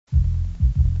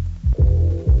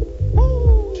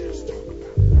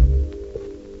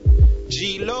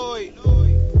G Lloyd,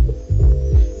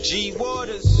 G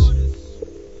Waters,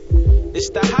 it's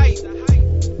the hype.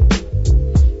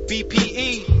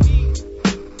 BPE,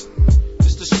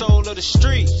 it's the soul of the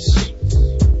streets.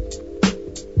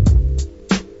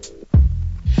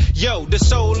 Yo, the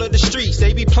soul of the streets,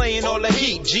 they be playing all the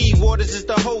heat. G Waters is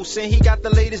the host and he got the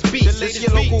latest beats. This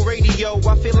your local radio,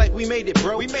 I feel like we made it,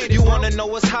 bro. You wanna know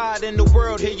what's hot in the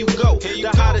world, here you go. The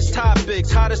hottest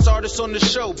topics, hottest artists on the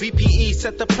show. BPE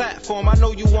set the platform, I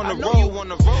know you wanna roll.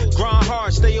 Grind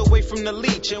hard, stay away from the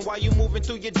leech. And while you moving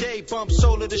through your day, bump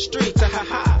soul of the streets. Ha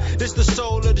ha, this the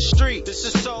soul of the street. This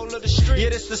the soul of the street. Yeah,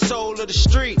 this the soul of the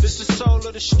street. This the soul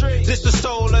of the street. This the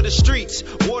soul of the streets.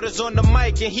 Waters on the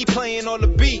mic and he playing all the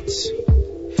beats.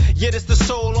 Yeah, this the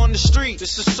soul on the street.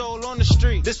 This the soul on the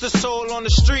street. This the soul on the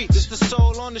street. This the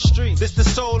soul on the street. This the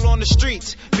soul on the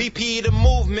streets. BP the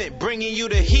movement, bringing you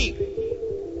the heat.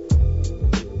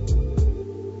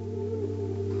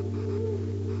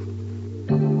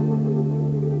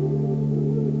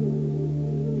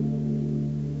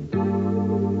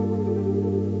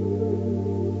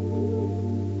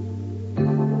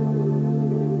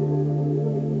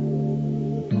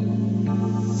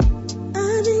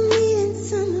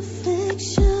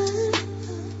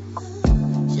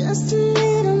 Just a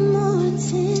little more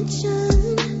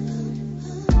attention.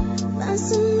 Find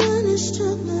someone to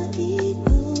stroke my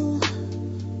ego.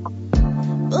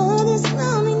 But this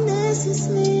loneliness is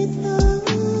lethal.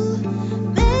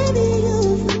 Baby, you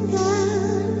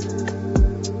forgot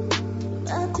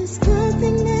about this good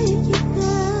thing that you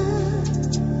got.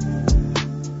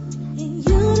 And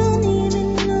you don't even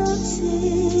notice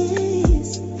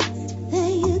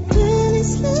that your girl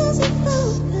is losing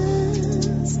focus.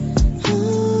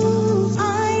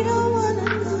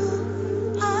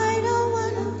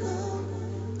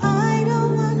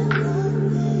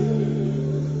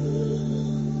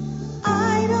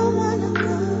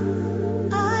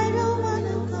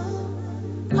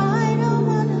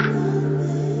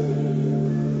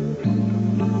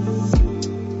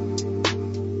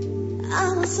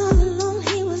 I was all alone,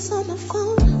 he was on my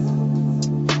phone,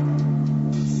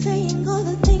 saying all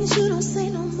the things you don't say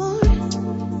no more.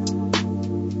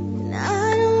 And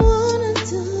I don't wanna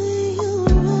do you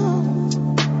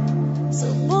wrong,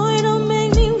 so boy, don't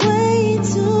make me wait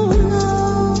too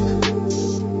long.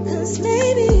 'Cause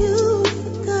maybe you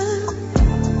forgot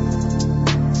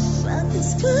about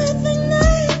this good thing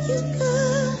that you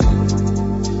got.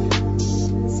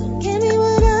 So give me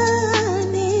what I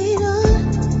need.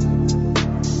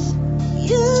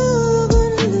 You would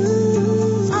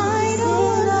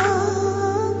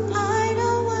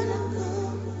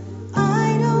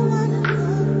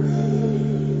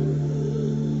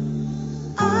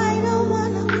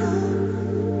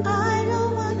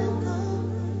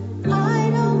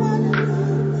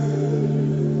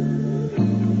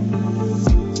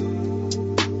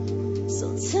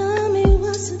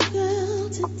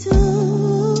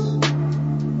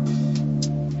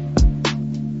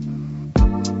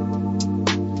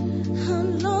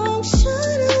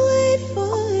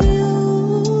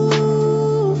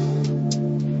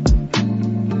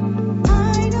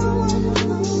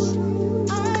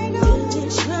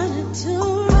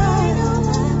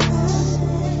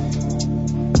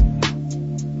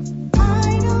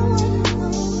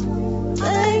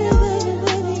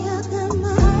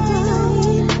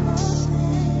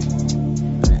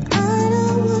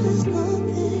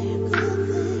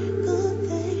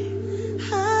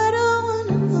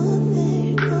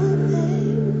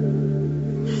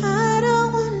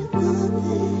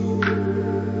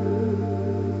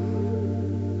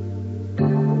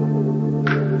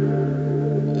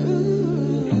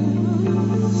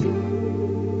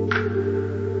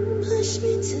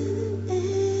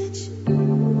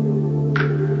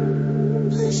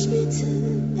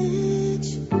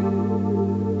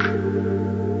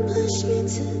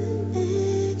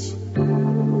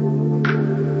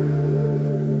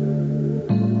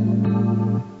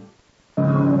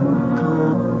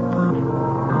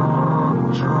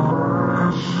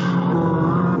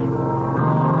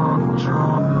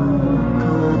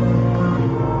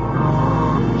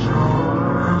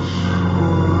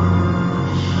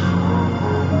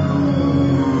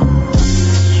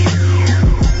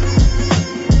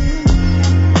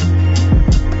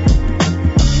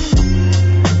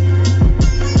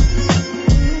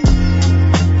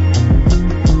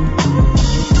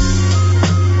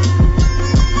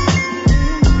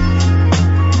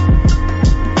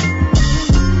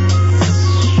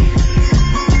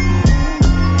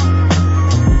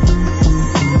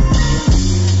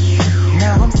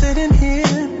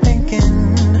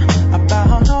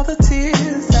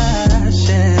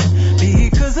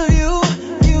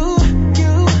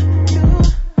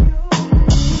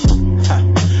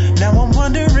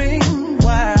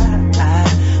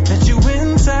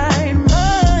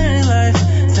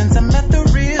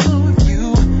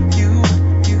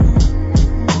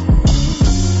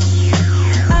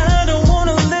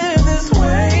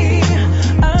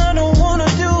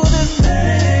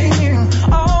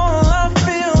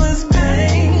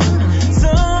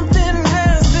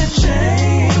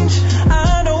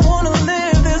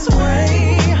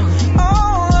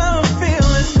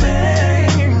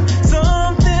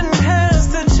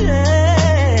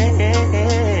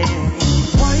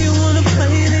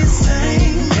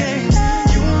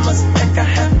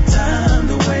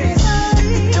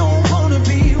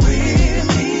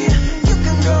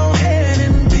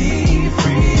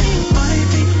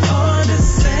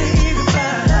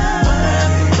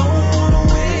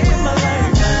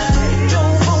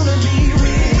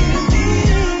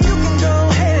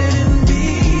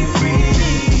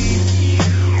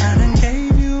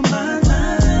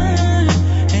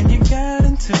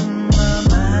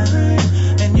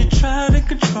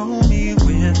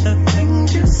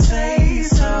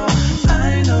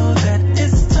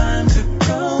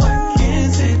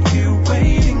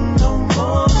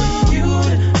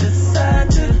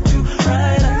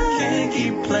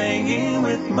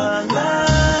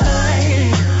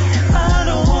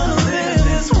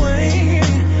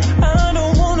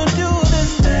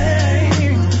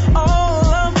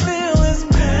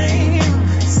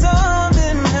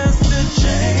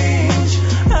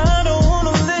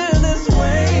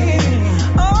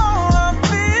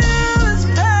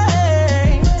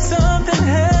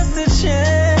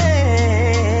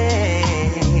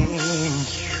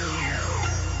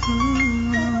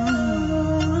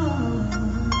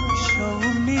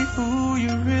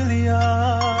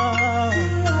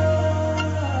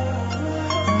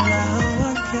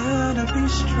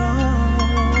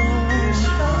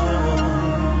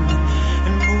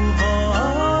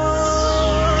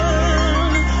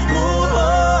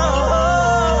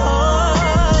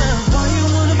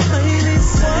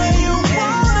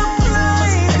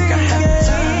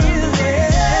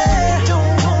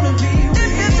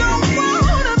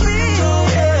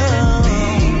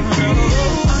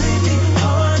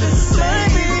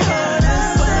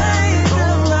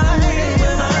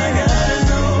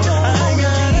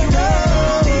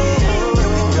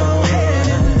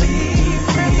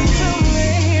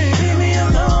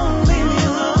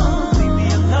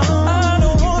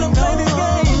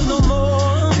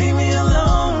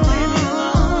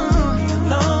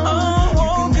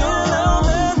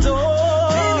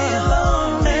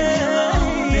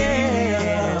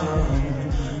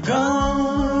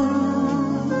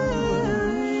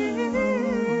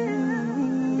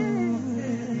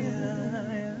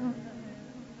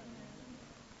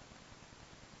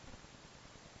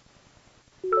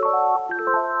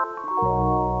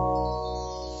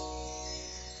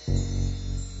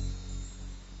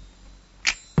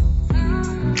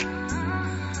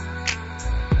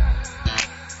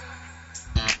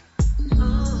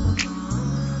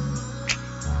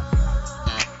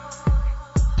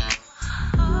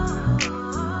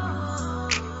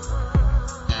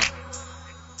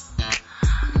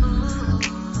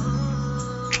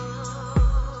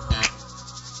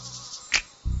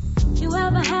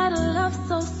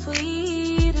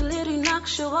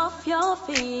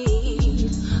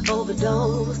feet.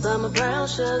 Overdose on my brown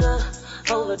sugar.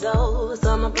 Overdose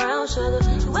on my brown sugar.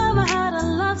 You ever had a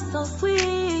love so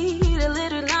sweet it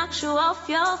literally knocks you off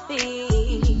your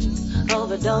feet?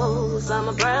 Overdose on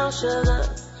my brown sugar.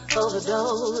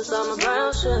 Overdose on my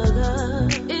brown sugar.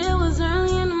 It was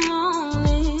early in the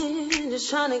morning, just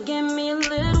trying to give me a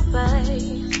little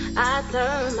bite. I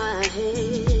turned my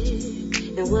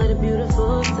head, and what a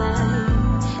beautiful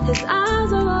sight. His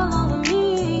eyes are all over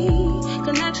me.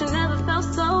 Connection never felt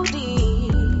so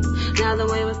deep. Now the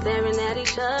way we're staring at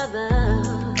each other,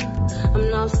 I'm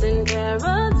lost in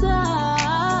paradise.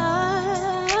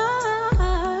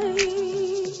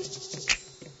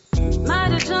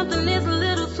 Might have jumped in this a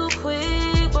little too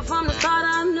quick, but from the start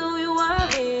I knew you were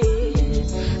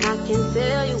it. I can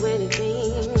tell you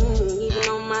anything, even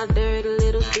on my dirty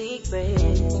little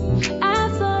secret.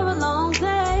 After a long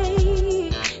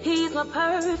day, he's my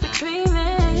perfect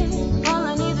treatment. All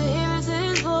I need to hear is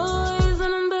his voice,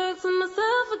 and I'm back to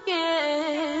myself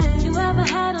again. You ever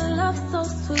had a love so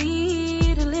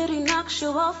sweet it literally knocks you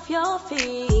off your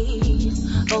feet?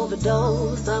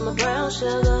 Overdose on my brown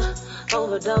sugar.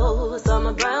 Overdose on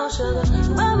my brown sugar.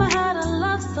 You ever had a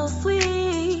love so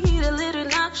sweet it literally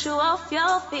knocks you off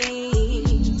your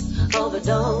feet?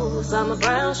 Overdose on my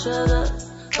brown sugar.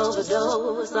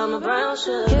 Overdose on my brown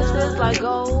sugar. Kisses like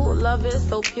gold, love is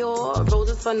so pure.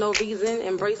 Roses for no reason,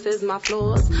 embraces my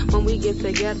flaws. When we get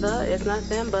together, it's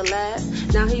nothing but laughs.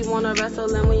 Now he wanna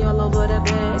wrestle and we all over the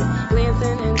bed,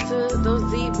 glancing into those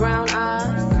deep brown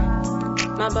eyes.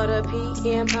 My butter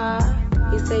pecan pie,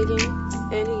 he's taking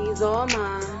and he's all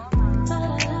mine.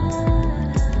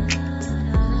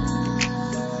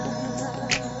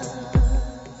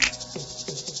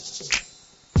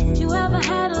 You ever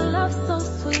had a love so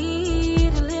sweet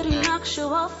it literally knocks you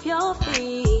off your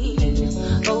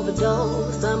feet?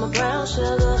 Overdose on my brown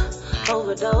sugar.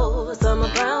 Overdose on my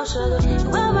brown sugar.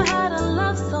 You ever had a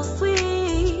love so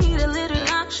sweet it literally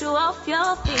knocks you off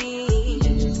your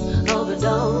feet?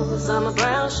 Overdose on my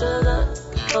brown sugar.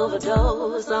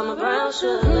 Overdose on my brown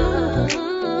sugar.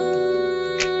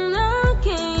 I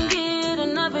can't get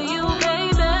enough of you,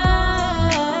 baby.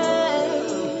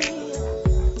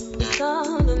 It's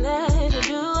something that you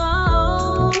do.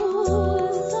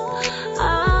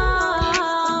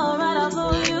 Right out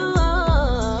for you.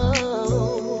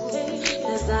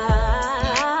 'Cause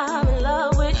I'm in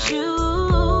love with you.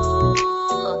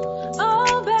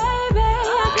 Oh, baby,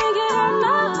 I can't get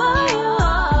enough of you.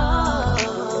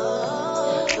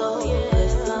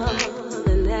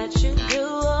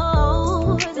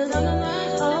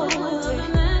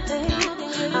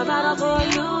 For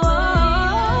you,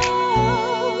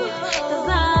 'cause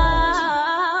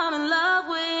I'm in love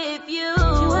with you.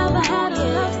 You ever had a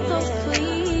love so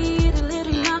sweet it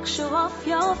literally knocks you off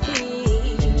your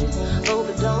feet?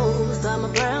 Overdose on my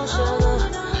brown sugar.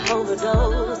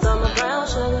 Overdose on my brown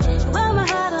sugar. You ever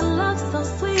had a love so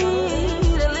sweet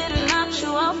it literally knocks you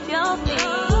off your feet?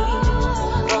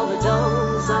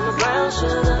 Overdose on my brown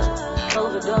sugar.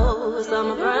 Overdose on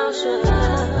my brown sugar.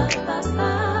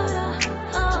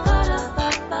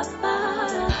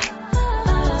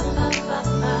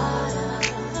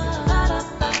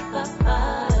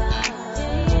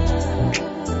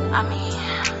 I mean,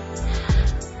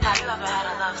 have you ever had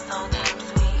a love so damn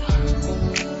sweet?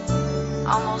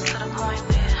 Almost to the point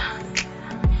where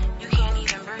you can't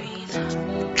even breathe.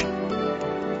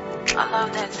 A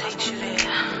love that takes you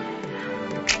there.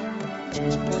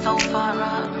 So far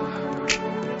up,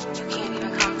 you can't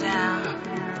even come down.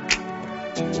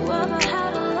 You ever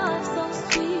had a love so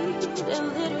sweet it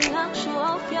literally knocks you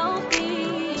off your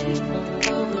feet?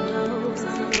 Overdose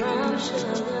on my brown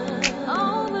sugar.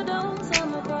 Overdose on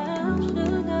my brown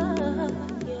sugar.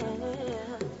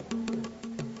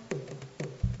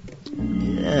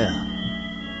 Yeah.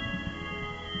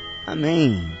 I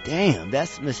mean, damn,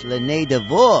 that's Miss Lene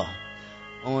DeVore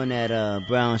on that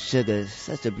Brown Sugar.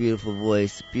 Such a beautiful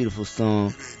voice, beautiful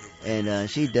song. And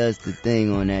she does the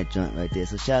thing on that joint right there.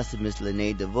 So shouts to Miss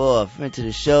Lene DeVore, friend to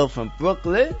the show from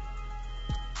Brooklyn.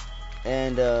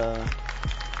 And that's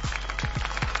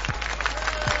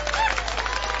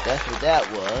what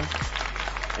that was.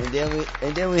 And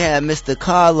then we had Mr.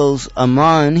 Carlos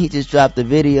Amon. He just dropped a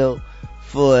video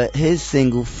for his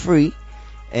single Free.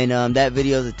 And that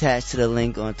video is attached to the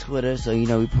link on Twitter. So you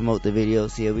know we promote the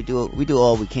videos here. We do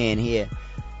all we can here.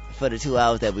 For the 2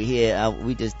 hours that we're here,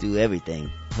 we just do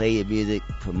everything. Play your music,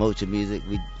 promote your music.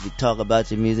 We talk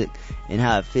about your music and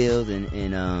how it feels,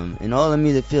 and all the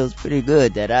music feels pretty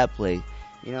good that I play.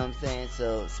 You know what I'm saying?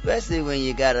 So especially when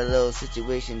you got a little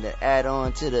situation to add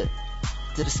on to the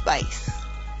spice.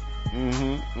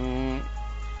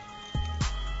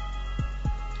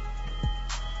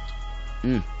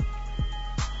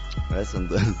 That's some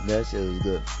good. That shit was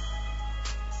good.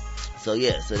 So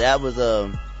yeah, so that was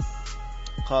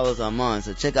Carlos Armand.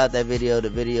 So check out that video. The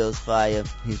video's fire.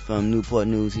 He's from Newport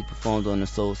News. He performed on the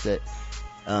Soul Set.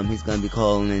 He's gonna be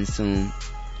calling in soon,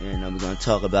 and we're gonna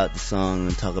talk about the song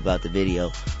and talk about the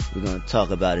video. We're gonna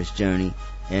talk about his journey,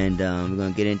 and we're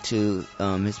gonna get into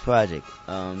his project.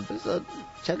 So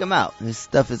check him out. His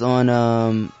stuff is on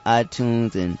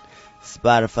iTunes and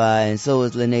Spotify, and so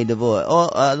is Lene DeVore.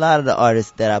 A lot of the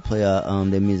artists that I play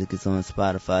their music is on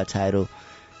Spotify, Tidal,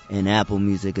 and Apple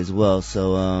Music as well.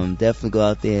 So definitely go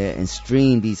out there and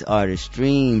stream these artists.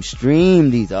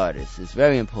 Stream these artists. It's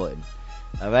very important.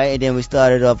 Alright, and then we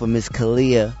started off with Miss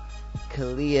Kalia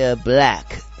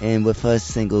Black, and with her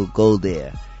single Go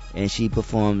There. And she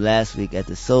performed last week at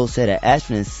the Soul Set at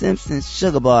Ashford & Simpson's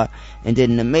Sugar Bar and did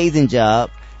an amazing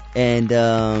job.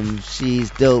 And she's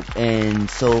dope and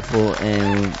soulful,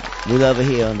 and we love her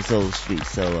here on the Soul Street.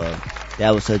 So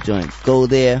that was her joint, Go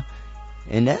There.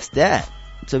 And that's that.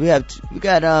 So we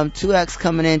got 2 acts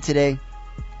coming in today.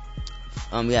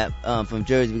 We got from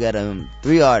Jersey, we got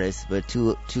 3 artists, but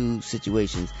two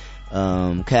situations.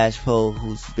 Cash Poe,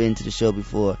 who's been to the show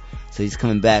before, so he's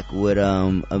coming back with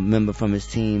a member from his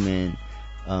team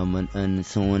and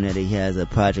someone that he has a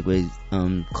project with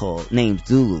named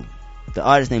Zulu. The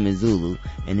artist name is Zulu,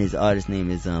 and his artist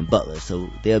name is Butler. So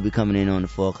they'll be coming in on the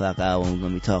 4 o'clock hour, and we're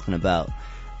gonna be talking about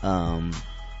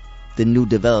the new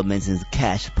developments in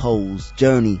Cash Poe's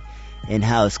journey and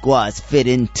how squads fit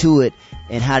into it,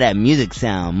 and how that music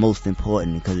sound, most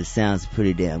important, because it sounds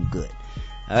pretty damn good.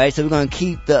 Alright, so we're gonna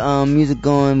keep the music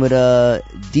going with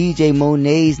DJ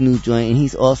Monet's new joint, and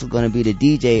he's also gonna be the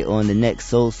DJ on the next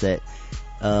Soul Set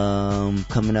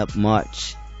coming up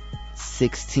March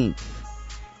 16th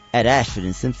at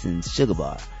Ashford & Simpson's Sugar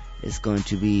Bar. It's going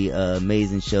to be an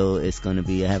amazing show. It's going to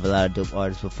be have a lot of dope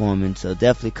artists performing, so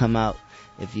definitely come out.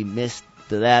 If you missed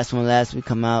the last one last week,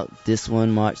 come out this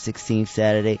one March 16th,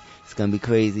 Saturday. It's going to be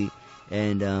crazy.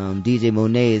 And DJ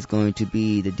Monet is going to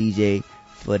be the DJ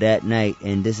for that night,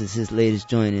 and this is his latest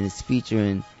joint, and it's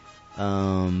featuring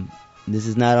this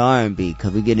is not R&B,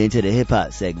 because we get into the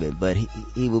hip-hop segment, but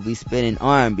he will be spinning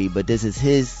R&B, but this is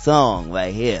his song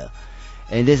right here.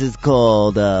 And this is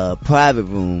called Private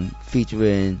Room,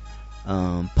 featuring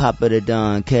Papa the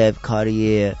Don, Kev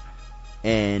Cartier,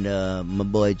 and my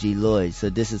boy G Lloyd. So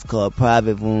this is called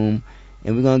Private Room,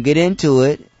 and we're gonna get into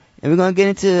it, and we're gonna get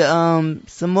into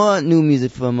some more new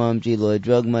music from G Lloyd,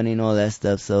 Drug Money and all that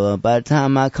stuff. So by the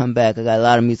time I come back, I got a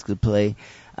lot of music to play.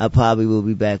 I probably will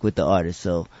be back with the artist.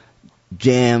 So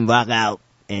jam, rock out,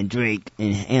 and drink,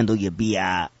 and handle your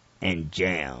BI and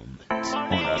jam on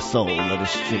the soul of the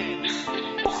street.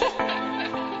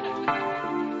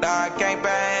 Nah, I can't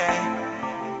bang.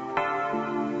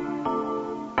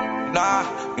 Nah,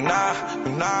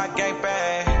 I can't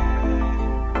bang.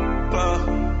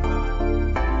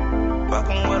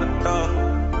 Fucking with a thug.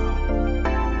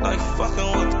 Like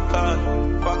fucking with the thug.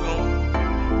 Fucking.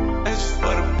 It's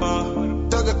for the fun.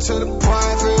 Took her to the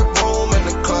private room in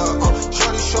the club.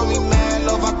 Shorty show me mad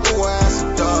love, I threw her ass a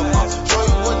dub. Show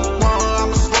you what you want,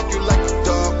 I'ma smoke you like a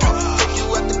dub. Take you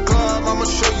at the club, I'ma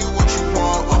show you what you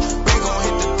want. We gon'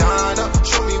 hit the diner,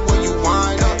 show me where you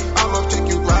wind up. I'ma take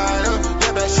you right up,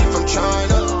 yeah, that shit from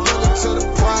China. Took her to the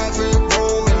private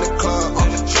room in the club.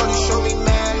 Shorty show me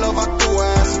mad love, I threw her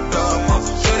ass a dub.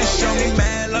 Shorty show me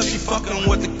mad love, she fucking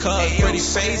with the cuz. Pretty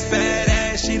face, bad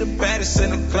ass, she the baddest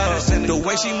in the club. The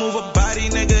way she move her body,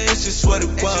 nigga, it's just what it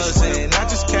was. And I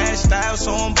just cashed out,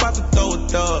 so I'm about to throw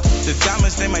it up. The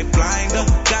diamonds, they might blind them,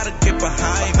 gotta get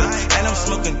behind them. And I'm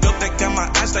smoking dope that got my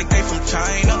eyes like they from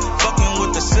China. Fucking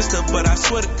with the sister, but I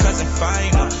swear the cousin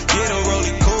fine her. Yeah, the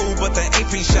rollie cool, but the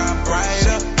AP shine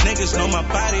brighter. Niggas know my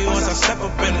body once I step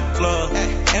up in the club.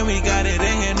 And we got it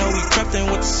in here, know we crept in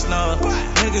with the snub.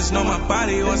 Niggas know my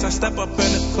body once I step up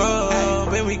in the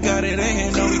club. And we got it in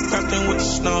here, know we crept in with the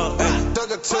snub. Took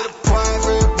her to the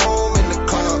private room in the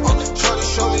club. Shorty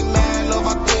show me mad love,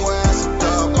 I threw her ass a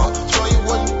dub. Show you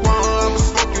what you want, I'ma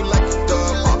smoke you like a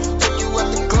dub. Take you at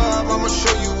the club, I'ma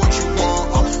show you what you want.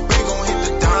 We gon' hit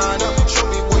the diner, show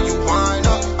me where you wind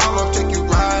up. I'ma take you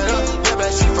right up, yeah,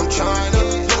 that shit from China.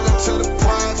 Took her to the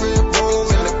private room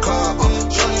in the club.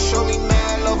 Shorty show me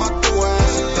mad love, I threw her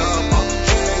ass a dub.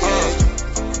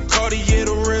 Cartier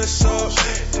the wrist up,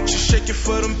 she shaking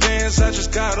for them bands. I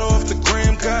just got off the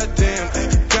gram, goddamn.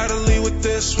 Gotta leave with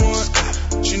this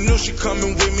one. She knew she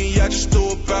coming with me, I just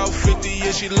threw about 50.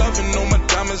 Yeah, she loving all my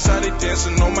diamonds, how they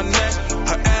dancing on my neck.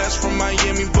 Her ass from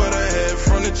Miami, but her head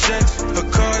from the jet. Her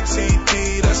car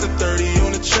TD, that's a 30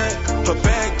 on the check. Her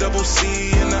bag double C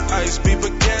and the ice be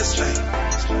baguettes.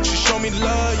 She show me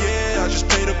love, yeah, I just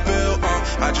paid the bill.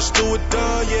 I just threw a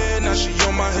dub, yeah, now she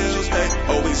on my heels, ayy.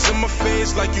 Always in my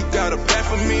face like you got a back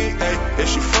for me, ayy. If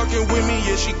she fucking with me,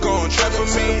 yeah, she gon' trap for me,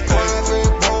 ayy. Private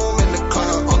room in the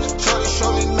club, shorty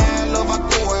show me mad love, I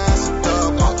do ass a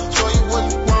dub, show you what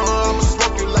you want, I'ma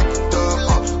smoke you like a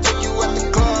dub, take you at the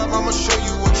club, I'ma show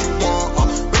you what you want,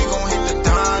 we gon' hit the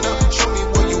diner, show me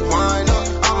where you wind up,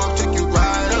 I'ma take you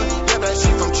right up, yeah, that she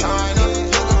from China,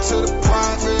 looking to the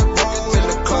private room in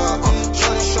the club,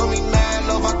 shorty show me mad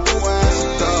love, I do ass a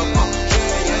dub,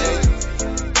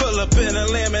 yeah. Pull up in a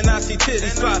lamb and I see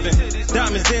titties flopping.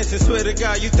 Diamonds dancing, swear to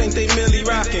God, you think they Millie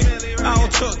rocking. I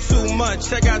don't talk too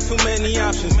much, I got too many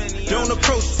options. Don't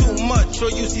approach too much,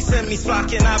 or you see send me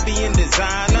flocking. I be in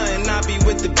designer and I be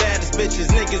with the baddest bitches.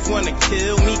 Niggas wanna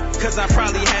kill me, cause I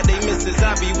probably had they misses.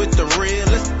 I be with the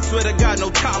realest, swear to God, no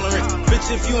tolerance.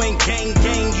 Bitch, if you ain't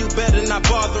gang, you better not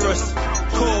bother us.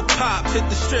 Call pop, hit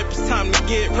the strip, it's time to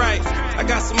get right. I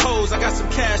got some hoes, I got some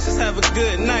cash, let's have a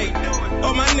good night.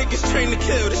 All my niggas trained to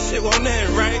kill, this shit won't end,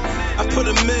 right? I put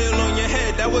a mill on your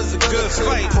head, that was a good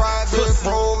fight. Private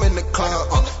room in the club,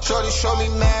 shorty show me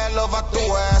mad love, I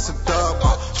throw ass a dub,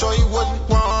 show you what you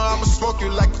want, I'ma smoke you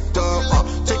like a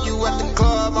dub, take you at the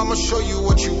club, I'ma show you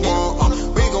what you want,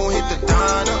 we gon' hit the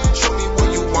diner, show me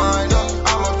where you wind up,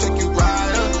 I'ma take you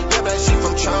right up, yeah, that she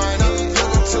from China,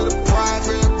 looking to the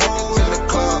private room in the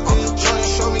club, shorty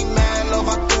show me mad love,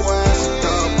 I throw ass a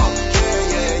dub, yeah,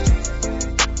 yeah.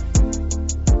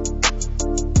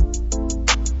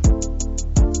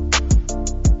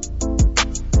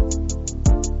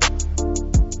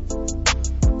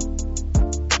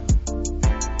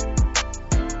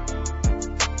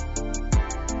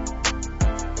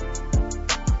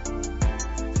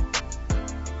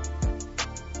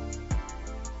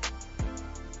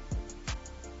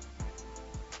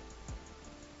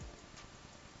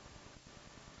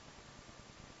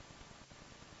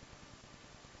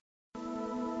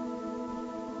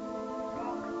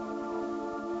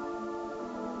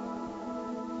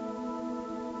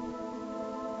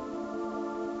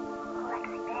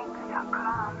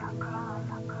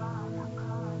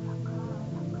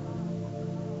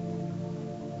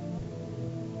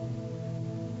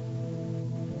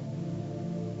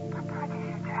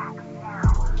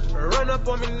 Run up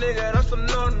on me, nigga, that's a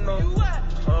no-no.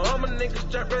 All my niggas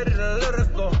strap ready to let her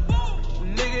go.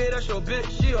 Nigga, that's your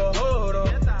bitch, she a hoe though.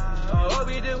 All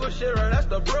we did was shit right, that's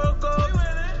the bro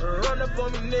code. Run up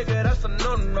on me, nigga, that's a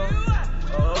no-no.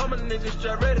 All my niggas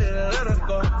strap ready to let her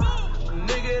go.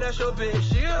 Nigga, that's your bitch,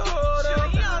 she a hoe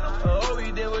though. All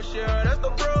we did was shit right, that's the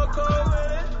bro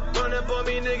code. Run up on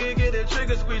me, nigga, get the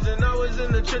trigger squeezing. I was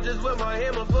in the trenches with my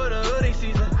hammer for the hoodie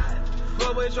season.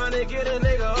 But we're trying to get a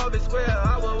nigga off his square.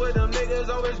 I was with them niggas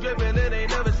always gripping and they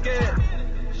never scared.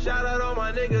 Shout out all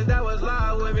my niggas that was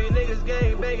live with me. Niggas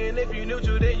gang banging, if you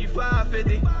neutral then you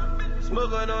 550.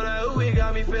 Smoking on that ooey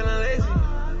got me feeling lazy.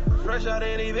 Fresh out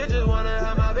any bitches wanna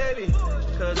have my baby.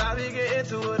 Cause I be getting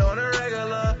to it on a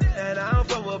regular. And I don't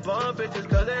fuck with bum bitches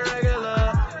cause they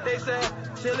regular. They say,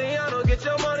 Chiliano, get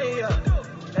your money up.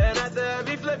 And after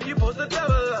every flip you post the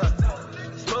double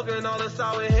up. Smoking all the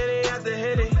sour Henny after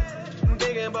Henny.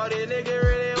 Thinking about it, nigga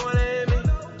really wanna hit me.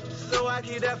 So I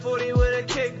keep that 40 with a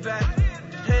kickback.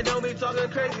 And don't be talking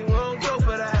crazy, we don't go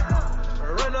for that.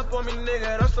 Run up on me,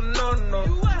 nigga, that's a no-no.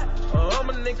 All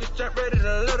my niggas strap ready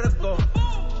to let her go.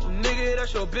 Nigga,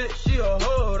 that's your bitch, she a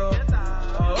hoe though.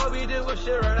 All we did was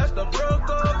shit right, that's the bro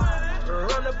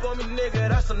code. Run up on me, nigga,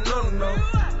 that's a no-no.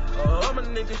 All my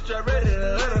niggas strap ready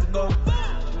to let her go.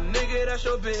 Nigga, that's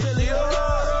your bitch, she a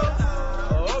hoe though.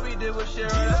 All we did was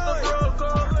shit right, that's the bro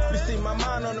code. You see my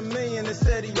mind on a million and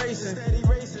steady racing.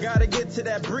 Gotta get to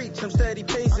that breach, I'm steady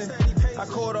pacing. I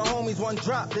call the homies one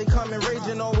drop, they come and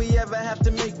raging. All we ever have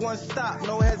to make one stop,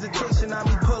 no hesitation, I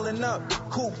be pulling up.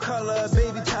 Coupe color,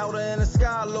 baby powder and a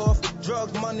skyloft.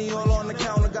 Drug money all on the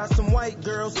counter, got some white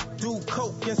girls. Do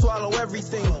coke and swallow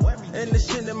everything. And the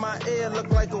shit in my ear look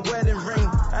like a wedding ring.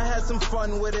 I had some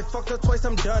fun with it, fucked her twice,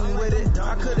 I'm done with it.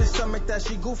 I couldn't stomach that,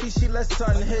 she goofy, she let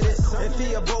sun hit it. If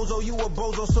he a bozo, you a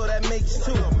bozo, so that makes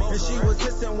two. And she was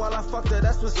hissing while I fucked her,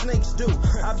 that's what snakes do.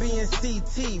 I be in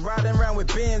CT, riding around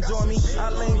with bands on me. I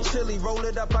lame chili, roll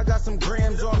it up, I got some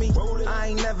grams on me. I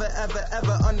ain't never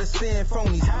ever understand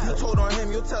phonies. You told on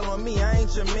him, you tell on me, I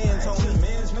ain't your man, Tony.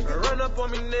 Run up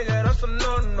on me, nigga, that's a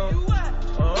no-no.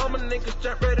 All my niggas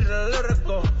strap ready to let her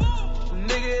go.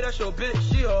 Nigga, that's your bitch,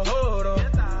 she a hoe though.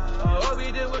 All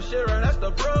we did was shit right, that's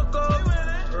the bro code.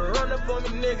 Run up on me,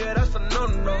 nigga, that's a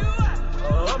no-no.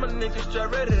 All my niggas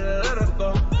strap ready to let her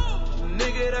go.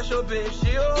 Nigga, that's your bitch,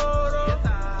 she a hoe though.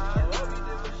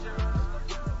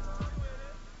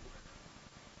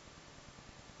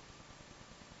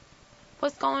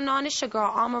 What's going on? It's your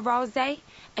girl, Alma Rose,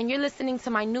 and you're listening to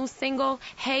my new single,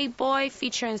 Hey Boy,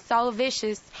 featuring Soul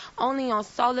Vicious, only on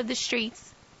Soul of the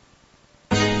Streets.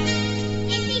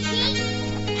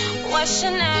 What's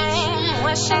your name?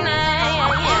 What's your name?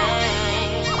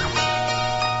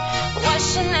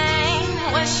 What's your name?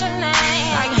 What's your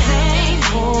name? Like, hey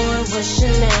boy, what's your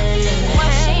name?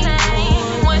 What's your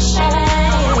name? What's your name?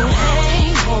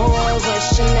 Hey boy,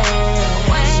 what's your name?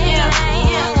 What's your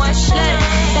name? What's your name?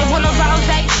 They want a rose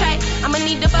track, I'ma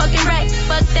need the fucking rack.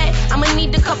 Fuck that, I'ma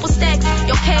need a couple stacks.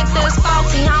 Your character is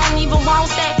faulty, I don't even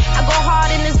want that. I go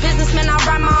hard in this business, man, I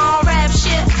write my own rap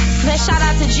shit. Man, shout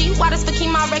out to G, Waters for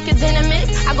keep my records in the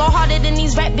mix. I go harder than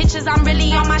these rap bitches, I'm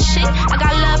really on my shit. I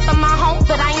got love for my home,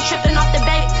 but I ain't tripping off the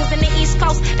bait. Cause in the East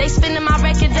Coast, they spinning my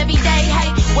records every day.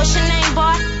 Hey, what's your name,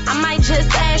 boy? I might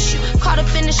just ask you. Caught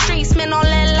up in the streets, man, don't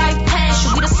let life pass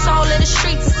you. We the soul of the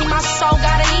streets, and see my soul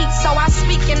gotta eat. So I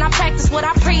speak and I practice what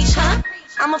I preach, huh?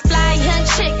 I'm a fly young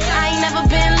chick, I ain't never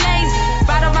been lazy.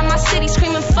 Ride around my city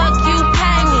screaming, fuck you,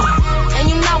 pay me. And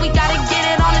you know we gotta get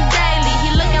it on the daily.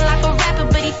 He looking like a rapper,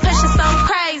 but he pushing something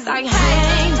crazy. Like,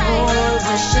 hey boy,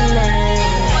 what's your name?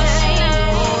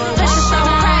 Pushing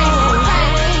something crazy.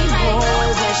 Hey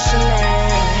boy, what's your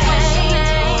name? What's your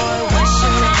name?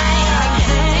 Like,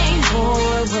 hey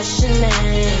boy, what's your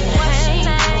name? What's your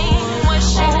name?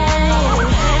 What's your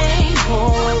name? Hey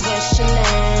boy, what's your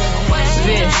name?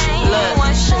 Vish, look,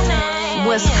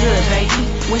 what's good, baby?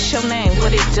 What's your name?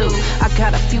 What it do? I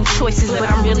got a few choices, but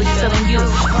I'm really feeling you.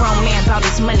 Grown man about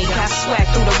his money, got swag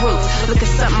through the roof. Look at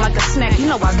something like a snack, you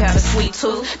know I got a sweet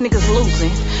tooth. Niggas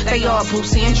losing, they all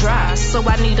boozy and dry. So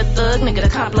I need a thug nigga to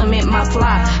compliment my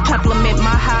fly, compliment my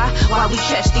high. While we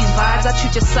catch these vibes, I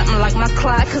treat you something like my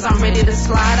Clyde, cause I'm ready to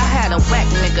slide. I had a whack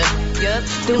nigga, yeah,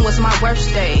 them was my worst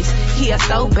days. He a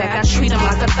throwback, I treat him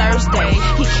like a Thursday.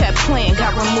 He kept playing,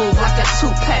 got removed like a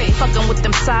toupee. Fucking with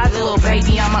them sides, little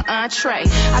baby, I'm an entree.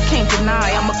 I can't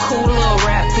deny, I'm a cool little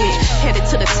rap bitch. Headed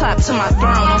to the top, to my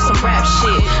throne on some rap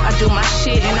shit. I do my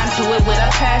shit and I do it with a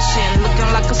passion.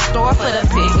 Looking like a store for the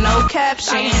pig, no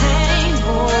caption. Like, hey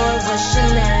boy, what's your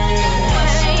name?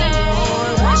 Hey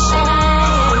boy, what's your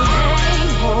name? Hey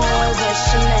boy,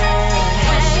 what's your name?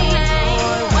 What's your name?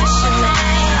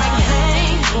 Like,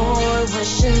 hey boy,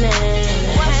 what's your name?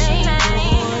 What's your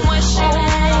name? What's your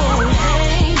name?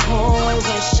 Hey boy,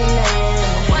 what's your name?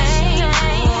 What's your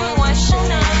name? What's your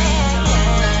name?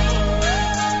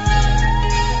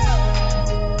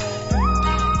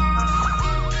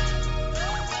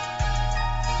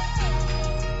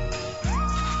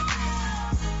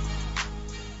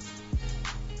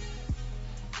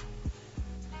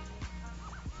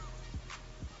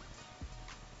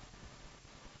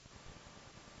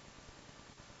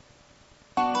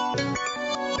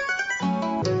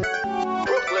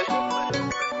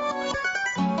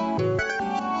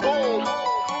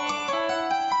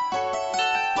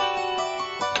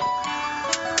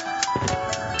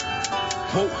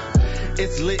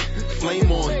 It's lit,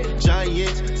 flame on,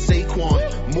 Giant,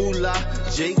 Saquon, Moolah,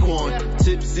 Jaquan,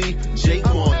 Tipsy,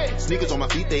 Jaquan. Sneakers on my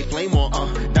feet, they flame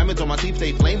on, diamonds on my teeth,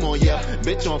 they flame on, yeah.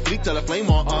 Bitch on fleek, tell her flame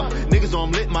on, niggas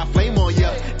on lit, my flame on,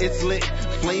 yeah. It's lit,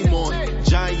 flame on,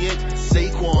 Giant,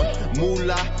 Saquon,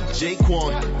 Moolah,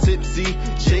 Jaquan, Tipsy,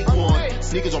 Jaquan.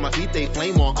 Sneakers on my feet, they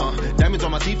flame on, diamonds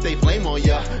on my teeth, they flame on,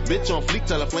 yeah. Bitch on fleek,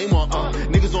 tell her flame on,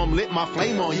 niggas on lit, my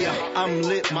flame on, yeah. I'm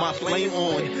lit, my flame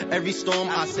on. Every storm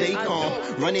I stay calm.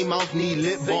 Run they mouth, need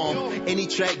lip balm. Any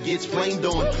track gets flamed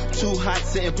on. Too hot,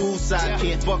 sitting poolside.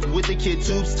 Can't fuck with the kid,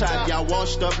 tubes tied. Y'all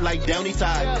washed up like Downy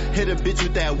Tide. Hit a bitch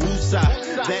with that woo side.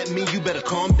 That mean you better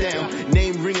calm down.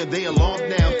 Name ringer, they alarm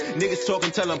now. Niggas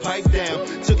talking, tell them pipe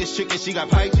down. Took his chick and she got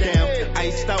piped down.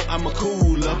 Iced out, I'm a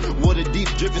cooler. Water deep,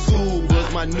 dripping school.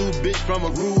 Was my new bitch from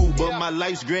Aruba. My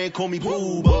life's grand, call me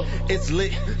Booba. It's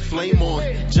lit, flame on.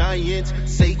 Giant,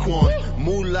 Saquon,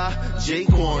 Moolah,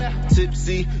 Jaquan,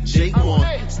 Tipsy,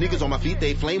 Jaquan. Sneakers on my feet,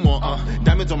 they flame on,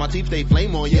 diamonds on my teeth, they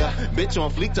flame on, yeah. Bitch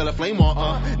on fleek, tell her flame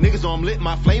on, niggas on lit,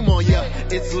 my flame on, yeah.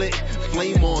 It's lit,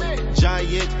 flame on,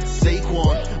 Giant,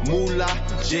 Saquon, Moolah,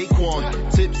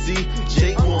 Jaquan, Tipsy,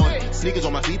 Jaquan. Sneakers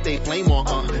on my feet, they flame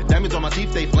on, diamonds on my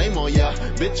teeth, they flame on, yeah.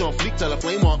 Bitch on fleek, tell her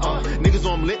flame on, niggas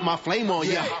on lit, my flame on,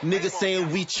 yeah. Niggas saying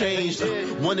we changed,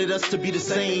 wanted us to be the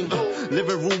same.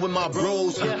 Living room with my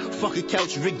bros, fuck a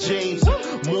couch, Rick James.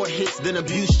 More hits than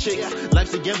abuse chicks.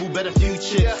 Life's a gamble, better few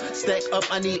chips. Stack up,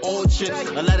 I need all chips.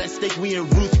 A lot of steak, we in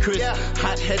Ruth Chris.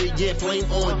 Hot headed, yeah, flame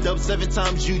on. Dub 7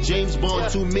 times you, James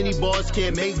Bond. Too many bars,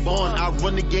 can't make bond. I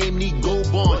run the game, need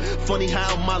gold bond. Funny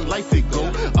how my life it go.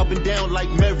 Up and down like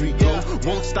merry-go.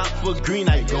 Won't stop for green,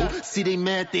 I go. see they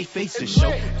mad, they faces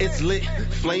show. It's lit,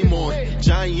 flame on,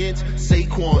 Giants,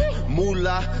 Saquon,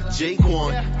 Moolah,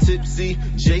 Jaquan, Tipsy,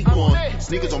 Jaquan.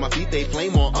 Sneakers on my feet, they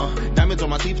flame on, diamonds on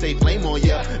my teeth, they flame on,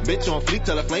 yeah. Bitch on fleek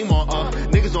till the flame on,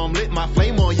 niggas on lit, my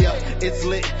flame on, yeah. It's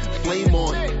lit, flame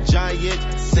on, Giant,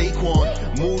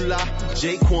 Saquon, Moolah,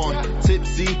 Jaquan,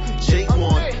 Tipsy,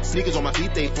 Jaquan. Sneakers on my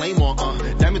feet, they flame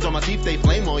on, diamonds on my teeth, they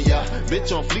flame on, yeah.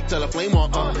 Bitch on fleek till the flame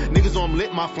on, niggas on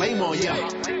lit, my flame on, yeah.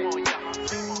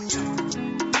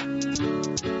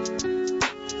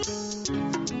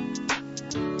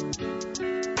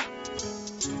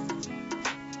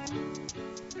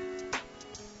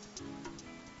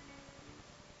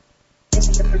 This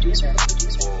is the producer.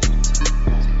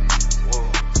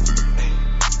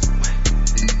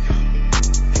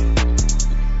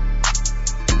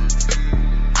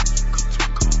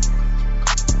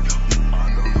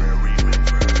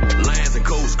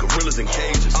 In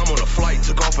cages. I'm on a flight,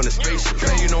 took off in a spaceship.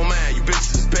 Pay you no man, you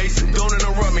bitches is basic. Don't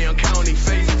interrupt me, I'm counting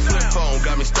faces. Flip phone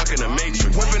got me stuck in the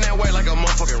matrix. Whipping that way like a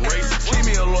motherfucking racist. Keep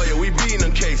me a lawyer, we beating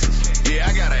them cases. Yeah,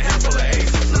 I got a handful of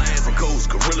aces. Lions and coast,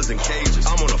 gorillas in cages.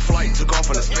 I'm on a flight, took off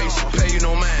in a spaceship. Pay you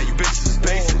no man, you bitches is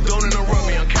basic. Don't interrupt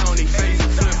me, I'm counting faces.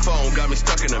 Flip phone got me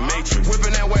stuck in the matrix.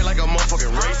 Whipping that way like a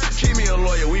motherfucking racist. Keep me a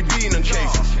lawyer, we beating them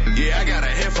cases. Yeah, I got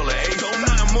a handful of aces. Don't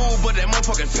nothing move but that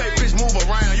motherfucking tape. Bitch, move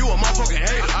around, you a motherfucking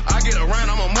hater. I get around,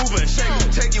 I'ma move and shake.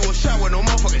 Take you a shot with no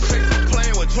motherfucking shake.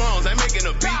 Playing with drums, they making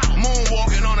a beat.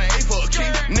 Moonwalking on an A for a key.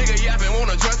 Nigga yapping,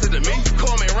 wanna dress it to me.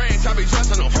 Call me ranch, I be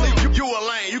dressing on fleek. You a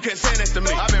lame, you can't say this to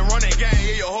me. I been running gang,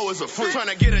 yeah, your hoe is a freak.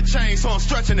 Tryna get a chain, so I'm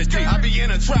stretching the deep. I be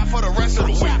in a trap for the rest of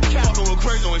the week. Fucking with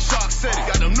crazy in Shark City.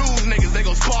 Got them news niggas, they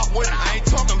gon' spark with it. I ain't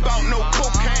talking about no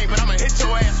cocaine, but I'ma hit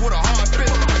your ass with a hard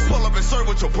fist. Pull up and serve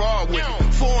with your broad with me.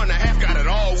 4.5 got it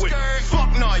all with me.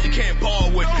 Fuck nah, you can't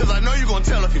ball with me. Cause I know you gon'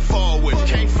 tell if you fall with me.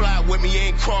 Can't fly with me, you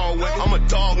ain't crawl with me. I'm a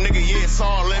dog nigga, yeah, it's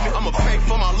all in me. I'ma pay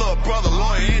for my little brother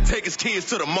lawyer and take his kids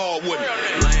to the mall with me.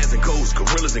 Lions and coast,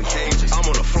 gorillas in cages. I'm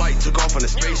on a flight, took off in a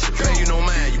spaceship. Pay you no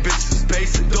man, you bitches is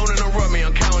basic. Don't interrupt me,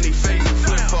 I'm counting faces.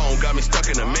 Flip phone got me stuck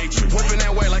in the matrix. Whipping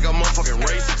that way like a motherfucking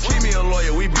racist. Keep me a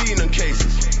lawyer, we beating them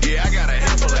cases. Yeah, I got a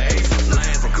handful of aces.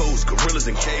 Lions and coast, gorillas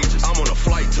in cages. I'm on a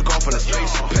flight, took off in a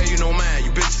spaceship. Pay you no man,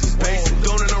 you bitches is basic.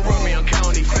 Don't interrupt me, I'm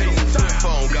counting faces. Flip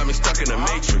phone got me stuck in the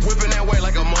matrix. Whipping that way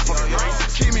like a motherfucking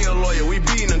racist. Keep me a lawyer, we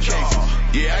beating them cases.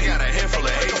 Yeah, I got a handful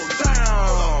of aces.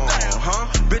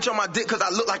 Bitch on my dick cause I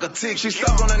look like a tick. She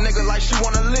stuck on a nigga like she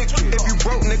wanna lick it. If you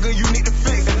broke nigga, you need to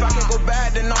fix it. If I can go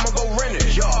bad, then I'ma go rent it.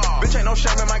 Yo, bitch ain't no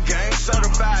shame in my game.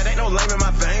 Certified, ain't no lame in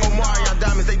my vein. Omarion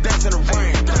diamonds, they dance in the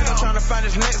rain. Nigga trying to find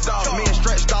his next dollar. Me and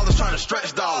Stretch Dollars trying to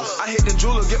stretch dollars. I hit the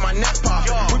jeweler, get my neck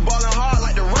poppin'. We ballin' hard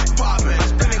like the Red Poppin'. I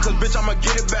spin it cause bitch I'ma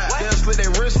get it back. They'll slit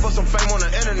their wrist for some fame on the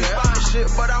internet. Fine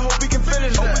shit, but I hope we can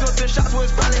finish that. We gon' send shots where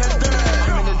his family has dinner.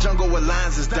 I'm in the jungle where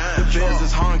lions is dying. Bears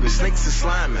is hungry, snakes is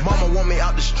sliming. Mama want me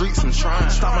out the streets, I'm trying.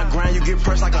 Stop my grind, you get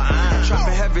pressed like an iron.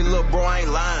 Trapping heavy, little bro, I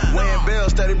ain't lying. Weighing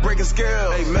bills, steady breaking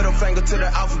scales. Hey, middle finger to the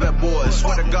alphabet boys.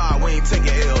 Swear to God, we ain't taking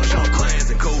L's. Jump clans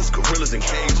and coast, gorillas in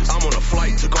cages. I'm on a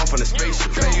flight, took off in a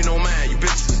spaceship. Pay you no man, you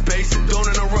bitches is basic. Don't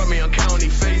interrupt me, I'm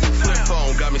counting faces. Flip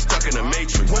phone got me stuck in the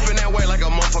matrix. Whipping that way like a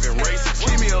motherfucking racist.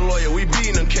 Keep me a lawyer, we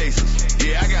beating them cases.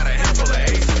 Yeah, I got a handful of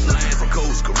aces. Lions and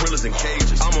coast, gorillas in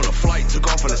cages. I'm on a flight, took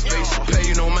off in a spaceship. Pay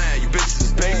you no man, you bitches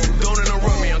is basic. Don't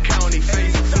interrupt me, I'm counting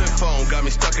faces. Flip phone got me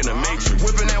stuck in the matrix.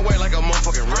 Whipping that way like a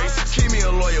motherfucking racist. Keep me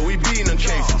a lawyer, we beating them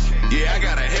cases. Yeah, I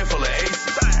got a handful of aces.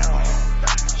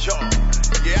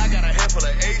 Yeah, I got a handful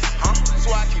of aces.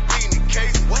 So I keep beating the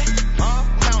case.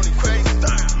 Counting crazy.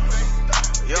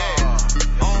 Yeah,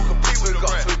 I don't compete with the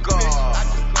rap. I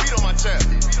beat on my chest.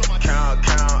 Count,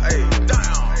 hey.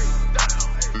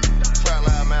 Try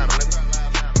loud, man.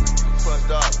 Plus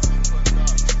dog.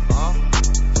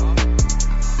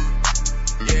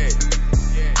 Yeah.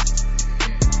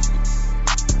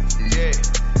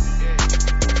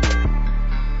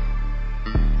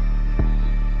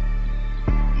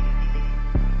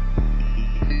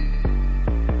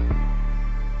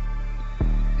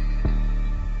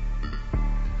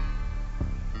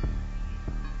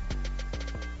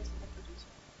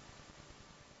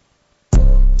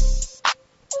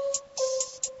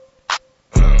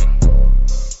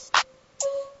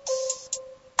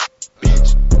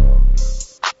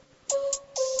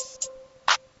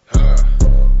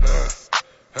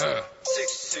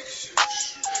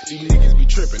 These niggas be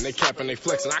trippin', they capping, they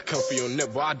flexin'. I come for your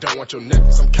nipple, I don't want your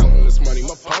necklace. I'm counting this money,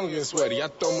 my palm getting sweaty. I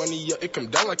throw money up, it come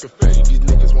down like confetti. These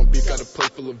niggas want beef, got a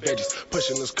plate full of veggies.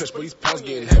 Pushing this kush, but these pounds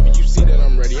getting heavy. You see that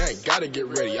I'm ready, I ain't gotta get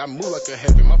ready. I move like a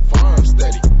heavy, my farm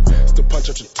steady. Still punch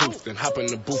out your tooth, then hop in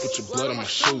the booth with your blood on my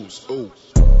shoes. Ooh.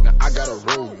 Now I got a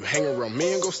rule. You hang around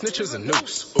me and go snitch as a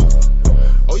noose. Ooh.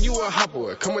 Oh, you a hot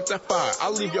boy. Come with that fire.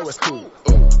 I'll leave you as cool.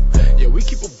 Ooh. Yeah, we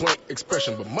keep a blank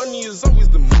expression, but money is always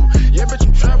the move. Yeah, bitch,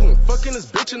 I'm traveling, fucking this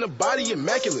bitch in the body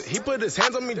immaculate. He put his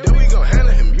hands on me, then we gon'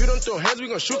 handle him. You don't throw hands, we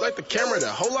gon' shoot like the camera. That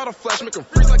whole lot of flash make him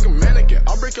freeze like a mannequin.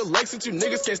 I'll break your legs since you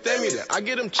niggas can't stand me then. I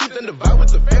get him cheap, then divide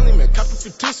with the family, man. Cop a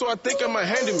few too, so I think I'm a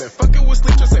handyman. Fucking with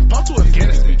sleep, just ain't Paul to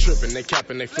Afghanistan. Be tripping, they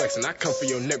capping, they flexing. I come for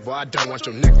your neck, boy, I don't want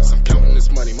your necklace. I'm counting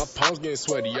this money, my palms getting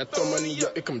sweaty. I throw money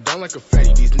up, it come down like a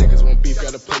fatty. These niggas want beef,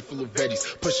 got a plate full of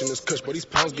veggies. Pushing this kush, but these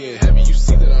pounds getting heavy. You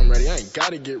see that I'm ready, I ain't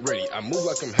gotta get ready. I move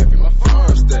like I'm heavy, my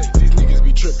firearms steady. These niggas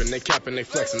be tripping, they capping, they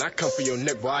flexing. I come for your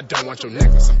neck, boy, I don't want your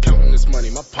necklace. I'm counting this money,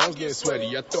 my palms getting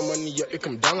sweaty. I throw money up, it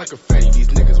come down like a fatty. These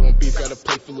niggas want beef, got a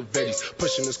plate full of veggies.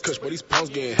 Pushing this kush, but these pounds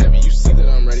getting heavy. You see that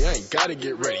I'm ready, I ain't gotta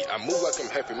get ready. I move like I'm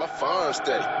heavy, my firearms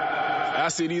steady. I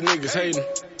see these niggas hating,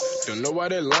 don't know why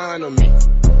they lying on me.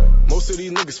 Most of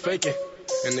these niggas faking,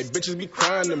 and they bitches be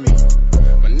crying to me.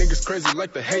 My niggas crazy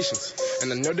like the Haitians,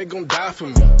 and I know they gon' die for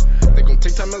me. They gon'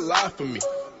 take time to lie for me,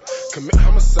 commit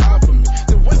homicide for me.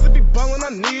 The West to be ballin', I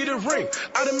need a ring.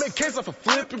 I done make case off a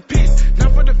flippin' piece. Now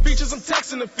for the features, I'm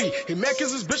taxing the fee. He mad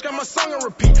cause his bitch got my song on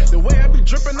repeat. The way I be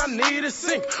drippin', I need a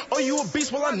sink. Oh, you a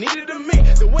beast? Well, I need it in me.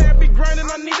 The way I be grindin',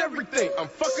 I need everything. I'm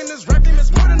fucking this rap game,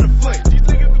 it's more than a fling. These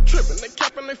niggas be trippin', they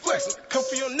cappin', they flexin'. Come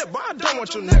for your neck, but I don't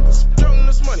want your necklace. Counting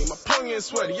this money, my palm getting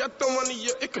sweaty. I throw money,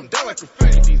 yeah, it come down like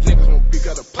confetti. These niggas won't be,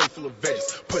 got a plate full of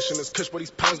veggies. Pushing this kush, but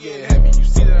these pounds getting heavy. You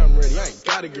see that I'm ready, I ain't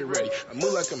gotta get ready. I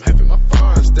move like I'm heavy, my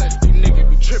firearms steady. These niggas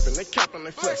be trippin', they cappin',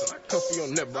 they flexin'. I come for your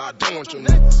neck, but I don't want your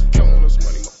necklace. Counting this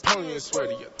money, my palm getting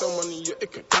sweaty. I throw money, yeah,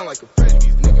 it come down like confetti.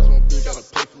 These niggas won't be, got a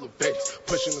plate full of veggies.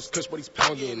 Pushing this kush, but these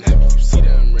pounds getting heavy. You see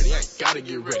that I'm ready, I ain't gotta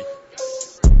get ready.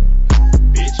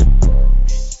 Bitch.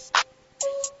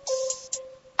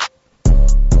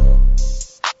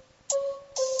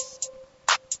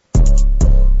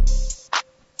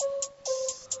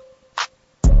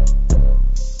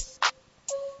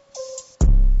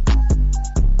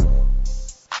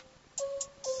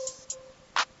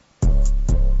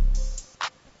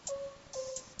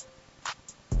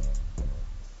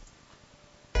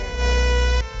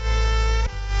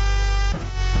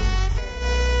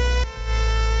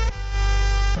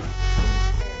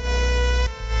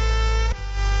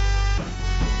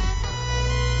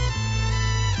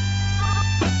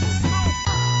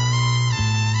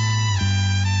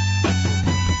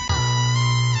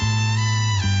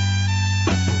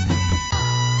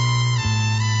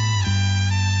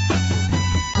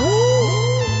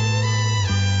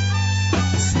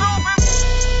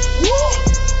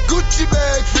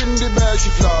 She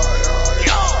fly,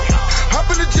 hop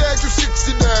in the Jag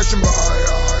 260 dash and buy.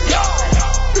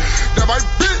 That my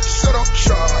bitch, so don't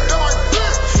try. That my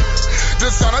bitch,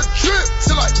 this on a trip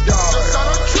till I die. This on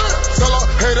a trip, tell her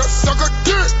hater suck a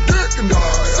dick, dick and die.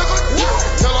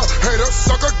 Tell her hater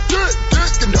suck a dick,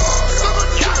 dick and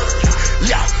die.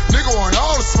 Yeah, nigga want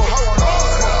all the smoke. I want all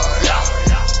the smoke.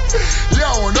 Yeah,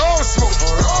 I want all the smoke.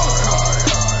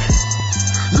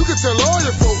 You can tell all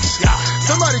your folks.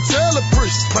 Somebody tell a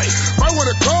priest. Might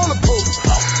wanna call a post.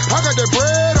 I got that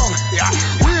bread on it.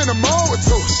 We in the mall with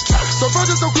toast. So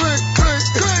budget so clink, clink,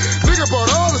 clink. Nigga bought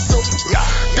all the soap.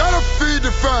 Gotta feed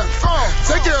the fam.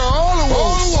 Take care of all the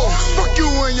wolves. Fuck you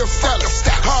and your salad.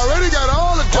 I already got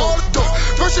all the dope.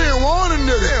 But she ain't want a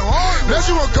nigga. Now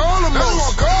she won't call him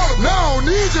most. Now I don't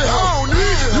need your help.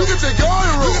 You can take all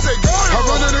your roles. I'm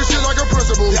running this shit like a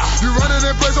principal. You running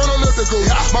in place on elliptical.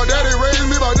 My daddy raised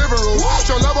me by different rules.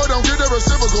 Your level don't get the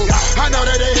reciprocal. I know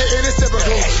that they hating it's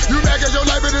typical. You mad cause your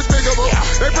life is despicable.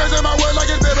 They praising my word like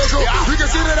it's biblical. You can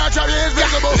see that I trap you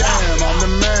invisible. Damn, I'm the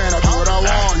man. I do what I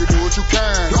want. You do what you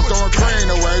can. I'm throwing crane,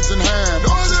 the waves in hand.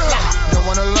 Don't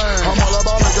wanna learn. I'm all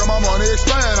about making my money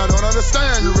expand. I don't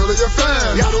understand. You really a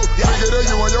fan. Little figure that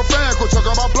you and your fan quit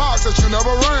talking about blocks that you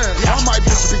never ran. I might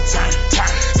bitch big time.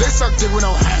 They suck dick with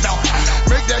no hands.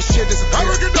 Make that shit disappear.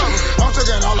 I'm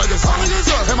talking all like a song.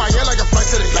 In my head like a flight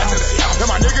to the end. And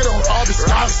my nigga don't all be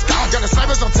scouts. Got the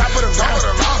snipers on top of the round.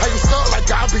 How you stuck like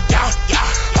I'll be down.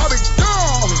 I'll be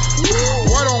down.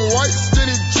 White on white,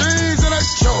 skinny jeans and a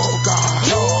choker.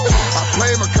 I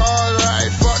play my card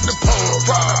right, fuck the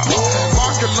poker. My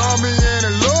Colombian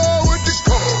in love with the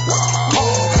coke.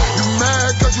 You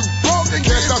mad cause you broke and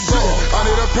can't stop sitting. I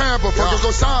need a pamper, fucking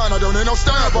go sign, I don't need no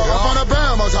stamp. Up on the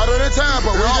Bahamas, hotter than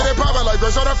Tampa. We get it poppin' like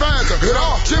Grace or the Phantom. Hit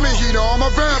off, Jimmy, he know I'm a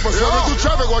vamper. Swerving through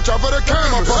traffic, watch out for the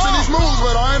camera. Bustin' these moves,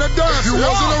 but I ain't a dancer. You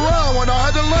wasn't around when I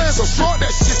had to land, so fuck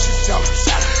that shit you jealous.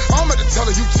 I'm at the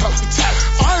teller, you tell it.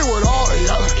 I ain't with all the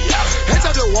yelling. Hands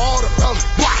out the wall, the belly.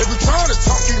 If you trying to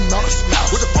talk, you nuts.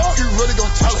 What the fuck you really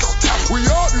gon' tell us? We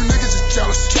all you niggas is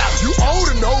jealous. You old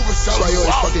and overzealous. Why you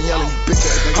always fucking yelling, you bitch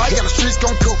ass nigga? I got the streets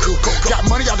gon' cuckoo. Got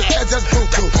money out the heads, that's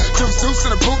boo-boo. Two suits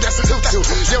in a boot, that's a tutu.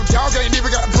 Yo, dog ain't even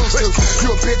got a boost too. You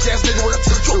a bitch ass nigga with a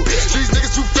tutu. These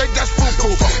niggas too fake, that's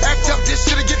foo-foo. Act up, this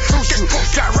shit'll get through you.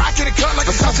 Got rock in the cut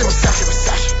like a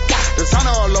Versace.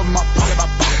 Designer all over my body.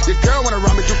 Your girl wanna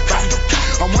run me through fire.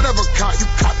 I'm one of a kind, you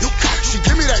cop. She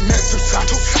give me that net too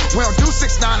tight. We don't do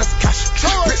 6ix9ine, that's cash.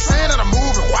 Bitch saying that I'm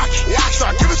moving wacky. So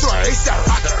I give it to her ASAP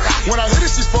rock. When I hit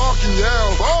it, she fucking yell.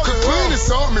 Cause clean and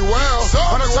sold me well.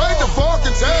 On the tight to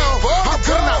fucking tell. How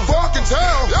could I not fucking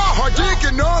tell? Hard dick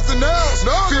and nothing else.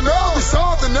 Can never be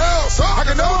something else. I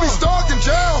can never be stuck in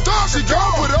jail. She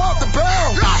gon' put off the bell.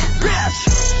 Bitch.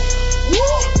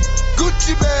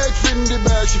 Gucci bag, Fendi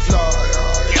bag, she fly.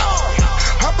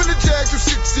 Hop in the Jag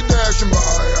 260 dash and buy.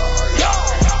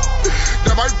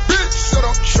 That my bitch, so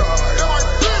don't try.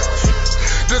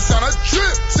 This on a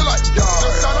trip till I die.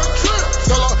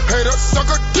 Tell her hater suck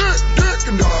a dick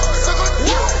and die.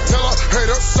 Tell her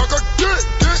hater suck a dick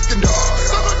and die.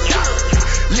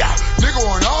 Yeah, nigga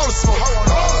want all the smoke.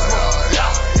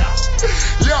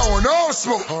 Yeah, I want all the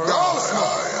smoke. All the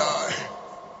smoke.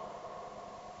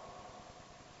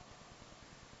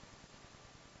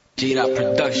 G-Dot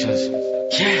Productions.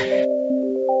 Yeah.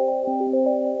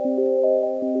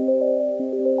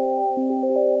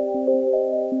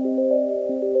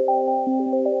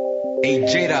 Hey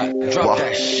J-Dot, drop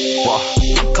that shit.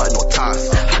 I'm cutting no ties.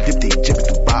 I dip the Egypt in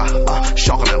Dubai.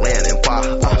 Shark on that land and fire.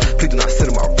 Please do not sit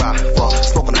in my ride.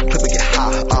 Smoke on that clip and get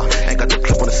high. Ain't got the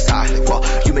clip on the side.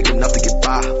 You make enough to get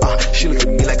by. She look at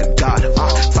me like a god.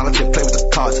 Silent and play with the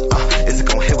cards. Is it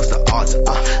gon' hit? What's the odds?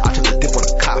 I took the dip on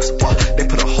the cops. They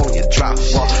put a hole in your drop.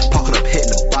 Parking up, hitting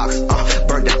the box.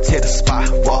 Burn down, tear the spot.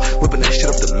 Whipping that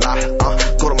shit up the lot.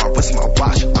 Go to my wrist and my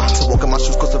watch. So walk in my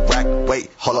shoes cause the rack.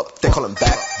 Wait, hold up, they calling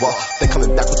back. They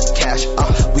coming back with the cash.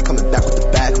 We coming back with the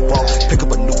bag. Pick up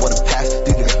a new one and pass.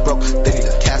 These niggas broke, they need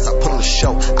a cast. I put on the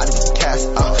show, I need the cast.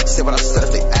 Say what I said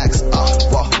if they ask.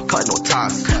 Cutting no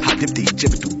ties. I dip the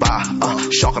Egypt in Dubai.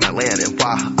 Shark on that land and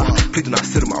why. Please do not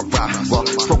sit in my ride.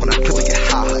 Smoke on that clip and get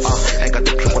high. Ain't got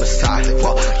the clip on the side.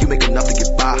 You make enough to get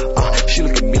by. She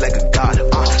look at me like a god.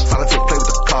 Silent take play with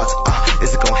the cards. Is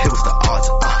it gon' hit? What's the odds?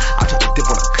 I took the dip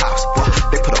on the cops.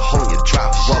 They put a hole in your drop.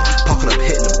 Parking up,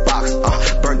 hitting the box.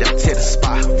 Burn down, tear the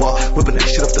spot. Whipping that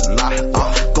shit up the lot.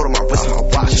 Go to my wrist and my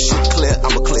watch. Shit clear,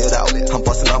 I'ma clear it out. I'm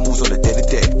busting out moves on the day to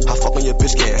day. I fuck on your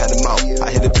bitch, can't have them out.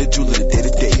 I hit a bitch, Julie the day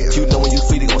to day. You know when you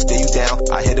free, they gon' stay you down.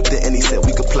 I hit up the end, he said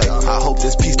we could play. I hope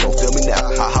this piece don't feel me now.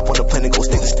 I hop on the plane and go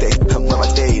state to state. I'm on my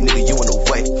day, nigga, you in the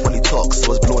way. Funny talk,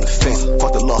 so it's blue in the face.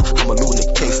 Fuck the law, I'm a new in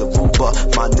the case. Aruba,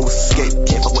 my new escape.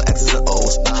 Can't fuck with X's and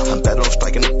O's. I'm better off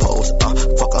striking the pose.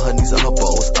 Fuck on her knees and her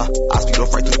bows. I speak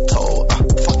off right to the toe.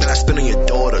 Fuck that I spin on your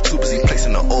daughter. Too busy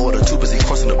placing the order. Too busy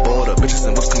crossing the border. Bitches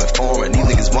and books coming foreign. These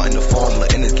niggas wanting the formula.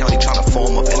 In this county trying to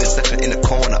form up. In this section in the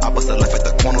corner. I bust a left at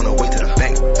the corner on the way to the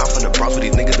bank. I'm from the Bronx with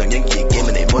these niggas on Yankee game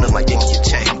and they more than like Yankee and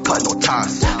chain. I'm cutting no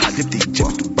ties. I dip the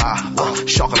Egypt in Dubai.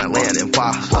 Shark on that land and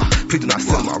why. Please do not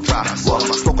sit in my ride.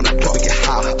 Smoke on that clip and get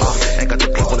high. Ain't got the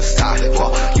clip on the side.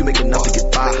 You make enough to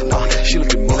get by. She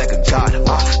look at me like a god.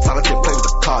 Silent and play with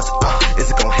the cards. Is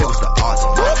it gon' hit? What's the odds?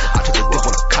 I took the dip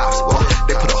on the cops.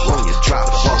 They put a hole in your drop.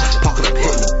 Parking up,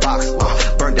 hitting the box.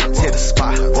 Burn down, tear the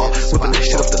spot. Whipping that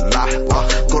shit up the lot.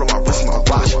 Go to my wrist and my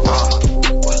watch.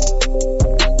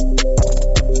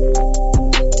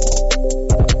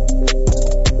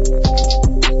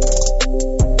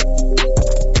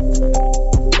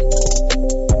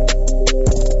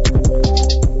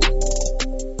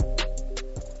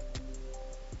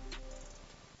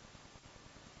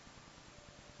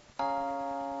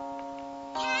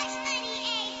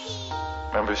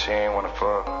 Remember she ain't wanna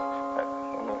fuck.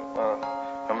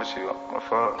 Remember she wanna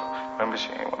fuck. Remember she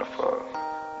ain't wanna fuck.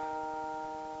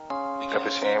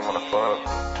 Remember she ain't wanna fuck.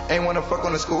 Ain't wanna fuck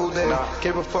on the school day.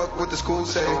 Gave a fuck what the school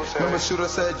say. Remember shooter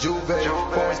said Juve.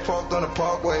 Phones parked on the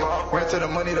parkway. Ran to the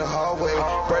money the hallway.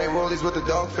 Bright rollies with the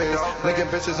dog face. Linking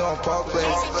bitches on park place.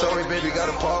 Sorry baby,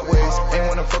 gotta part ways. Ain't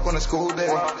wanna fuck on the school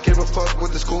day. Gave a fuck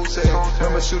what the school say.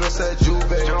 Remember shooter said Juve.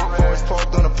 Phones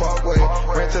parked on the parkway.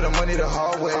 Ran to the money the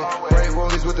hallway. Bright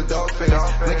rollies with the dog face.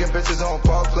 Linking bitches on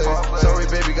park place. Sorry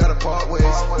baby, gotta part ways.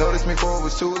 Know the kiss me before it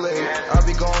was too late. I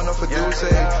be going up for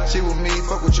Deuce. She with me,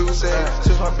 fuck what you say.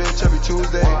 Switch my bitch every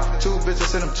Tuesday. 2 bitches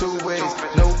send them 2 ways.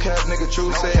 No cap, nigga,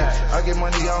 true say. I get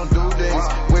money, I don't do days.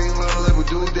 Wait little live with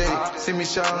due date. See me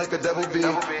shine like a double B.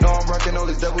 No, I'm rocking all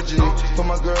this double G. Put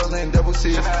my girl in double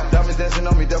C. Diamonds dancing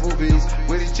on me, double B's.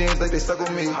 With these jeans like they stuck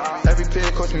with me. Every pair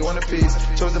cost me 1 apiece.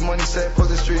 Chose the money set for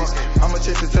the streets. I'ma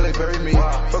chase it till they bury me.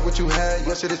 Fuck what you had,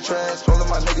 your shit is trash. All of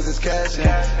my niggas is cashing.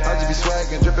 I just be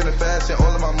swagging, dripping in fashion.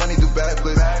 All of my money do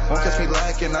backflips. Won't catch me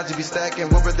lacking, I just be stacking.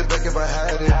 We'll rip the back if I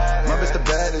had it. My bitch the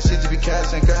baddest, she just be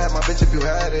cashing. Could have my bitch if you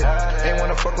had it. Ain't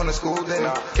wanna fuck on the school day.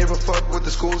 Gave a fuck what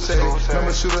the school say.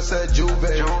 Remember shooter said Juve.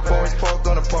 Forest parked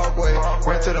on the parkway.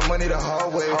 Ran to the money the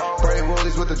hard way. Bright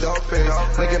rollies with the dog face.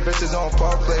 Linking bitches on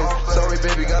park place. Sorry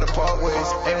baby, gotta part ways.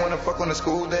 Ain't wanna fuck on the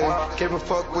school day. Gave a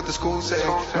fuck what the school say.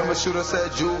 Remember shooter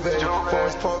said Juve.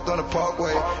 Forest parked on the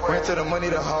parkway. Ran to the money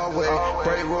the hard way.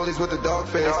 Bright rollies with the dog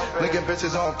face. Linking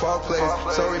bitches on park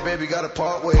place. Sorry baby, gotta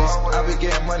part ways. I be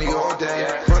getting money all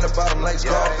day. From the bottom like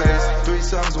Scarface. 3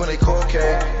 sums when they call K.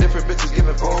 Different bitches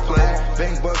giving foreplay.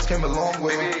 Bang bucks came a long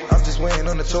way. I'm just waiting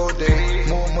on the tour day.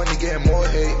 More money getting more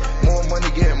hate. More money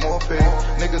getting more fame.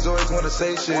 Niggas always wanna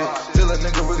say shit till a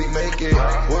nigga really make it.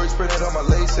 Words printed on my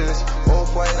laces. All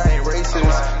fight, I ain't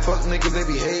racist. Fuck niggas, they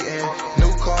be hating.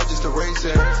 New car just a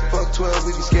racing. Fuck 12,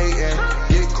 we be skating.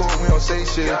 Get caught, we don't say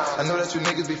shit. I know that you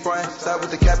niggas be frying. Stop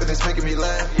with the cap and it's making me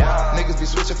laugh. Niggas be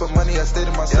switching for money. I stay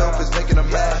to myself, it's making them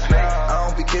mad. I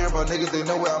don't be caring about niggas, they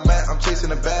know where I'm at. I'm chasing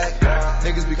the bag.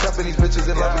 Niggas be cuffing these bitches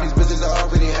and loving these bitches I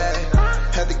already had.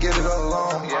 Had to get it all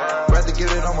alone. Rather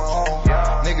get it on my own.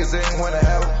 Niggas ain't wanna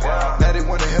help. Now they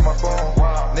wanna hit my phone.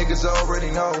 Niggas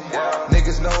already know.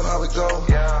 Niggas know how it go.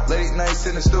 Late nights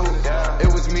in the stool.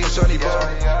 It was me and Shawty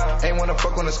Bo. Ain't wanna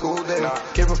fuck on the school day.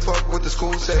 Give a fuck what the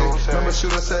school say. Remember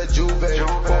shooter said Juve.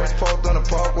 Forest parked on the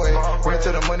parkway. Ran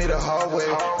to the money the hard way.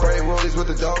 Bright rollies with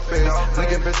the dog face.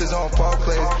 Linking bitches on park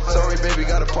place. Sorry baby,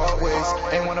 gotta part ways.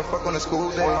 Ain't wanna fuck on the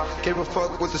school day. Give a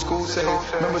fuck what the school say.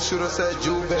 Remember shooter said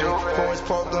Juve. Forest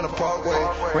parked on the parkway.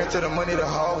 Ran to the money the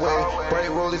hard way. Bright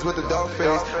rollies with the dog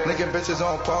face. Linking bitches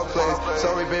on park place.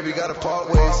 Sorry baby, gotta part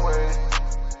ways.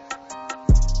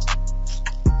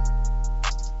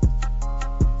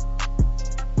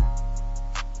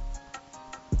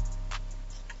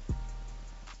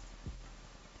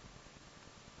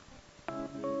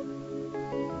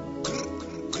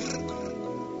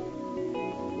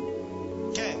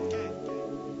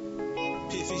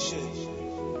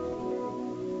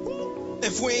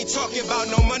 If we ain't talking about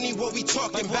no money, what we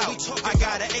talking about? I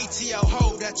got an ATL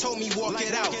hoe that told me walk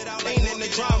it out. Ain't in the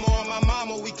drama on my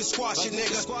mama, we can squash it,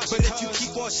 nigga. But if you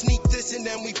keep on sneak this and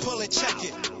then we pull and check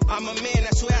it. I'm a man,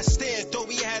 that's where I stand. Thought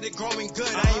we had it growing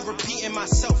good. I ain't repeating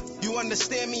myself. You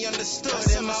understand me,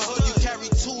 understood. In my hood, you carry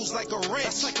tools like a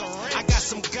wrench. I got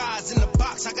some guys in the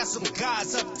box, I got some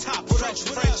guys up top. French,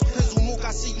 Pizzle Mook,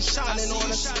 I see you shining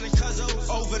on us.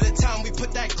 Over the time we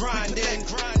put that grind in.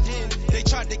 They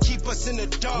tried to keep us in the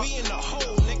dark. We in the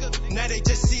hole, nigga. Now they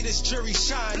just see this jury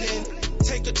shining.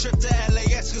 Take a trip to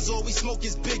LAX, cause all we smoke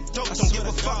is big dope. Don't give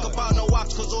a fuck about no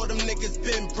ops, cause all them niggas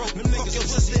been broke. Fuck your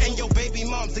sister and your baby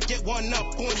moms to get one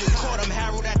up on you. Caught them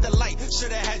Harold at the light,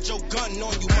 shoulda had your gun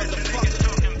on you, motherfucker.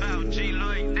 Talking about G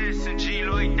like this and G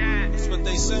like that. That's what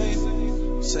they say.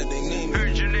 Said they name me.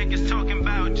 Heard your niggas talking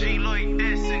about G like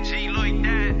this and G like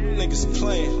that. Niggas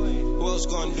playing. Who else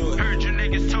gonna do it? Heard your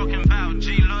niggas talking about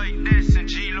G like this and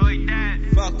G like that.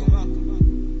 Fuck 'em.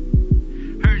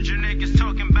 Heard your niggas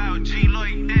talking about G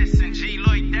like this and G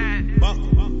like that. Fuck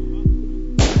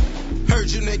 'em.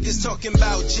 Heard you niggas talking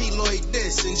about G like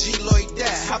this and G like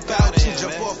that. How about you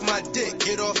jump off my dick,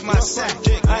 get off my sack?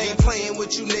 I ain't playing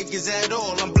with you niggas at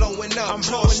all. I'm blowing up.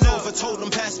 Crossed over, told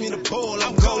them pass me the ball.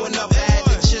 I'm going up. Had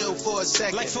to chill for a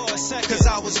second. Cause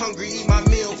I was hungry, eat my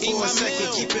meal for a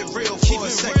second. Keep it real for a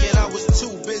second. I was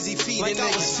too busy feeding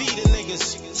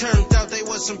niggas. Turned out they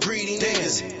was some greedy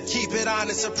niggas. Keep it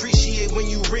honest, appreciate when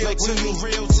you real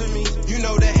to me. You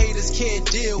know the haters can't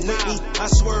deal with me. I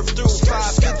swerved through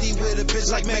 550 with a bitch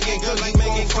like Megan Good. You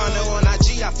won't find her on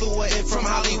IG. I flew her in from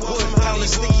Hollywood. Pound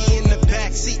sticky in the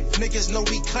backseat. Niggas know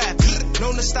we clap heat.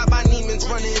 Known to stop by Neiman's,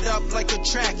 run it up like a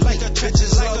track.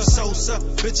 Bitches love Sosa,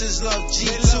 bitches love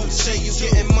G2. Say you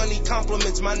getting money,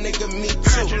 compliments, my nigga, me too.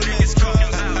 Heard your niggas talking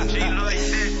about G like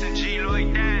this and G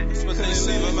like that. That's what they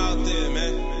say, I'm out there,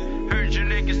 man. Heard your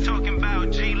niggas talking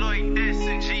about G like this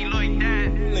and G like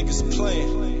that. Niggas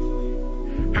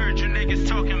playing. Heard your niggas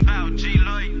talking about G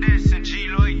like this and G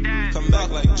like that. Come back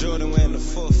like Jordan wearing the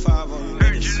 4-5 on you.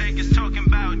 Heard your niggas talking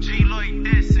about G like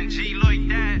this and G like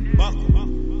that.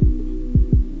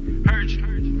 Heard you.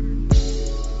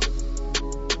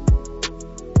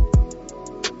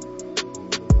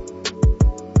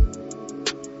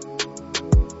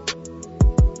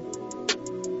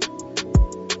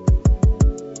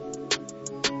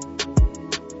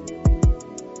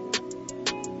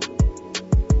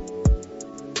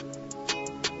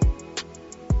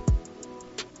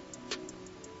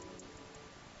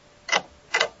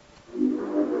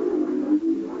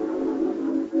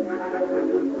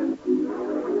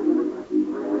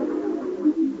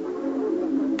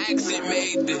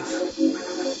 made this.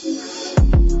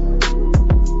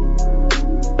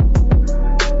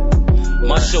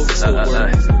 My shoulders still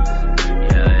work.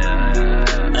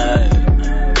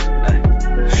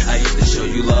 I used to show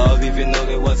you love even though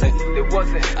there wasn't.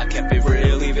 I kept it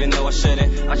real even though I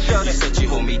shouldn't. You said you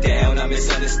hold me down, I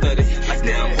misunderstood it.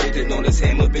 Now I'm holding on this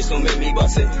hammer, bitch, don't make me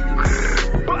bust it.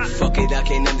 Fuck it, I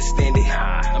can't understand it.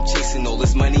 I'm chasing all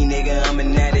this money, nigga, I'm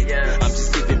an addict. I'm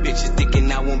just giving bitches dick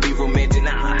and I won't be romantic.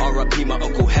 R.I.P. my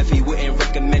Uncle Heffy wouldn't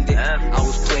recommend it. I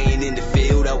was playing in the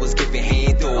field, I was giving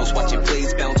handballs. Watching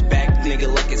plays bounce back, nigga,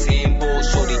 like it's handball.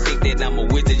 Shorty think that I'm a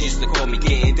wizard, used to call me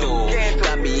Gandalf.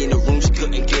 Got me in the room, she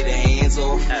couldn't get her hands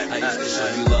off. I used to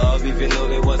show you love even though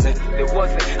there wasn't.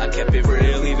 I kept it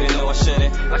real even though I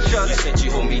shouldn't. You said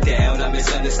you hold me down, I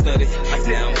misunderstood it.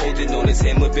 Now I'm holding on this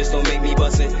hammer, bitch, don't make me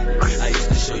bust it. I used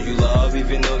to show you love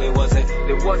even though there wasn't.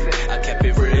 I kept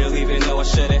it real even though I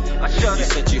shouldn't. You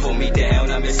said you hold me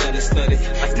down, I misunderstood it.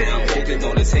 Now I'm holding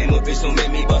on this hammer, bitch, don't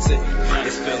make me bust it.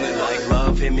 It's feeling like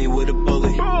love hit me with a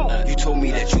bullet. You told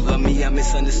me that you love me, I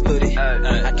misunderstood it.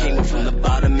 I came up from the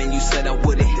bottom and you said I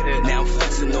wouldn't. Now I'm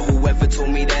flexing on whoever told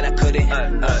me that I couldn't.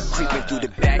 Creeping through the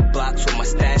back blocks with my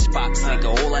stash box. Nigga,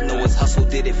 all I know is hustle,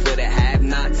 did it for the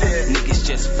have-nots. Niggas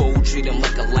just fold, treat them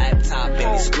like a laptop.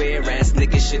 And these square ass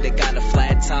niggas should've got a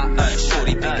flat top.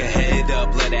 Shorty pick her head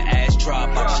up, let her ass drop.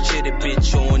 I just cheer the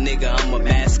bitch on, nigga, I'm a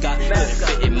mascot. Couldn't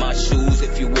fit in my shoes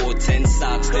if you wore 10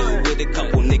 socks. Still with a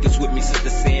couple niggas with me since the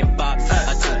sandbox.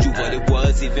 I told you what it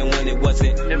was even when it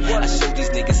wasn't. I showed these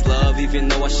niggas love even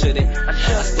though I shouldn't.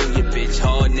 I stole your bitch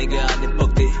hard, nigga, I done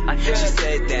booked it. She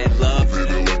said that love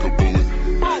really like a bullet.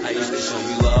 I used to show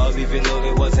you love even though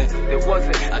there wasn't.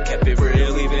 I kept it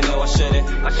real even though I shouldn't.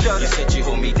 You said you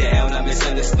hold me down, I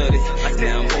misunderstood it.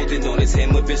 Now I'm holding on this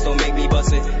hammer, bitch, don't make me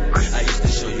bust it. I used to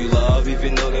show you love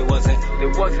even though there wasn't.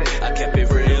 I kept it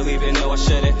real even though I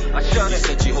shouldn't. You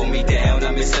said you hold me down,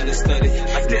 I misunderstood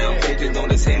it. Now I'm holding on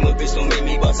this hammer, bitch, don't make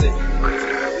me bust it.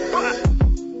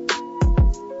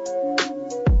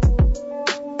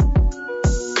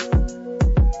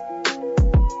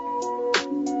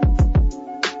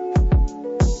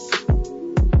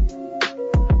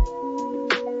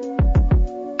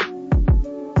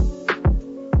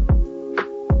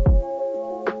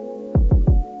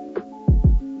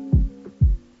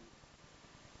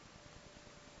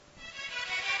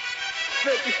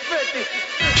 50-50.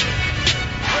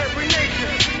 For every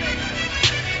nation.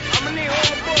 I'ma need all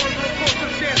the boys to report to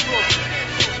the dance floor.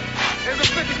 There's a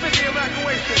 50-50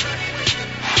 evacuation.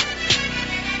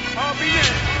 I'll be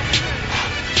next.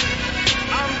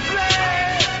 I'm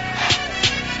blessed.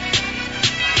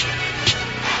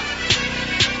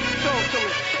 Talk to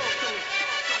me.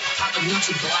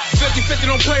 50-50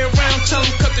 don't play around, tell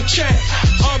them cut the check.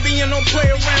 RBN don't play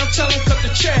around, tell them cut the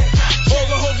check. All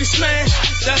the hoes we smash,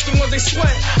 that's the ones they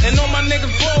sweat. And all my niggas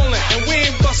ballin', and we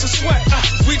ain't bustin' sweat.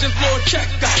 We just blow a check,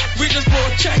 we just blow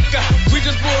a check, we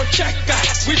just blow a check,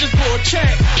 we just blow a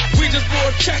check, we just blow a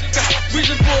check, we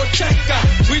just blow a check,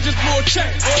 we just blow a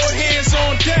check. All hands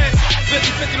on deck.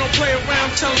 50-50 don't play around,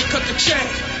 tell them cut the check.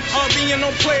 RBN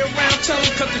don't play around, tell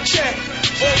them cut the check.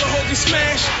 All the hoes we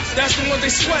smash, that's the ones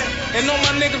they sweat. And all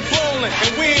my niggas ballin',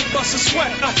 and we ain't bustin'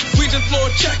 sweat. We just blow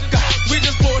a check, we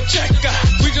just blow a check,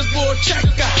 we just blow a check,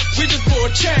 we just blow a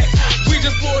check, we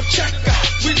just blow a check,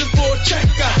 we just blow a check,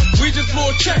 we just blow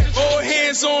a check. All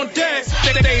hands on deck.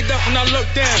 They stayed up when I look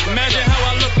down. Imagine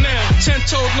how I look now. 10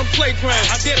 toes in the playground.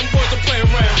 I dare them boys to play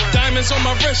around. Diamonds on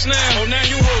my wrist now. Oh, now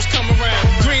you hoes come around.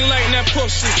 Green light in that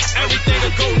pussy. Everything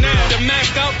will go now. The Mac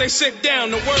out, they sit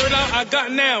down. The word out, I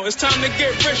got now. It's time to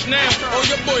get rich now. All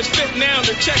your boys fit now.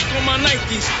 The check on my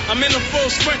Nikes. I'm in a full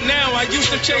sprint now. I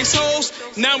used to chase hoes.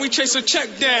 Now we chase a check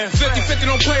down. 50-50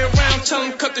 don't play around. Tell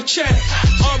them cut the check.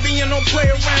 RBN don't play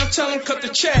around. Tell them cut the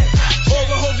check. All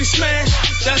the hoes we smash.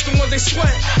 That's the ones they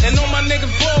sweat. And all my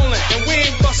niggas ballin'. And we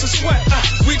ain't bustin' sweat.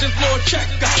 We just blow a check.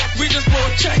 We just blow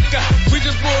a check. We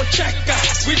just blow a check.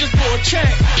 We just blow a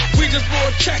check. We just blow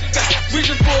a check. We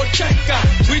just blow a check.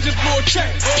 We just blow a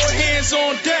check. All hands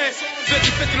on deck.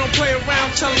 50-50 don't play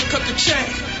around. Tell them cut the check.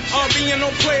 RBN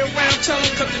don't play around. Tell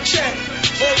them cut the check.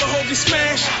 All the hoes we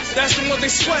smash. That's the ones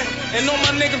they sweat. And all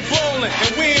my niggas ballin'.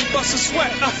 And we ain't bustin'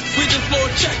 sweat. We just blow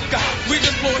a check. We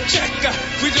just blow a check.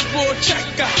 We just blow a check.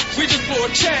 We just blow a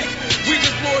check. We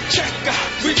just blow a check.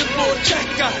 We just blow a check.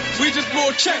 We just blow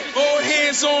a check. All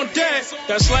hands on deck.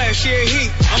 That's last year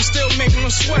heat. I'm still making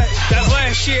them sweat. That's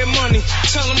last year money.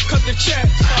 Tell them cut the check.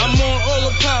 I'm on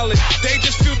autopilot. They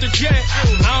just filled the jet.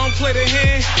 I don't play the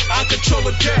hand. I I control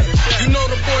a debt. You know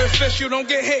the boy official, don't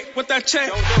get hit with that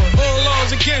check. All laws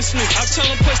against me, I tell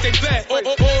them place they bet.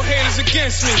 All haters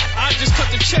against me, I just cut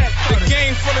the check. The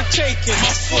game for the taking,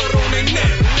 my foot on their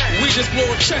neck. We just blow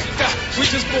a check, we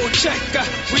just blow a check,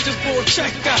 we just blow a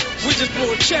check, we just blow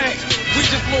a check, we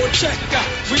just blow a check,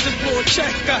 we just blow a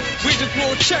check, we just blow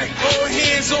a check. All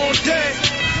hands on deck.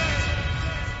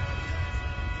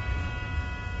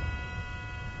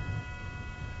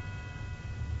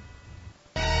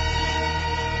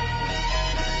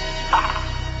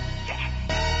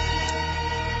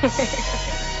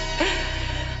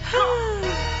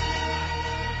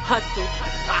 Hustle.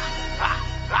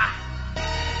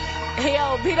 Hey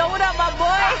yo, Vito, what up, my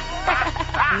boy?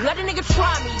 Let a nigga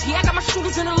try me. Yeah, I got my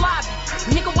shooters in the lobby.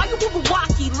 Nigga, why you woo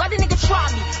wacky? Let a nigga try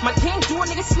me. My gang do a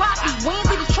nigga sloppy. We ain't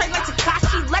leave the trade like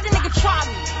Takashi. Let a nigga try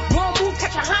me. Wrong move,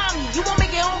 catch a homie. You won't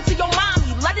make it home to your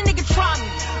mommy. Let a nigga try me.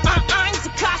 I ain't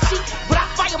Takashi, but I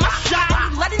fire my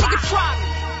shot. Let a nigga try me.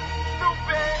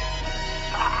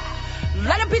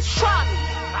 Let a bitch try me.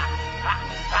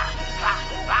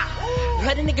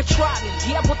 Let a nigga try me.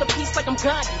 Yeah, I bought the piece like I'm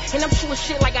Gandhi. And I'm shooting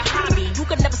shit like a hobby. You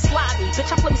could never slide me.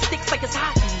 Bitch, I play with sticks like it's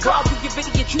hockey. God, you give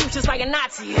idiot juice just like a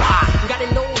Nazi.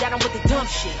 Gotta know that I'm with the dumb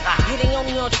shit. Yeah, they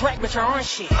only on track, bitch, I run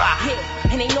shit.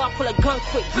 Yeah, and they know I pull a gun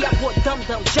quick. Yeah, I bought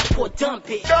dum-dum, just bought dumb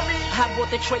bitch. I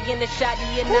bought the tray in the shotty,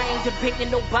 and I ain't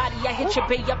debating nobody. I hit your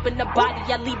bae up in the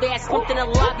body. I leave ass slumped in the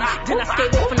lobby. Then I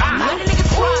skate off and I let a nigga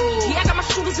try me. Yeah, I got my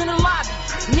shooters in the lobby.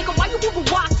 Nigga, why you woo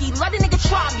wacky? Let a nigga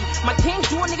try me. My gang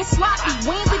do a nigga sloppy.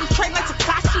 We ain't leave the trade like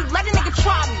Takashi. Let a nigga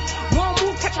try me. Wrong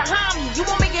move, catch a homie. You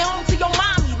won't make it home to your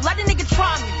mommy. Let a nigga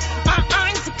try me. I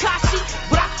ain't Takashi,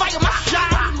 but I fire my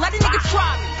shot. Let a nigga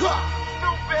try me.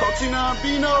 Cotina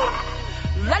Bino.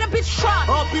 Let a bitch try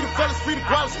me. All be the fellas, free the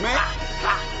gualas, man.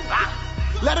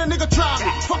 Let a nigga try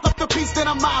me. Fuck up the piece, then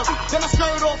I'm out. Then I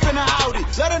skirt off in a Audi.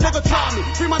 Let a nigga try me.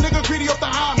 Free my nigga greedy off the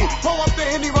homie. Pull up the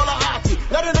Henny, roll a hockey.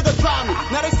 Let a nigga try me.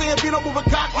 Now they saying Bino moving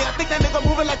cocky. I think that nigga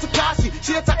moving like Takashi.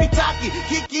 She a taki-taki.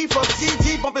 Kiki from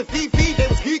GG, bumping Fifi. They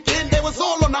was geeking, they was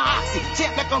all on the oxy.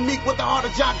 Champ like I'm meek with the heart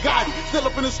of John Gotti. Still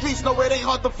up in the streets, know it ain't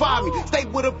hard to find me. Stay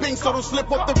with a bing so don't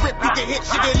slip off the rip. You get hit,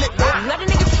 she get licked. Let a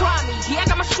nigga try me. Yeah, I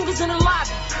got my shooters in the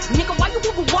lobby. Nigga, why you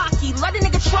woo wacky? Let a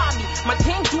nigga try me. My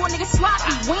gang do a nigga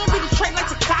sloppy. We ain't leave the trade like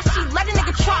Takashi. Let a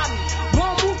nigga try me.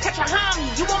 Wrong move, catch a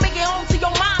homie. You won't make it home to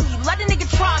your mommy. Let a nigga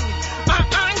try me. I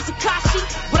ain't Takashi,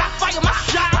 but I fire my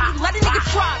shot. Let a nigga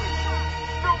try me.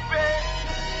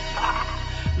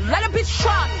 Let a bitch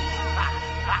try me.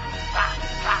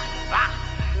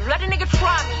 Let a nigga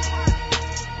try me.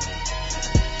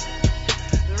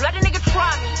 Let a nigga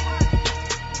try me.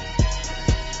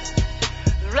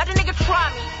 Let a nigga try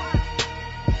me.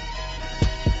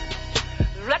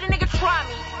 Let a nigga try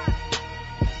me.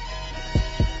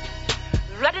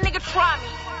 Let a nigga try me.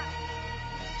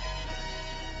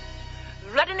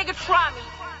 Let a nigga try me.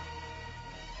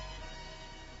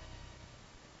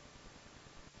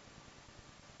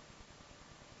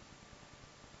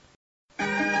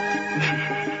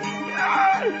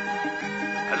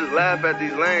 I just laugh at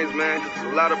these lanes, man, 'cause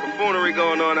there's a lot of buffoonery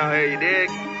going on out here, you dig?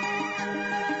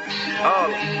 All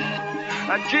of them.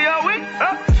 G.O.E.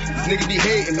 These niggas be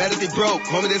hating, mad if they broke.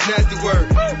 Homie, that's nasty work.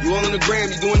 You all on the gram,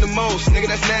 you doing the most. Nigga,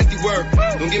 that's nasty work.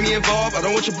 Don't get me involved, I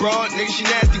don't want your broad. Nigga, she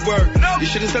nasty work. You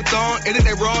should've stepped on, edit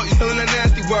that raw. You selling that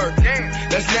nasty work.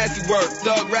 That's nasty work.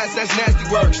 Thug rats, that's nasty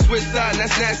work. Switch side,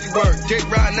 that's nasty work. Dick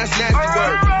riding, that's nasty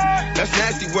work. That's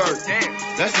nasty work.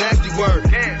 That's nasty work.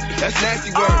 That's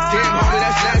nasty work. Damn, homie,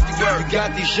 that's nasty work. You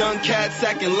got these young cats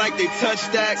acting like they touch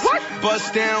stacks.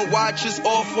 Bust down watches,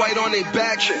 off-white on their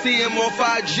back. See them off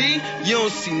IG, you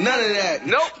don't see none of that.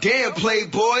 Damn,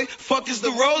 playboy, fuck is the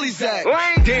rollies at?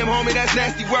 Damn, homie, that's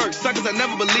nasty work. Suckers I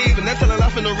never believe, and that's telling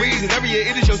life for no reason. Every year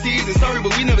it is your season. Sorry,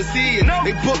 but we never see it.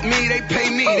 They book me, they pay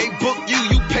me. They book you,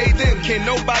 you pay them. Can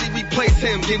nobody replace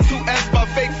him? Get 2S by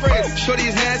fake friends. Shorty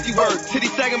is nasty work. Titty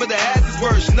sagging, but the ass is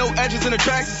worse. No edges in the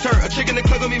tracks is hurt. A chick in the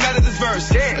club gonna be mad at this verse.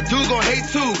 A dude gon' hate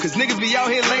too, cause niggas be out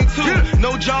here lame too.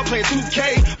 No job playing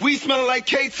 2K, we smelling like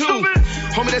K2.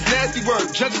 Homie, that's nasty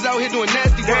work. Judges out here doing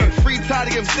nasty work. Free Ty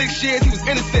to give him 6 years, he was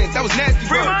innocent. That was nasty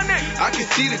work. I can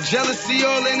see the jealousy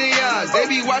all in their eyes. They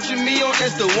be watching me on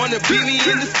Insta, wanna beat me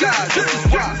in the sky. This is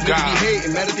why. Niggas be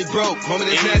hating, mad if they broke. Homie,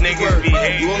 that's nasty work.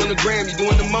 You all on the gram, you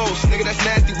doing the most. Nigga, that's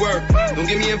nasty work. Don't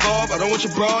get me involved, I don't want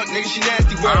your broad. Nigga, she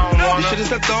nasty work. You should've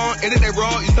stepped on, edit that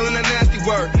raw. You selling that nasty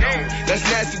work. That's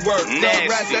nasty work. Thug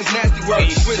rats, that's nasty work.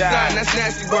 Switch side, that's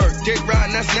nasty work. Dick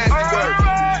riding, that's nasty work.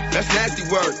 That's nasty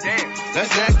work.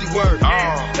 That's nasty work.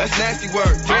 That's nasty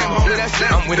work. Damn, homie, that's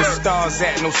nasty I'm where the work. stars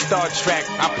at, no Star Trek.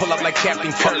 I pull up like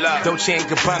Captain Kirk. Dolce &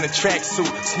 Gabbana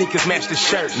tracksuit, sneakers match the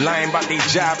shirt. Lying about their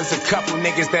job is a couple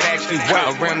niggas that actually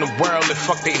work around the world and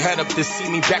fuck they head up to see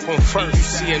me back on first. You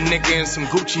see a nigga in some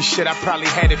Gucci shit, I probably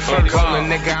had it first. Call a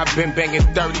nigga, I been banging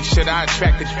 30 shit, I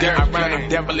attracted dirt. I ran them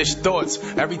devilish thoughts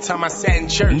every time I sat in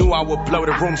church. Knew I would blow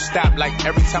the room stop like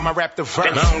every time I rapped the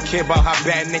verse. I don't care about how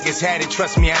bad niggas had it,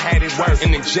 trust me, I had it worse.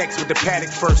 In the jacks with the paddock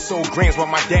first, sold grams while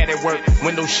my dad at work.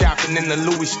 Window shopping in the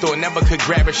Louis store, never could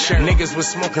grab a shirt. Niggas was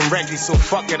smoking Reggie, so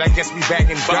fuck it, I guess we back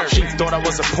in dirt. She thought I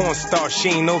was a porn star, she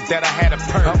ain't know that I had a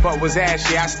perk. Her butt was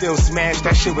ashy, I still smashed,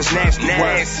 that shit was nasty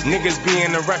work. Niggas be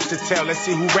in a rush to tell, let's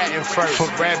see who ratting first. For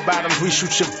red bottoms, we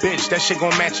shoot your bitch, that shit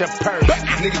gon' match up purse.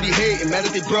 Niggas be hating, mad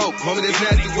if they broke. Homie, that's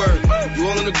nasty work. You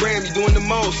all on the gram, you doing the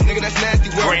most. Nigga, that's nasty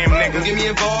work. Gram, nigga. Don't get me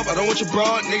involved, I don't want your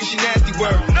broad. Nigga, she nasty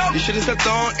work. You should've stepped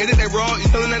on, it ain't raw, you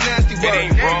selling that nasty work. It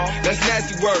ain't raw. That's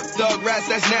nasty work. Thug rats,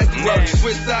 that's nasty work.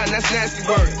 Switch side, that's nasty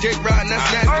work. Jake riding,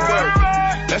 that's nasty work.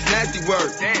 That's nasty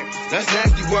work. That's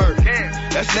nasty work.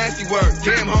 That's nasty work.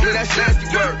 Damn, homie, that's nasty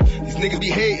work. These niggas be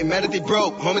hating, mad if they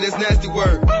broke. Homie, that's nasty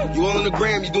work. You all on the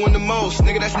gram, you doing the most.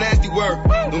 Nigga, that's nasty work.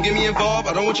 Don't get me involved,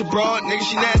 I don't want your broad. Nigga,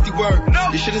 she nasty work.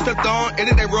 You should've stepped on, it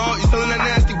ain't raw, you selling that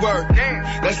nasty work.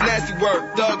 That's nasty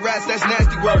work. Thug rats, that's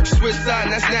nasty work. Switch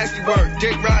side, that's nasty work.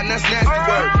 Jake riding, that's nasty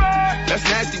work. That's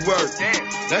nasty work.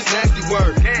 That's nasty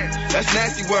work. That's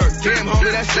nasty work. Damn,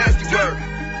 homie, that's nasty work.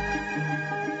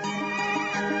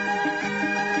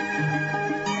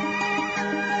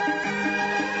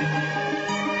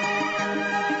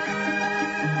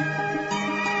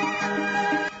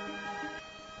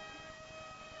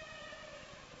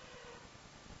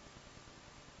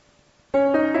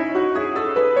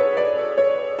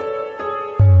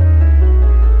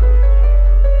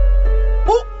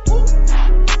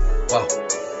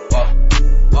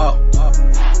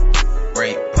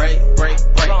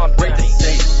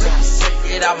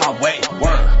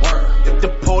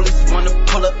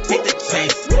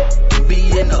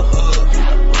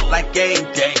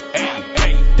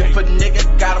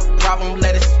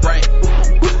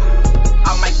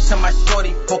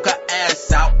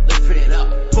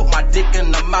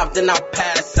 Then I'll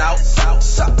pass out.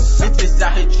 Bitches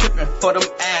out here tripping for them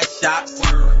ass shots.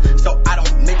 So I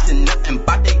don't mention nothing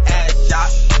about they ass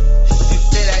shots. You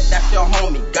say that's your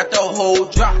homie, got the whole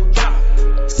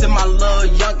drop. Send my little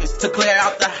youngest to clear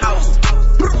out the house.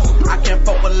 I can't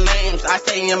fuck with lames, I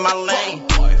stay in my lane.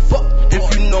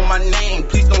 If you know my name,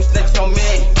 please don't snitch on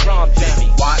me.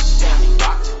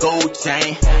 Watch, gold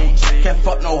chain, can't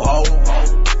fuck no hoe.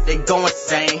 They go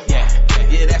insane.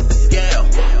 Yeah, that's the scale.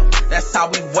 That's how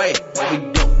we weigh. What we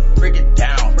do? Break it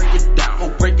down. Go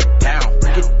break it down.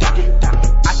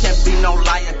 I can't be no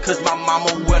liar, cause my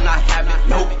mama will not have it.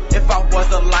 Nope. If I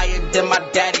was a liar, then my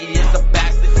daddy is a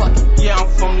bastard. Fuck it. Yeah, I'm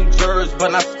from New Jersey,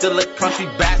 but I'm still a country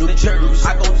bastard.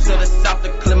 I go to the south to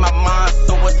clear my mind,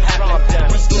 so what's happening?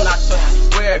 Do not trust the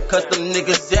square, cause them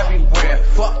niggas everywhere.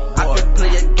 Fuck, I can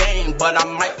play a game, but I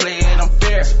might play it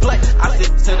unfair. I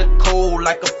sit to the cold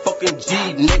like a fucking G,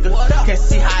 nigga. Can't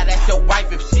see how that's your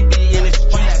wife if she be in the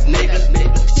streets, nigga.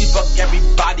 She fuck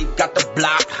everybody, got the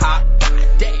block hot.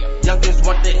 Youngins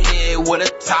want the head with a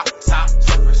top.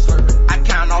 I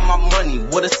count all my money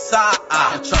with a side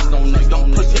eye. Don't trust no nigga,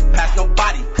 don't push it past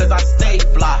nobody, cause I stay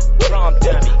fly.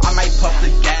 I might puff the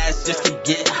gas just to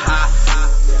get high.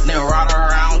 Then ride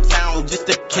around town just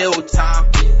to kill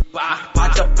time.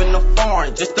 I jump in the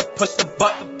foreign just to push the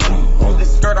button. Pull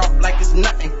this skirt off like it's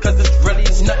nothing, cause it's really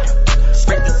nothing.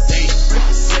 Straight to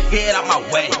say, get out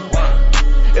my way.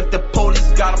 If the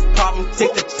police got a problem,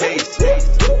 take the chase.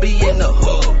 Be in the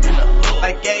hood,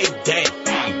 like every day.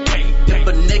 If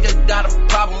a nigga got a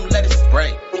problem, let it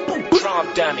spray.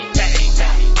 Drum dummy.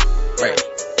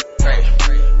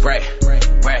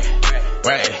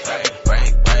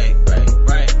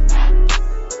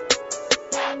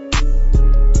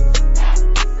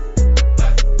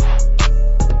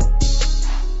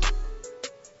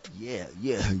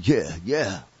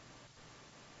 Yeah.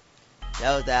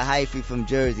 That was that hyphy from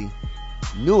Jersey.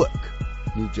 Newark,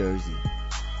 New Jersey.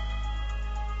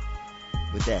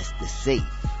 But that's the safe.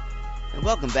 And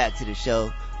welcome back to the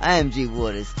show. I am G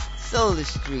Waters, Soul of the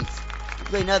Streets. We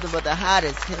play nothing but the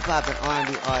hottest hip-hop and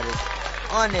R&B artists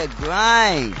on their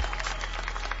grind.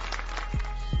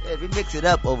 Yeah, we mix it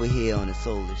up over here on the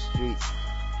Soul of the Streets.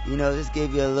 You know, just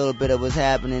give you a little bit of what's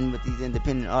happening with these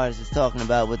independent artists talking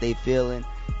about what they feeling.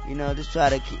 You know, just try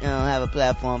to have a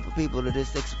platform for people to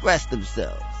just express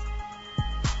themselves.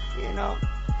 You know?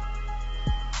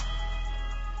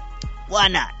 Why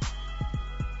not?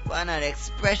 Why not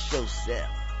express yourself?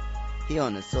 he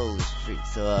on the Solar Street.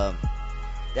 So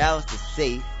that was the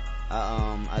Safe.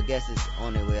 I guess it's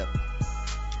on their way up.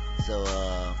 So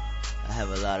I have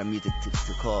a lot of music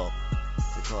to call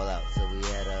out. So we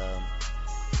had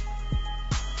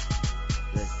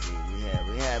let's see,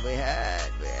 we had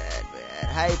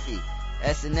Hyphy,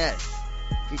 SNS,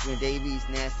 featuring Davies,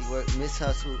 Nasty Work, Miss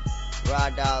Hustle,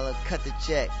 Rod Dollar, Cut the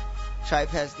Check, Tripe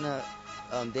Hessner,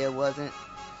 There Wasn't,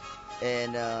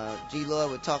 and G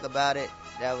Lloyd would Talk About It.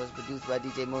 That was produced by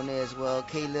DJ Monet as well.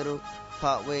 K Little,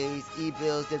 Partways, E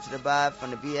Bills, Dip to the Vibe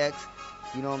from the BX.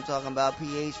 You know what I'm talking about.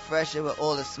 PH Fresher with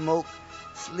All the Smoke.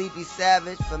 Sleepy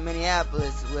Savage from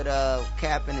Minneapolis with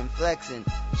Capping and Flexing.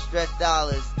 Stretch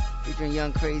Dollars featuring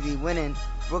Young Crazy Winning.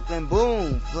 Brooklyn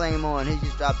Boom, Flame On. He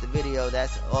just dropped the video.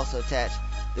 That's also attached.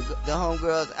 The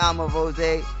homegirls Alma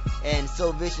Rose and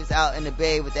So Vicious out in the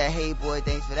Bay with that Hey Boy.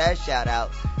 Thanks for that shout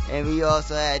out. And we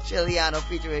also had Chiliano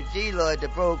featuring G Lloyd, the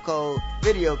Pro Code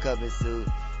video coming soon.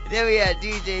 And then we had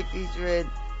DJ featuring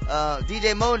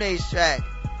DJ Monet's track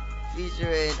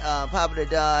featuring Papa the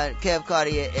Don, Kev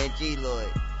Cartier, and G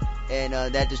Lloyd. And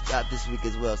that just dropped this week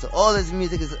as well. So all this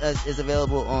music is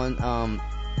available on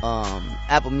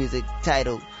Apple Music,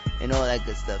 Tidal, and all that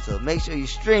good stuff. So make sure you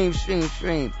stream,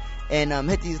 and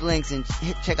hit these links and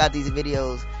check out these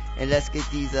videos. And let's get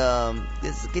these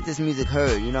let's get this music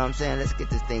heard. You know what I'm saying? Let's get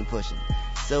this thing pushing.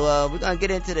 So we're gonna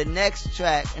get into the next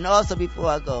track. And also before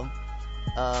I go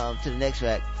to the next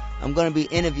track, I'm gonna be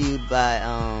interviewed by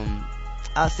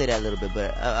I'll say that a little bit,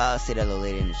 but I'll say that a little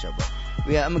later in the show. But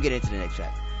I'm gonna get into the next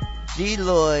track. G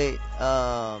Lloyd,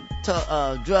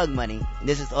 Drug Money.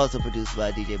 This is also produced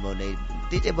by DJ Monet.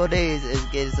 DJ Monet is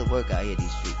getting some work out here in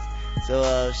these streets.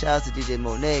 So shout out to DJ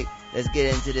Monet. Let's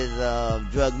get into this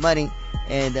Drug Money,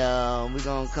 and we're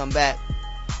gonna come back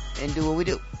and do what we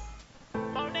do.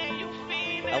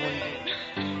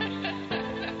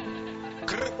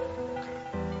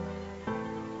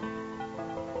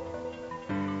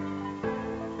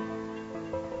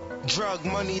 Drug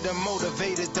money that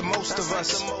motivated the most of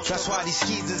us. That's why these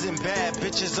skeezers and bad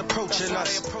bitches approaching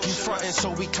us. You frontin'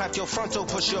 so we clap your frontal,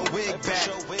 push your wig back.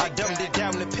 I dumbed it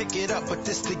down to pick it up, but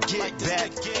this to get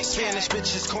back. Spanish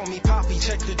bitches call me Poppy,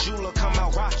 check the jeweler, come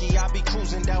out rocky. I be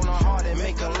cruising down on hard and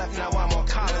make a left, now I'm on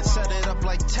Collins. Set it up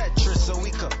like Tetris so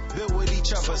we could build with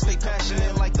each other. Stay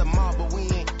passionate like the mob, but we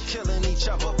ain't killing each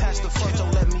other. Pass the frontal,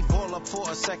 let me ball up for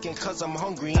a second, cause I'm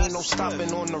hungry. Ain't no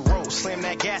stopping on the road. Slam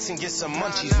that gas and get some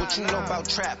munchies. What you know about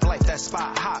trap life? That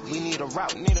spot hot. We need a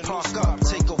route. Park up,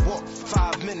 take a walk.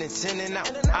 5 minutes in and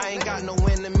out. I ain't got no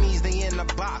enemies. They in the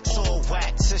box all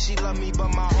whack. Says she love me, but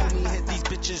my homie hit these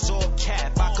bitches all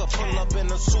cap. I could pull up in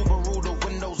a Subaru, the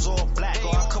windows all black.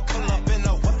 Or I could pull up in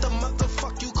a what the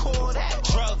motherfuck you call that?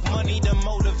 Drug money that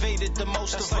motivated the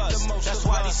most of us. That's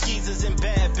why these skeezers and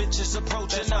bad bitches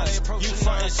approaching us. You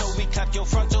frontin' so we clap your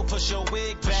frontal, push your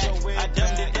wig back. I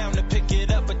dumbed it down to pick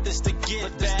it up, but this to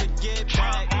get back.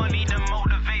 Drug money that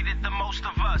motivated the most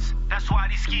of us. That's why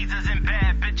these skeezers and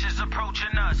bad bitches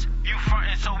approaching us. You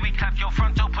frontin' so we clap your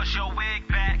frontal, push your wig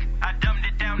back. I dumbed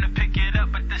it down to pick it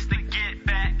up, but this to get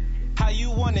back. How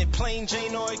you want it? Plain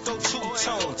Jane or it go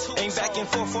two-tone? Ain't back and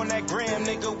forth on that gram,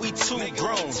 nigga, we too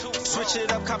grown. Switch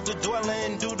it up, cop the dweller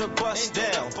and do the bust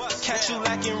down. Catch you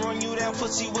lacking, run you down,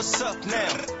 pussy, what's up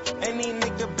now? Any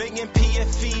nigga begging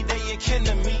PFE, they your kin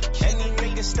to me. Any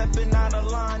nigga stepping out of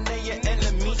line, they your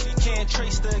enemy. Can't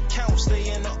trace the accounts, they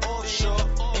in the offshore.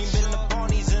 Ain't been the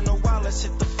Barneys in a while, let's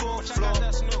hit the fourth floor.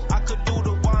 I could do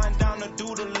the wind down or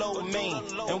do the low main.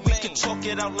 And we could talk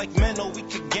it out like men or we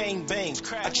could gang bang.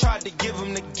 I tried to give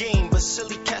them the game, but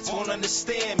silly cats won't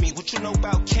understand me. What you know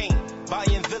about Kane?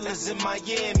 Buying villas in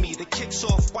Miami, the kicks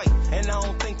off white, and I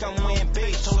don't think I'm wearing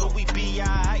beige. Told her we be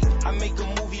alright. I make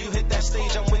a movie, you hit that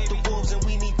stage, I'm with the wolves and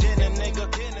we need dinner,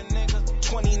 nigga.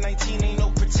 2019 ain't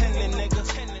no pretending,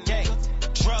 nigga. Gang,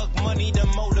 drug money that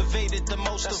motivated the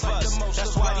most of us.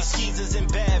 That's why these skeezers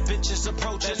and bad bitches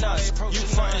approaching us. You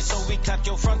frontin' so we clap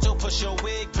your frontal, push your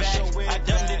wig back. I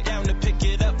dumbed it down to pick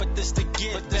it up, but this to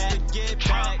get back.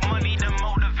 Drug money that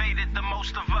motivated the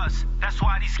most of us. That's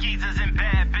why these skeezers and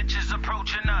bad bitches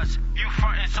approaching us. You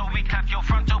frontin' so we clap your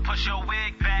frontal, push your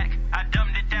wig back. I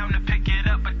dumbed it down to pick it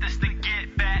up, but this to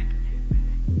get back.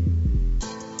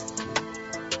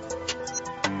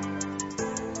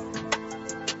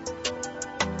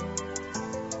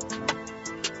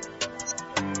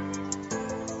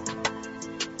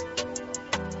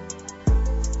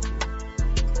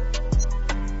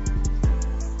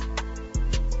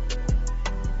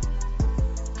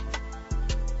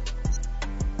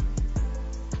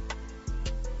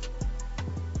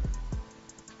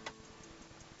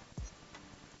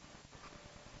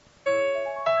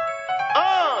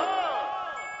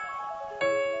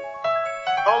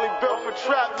 for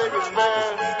trap niggas,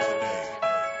 man.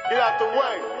 Get out the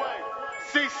way.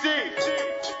 CC.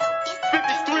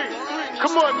 53.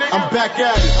 Come on, nigga. I'm back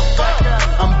at it.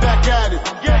 I'm back at it.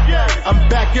 I'm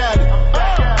back at it.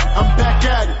 I'm back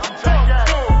at it.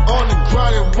 On the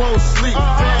grind and won't sleep.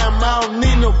 Fam, I don't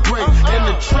need no break. And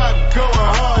the trap going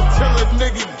hard till a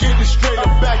nigga get it straight.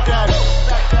 I'm back at it.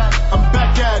 I'm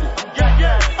back at it.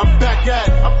 I'm back at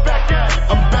it.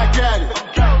 I'm back at it.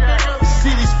 See,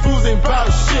 these fools ain't bout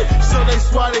shit, so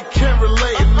that's why they can't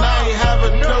relate. And I ain't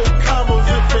having no combos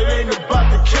if it ain't about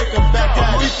the cake. I'm back at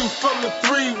it. I'm reaching from the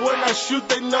 3. When I shoot,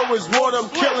 they know it's water. I'm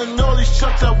killing all these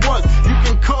chunks at once. You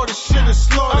can call this shit a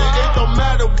slaughter. It don't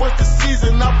matter what the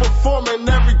season. I'm performing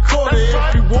every quarter.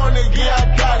 If you want it, yeah,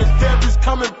 I got it. Fam, just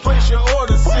come and place your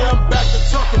order. See, I'm back to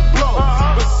talking blow.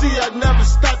 But see, I never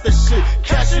stop that shit.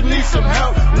 Cash, you need some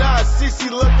help. Nah, CC,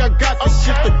 look, I got this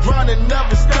shit. The grind and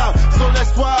never stop. So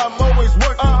that's why I'm always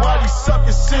working. Why these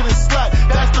suckers sit and slack.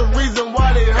 That's the reason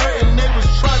why they hurting. They was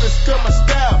trying to steal my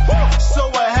style. So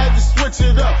I had to switch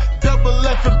it up. Double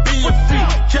F and B and feet.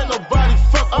 Can't nobody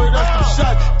fuck with us. Them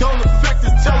shots don't affect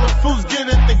us. Tell them fools get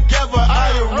it together.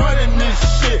 I ain't running this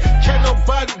shit. Can't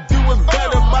nobody do it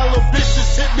better. My little bitch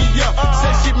just hit me up.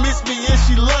 Said she miss me and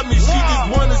she love me. She just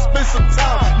wanna spend some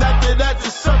time. Not that I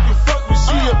just suck and fuck me.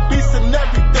 She a beast and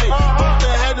everything. Both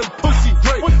the head and pussy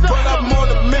great. But I'm on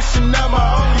a mission now. My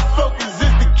only focus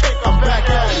is the cake. I'm back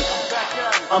at it.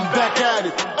 I'm back at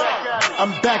it.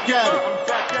 I'm back at it.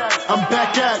 I'm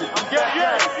back at it.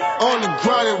 On the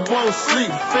grind and won't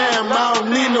sleep. Fam, I don't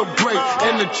need no break.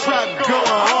 And the trap going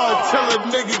hard till a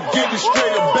nigga get it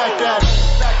straight. I'm back at it.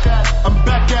 I'm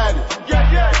back at it.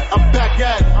 I'm back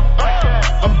at it.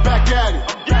 I'm back at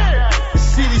it.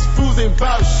 See, these fools ain't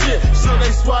bout shit, so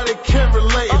that's why they can't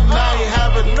relate. And I ain't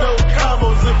having no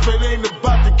combos if it ain't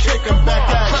about the cake. I'm back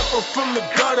at it. Prepper from the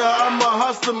gutter, I'm a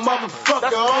hustler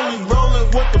motherfucker. Only rolling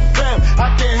with the fam.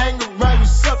 I can't hang around you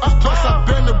suckers. Plus I've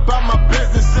been about my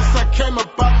business since I came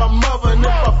about my mother. And if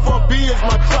I 4B is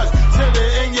my clutch, till the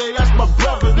end, yeah, that's my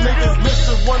brother. Niggas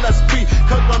listen when I speak,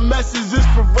 cause my message is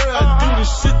for real. I do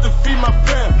this shit to feed my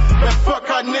fam. Man, fuck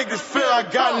how niggas feel. I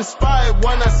got inspired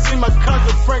when I see my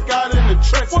cousin Frank out in the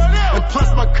trenches. And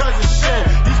plus my cousin Shan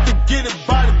used to get it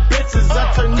by the bitches.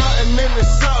 I turn nothing into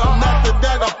something. After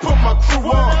that I put my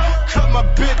crew on. Cut my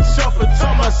bitch off and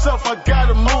told myself I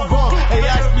gotta move on. They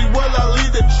asked me will I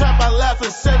leave the trap. I laughed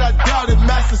and said I doubt it.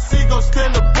 Master C gon'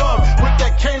 stand above. With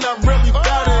that cane I really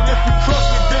doubt it. If you cross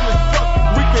me then it's fuck.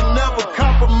 We can never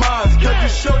compromise. Cause you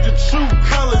showed your true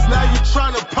colors. Now you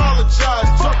trying to apologize.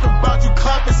 Talk about you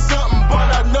clapping something, but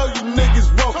I know you niggas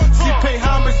won't. See, pay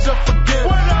homage to forgive,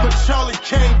 but Charlie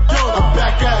can't do it. I'm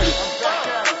back at it.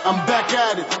 I'm back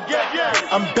at it.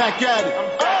 I'm back at it.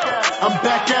 I'm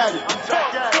back at it.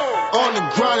 On the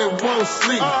grind and won't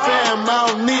sleep. Fam, I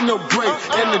don't need no break.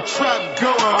 And the trap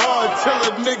going hard till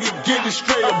a nigga get it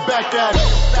straight. I'm back at it.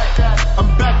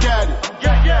 I'm back at it.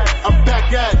 I'm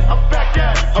back at it.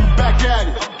 I'm back at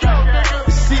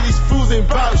it. See, these fools ain't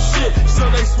bout shit, so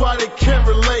that's why they can't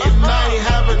relate. And I ain't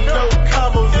having no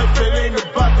combos if it ain't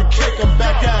about the cake. I'm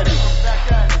back at it.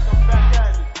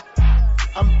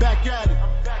 I'm back at it.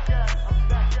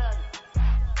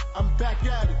 I'm back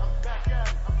at it.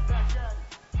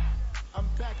 I'm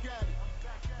back at it.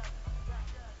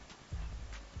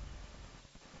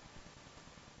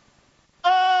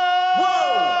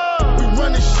 Whoa! We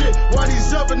running shit while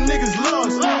these other niggas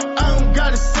lost. I don't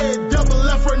gotta say it, double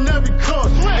F run every cost.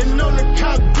 And on the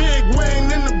cop big, we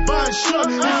ain't in the bond short.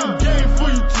 It's a game for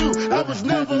you too. I was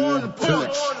never on the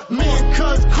porch. Me and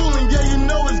Cuz coolin', yeah, you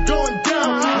know it's going down.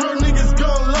 Real niggas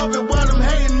gon' love it while them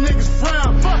hating niggas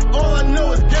frown. All I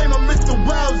know is game, I'm Mr.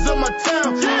 Wilds of my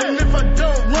town. And if I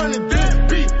don't run it, then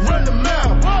beat, run the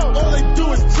mouth. All they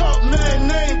do is talk, man,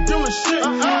 they ain't doing shit.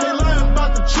 They lying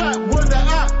about the trap, where the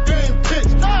op, they ain't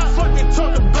pitch. Fuck you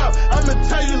talking about, I'ma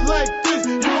tell you like this.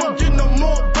 You won't get no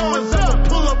more bars, I'ma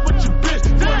pull up with your bitch.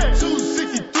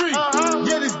 4263,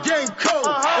 yeah, this game cold.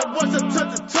 And once I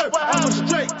touch the turf, I'ma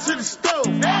straight to the stove.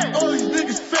 All these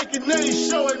niggas faking, they ain't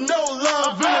showing no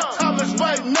love. And the time is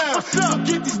right now, so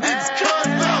get these niggas caught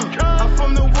up. I'm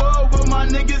from the world where my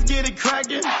niggas get it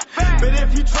crackin'. But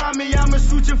if you try me, I'ma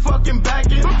shoot your fucking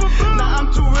back in. Nah,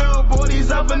 I'm too real, boy,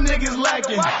 these other niggas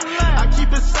lacking. I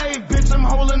keep it safe, bitch, I'm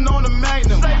holding on the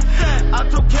Magnum. I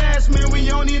told Cash, man, we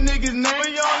on these niggas'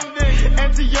 necks.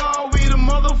 And to y'all, we the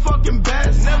motherfucking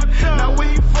best. Now where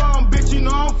you from, bitch, you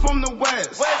know I'm from the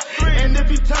West. And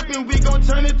if you tuckin', we gon'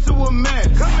 turn it to a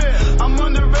mess. I'm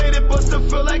underrated, but still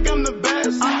feel like I'm the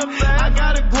best. I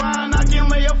gotta grind, I can't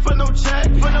lay up for no check.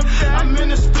 I'm in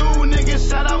the stew, niggas,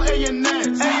 shout out A&X.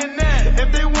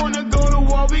 If they wanna go to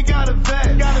war, we got a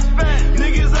vet.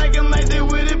 Niggas acting like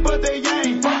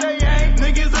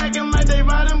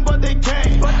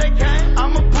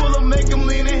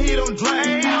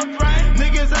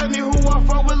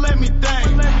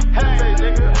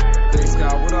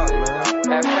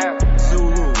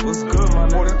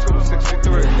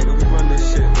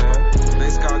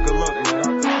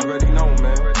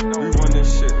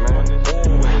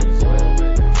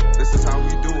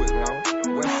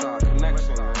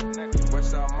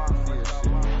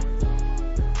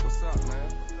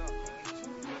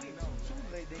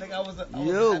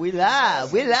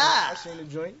live. We live. I seen the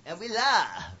joint. And we live.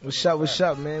 What's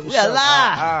up, man? We are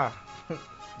live.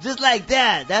 Just like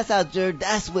that. That's how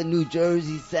that's what New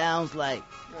Jersey sounds like.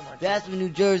 That's what New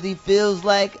Jersey feels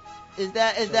like. Is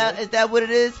that what it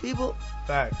is, people?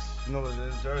 Facts. You know what it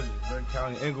is, Jersey. Bergen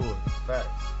County, Inglewood. Facts.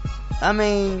 I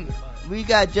mean, we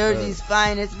got Jersey's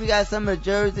finest. We got some of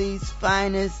Jersey's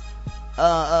finest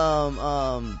artists,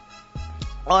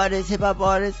 hip hop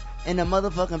artists in the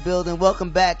motherfucking building.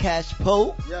 Welcome back, Cash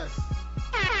Poe. Yes.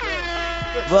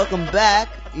 Welcome back.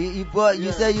 You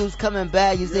said you was coming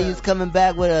back. You said you was coming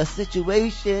back with a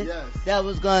situation that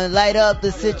was gonna light up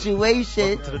the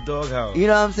situation. Welcome to the doghouse. You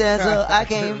know what I'm saying? So I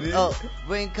came.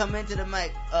 Come into the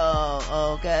mic.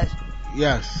 Cash.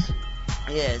 Yes.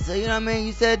 Yeah. So you know what I mean.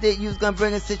 You said that you was gonna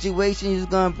bring a situation. You was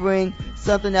gonna bring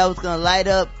something that was gonna light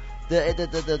up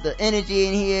the energy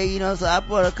in here. You know. So I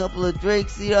brought a couple of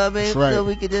drinks. You know what I mean? That's right. So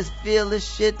we could just feel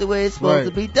this shit the way it's supposed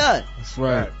to be done. That's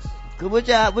right. What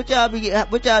y'all do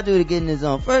to get in the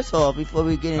zone? First off, before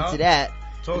we get into that,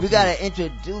 we gotta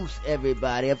introduce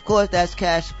everybody. Of course, that's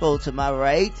Cash Poe to my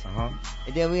right,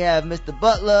 and then we have Mr.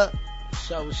 Butler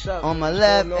what's up, on my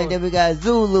left, and then we got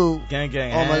Zulu gang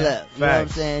on my left. You know what I'm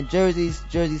saying? Jersey's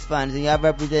finest, and y'all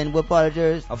represent what part of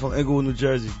Jersey? I'm from Inglewood, New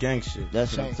Jersey. Gang shit.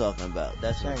 That's what I'm talking about.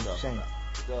 So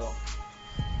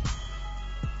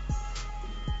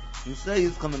you say you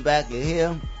was coming back in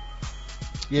here.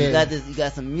 Yeah. You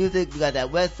got some music. We got that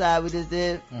West Side we just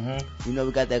did. You know,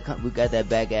 we got that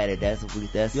back at it. That's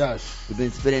yes. We've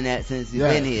been spitting that since you've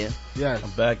been here. Yes.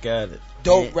 I'm back at it.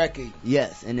 Dope record.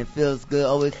 Yes, and it feels good.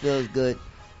 Always feels good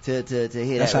to hear That's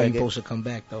that. That's how record. you supposed to come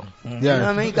back though. Yeah. You know what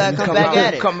I mean? You gotta come back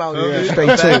at it. Come out straight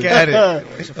back at it.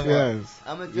 Yes.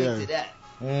 I'm gonna drink to that.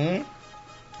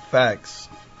 Facts.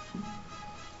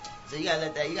 So you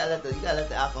gotta let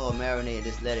the alcohol marinate and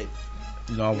just let it.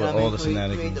 You know all the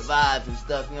shenanigans. Create the vibes and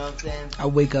stuff. You know what I'm saying? I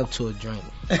wake up to a drink.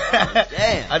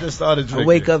 Damn. I just started drinking. I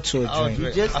wake up to a drink.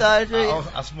 You just started drinking?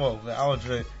 I smoke. I don't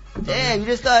drink. Damn, you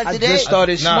just started today? I just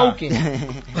started smoking.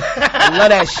 I love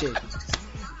that shit.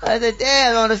 I said,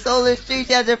 damn, on the Solar Street,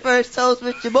 you had your first toast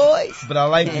with your boys. But I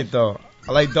like it though.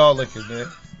 I like dog liquor, man.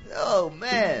 Oh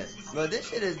man, bro, this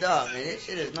shit is dark, man. This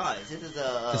shit is nice. This is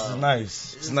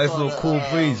nice. It's a nice little cool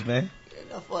breeze, man.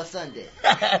 For a Sunday.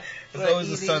 It's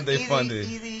always a Sunday fun day.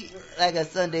 Easy, like a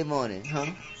Sunday morning, huh?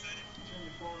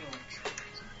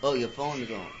 Oh, your phone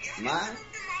is on. Mine?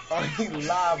 Oh, you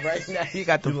live right now. You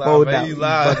got the You phone live, out. you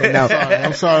live.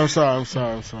 I'm sorry.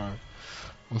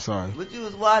 What you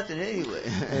was watching anyway?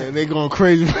 Yeah, they going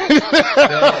crazy. They sound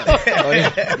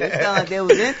like they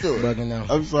was into it.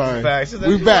 I'm sorry. Facts.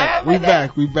 We back.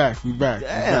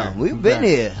 Damn, we've been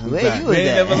here. Where you was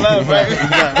at? Never left,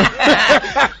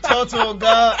 right? Talk to him,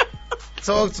 God.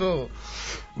 Talk to him.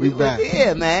 We back.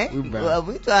 Yeah, man. We back. Well,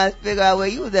 we trying to figure out where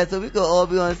you was at so we could all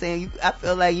be on the same. I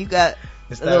feel like you got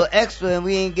a little extra and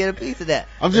we ain't get a piece of that.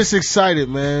 I'm just excited,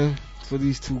 man, for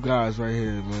these two guys right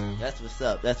here, man. That's what's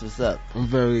up. I'm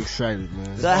very excited,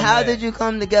 man. So how did you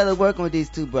come together working with these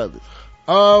two brothers?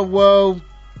 Well,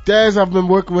 Daz, I've been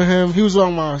working with him. He was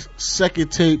on my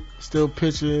second tape, Still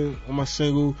Pitching, on my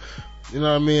single. You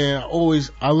know what I mean?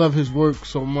 I love his work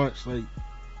so much. Like,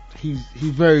 he's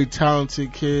very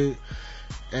talented kid.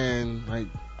 And, like,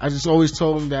 I just always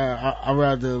told him that I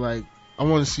rather, like, I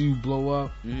want to see you blow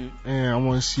up. And I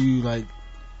want to see you, like,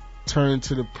 turn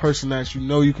into the person that you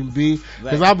know you can be.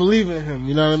 Because I believe in him,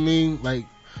 you know what I mean? Like,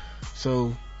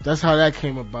 so that's how that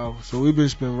came about. So we've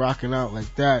just been rocking out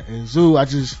like that. And Zoo, I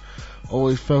just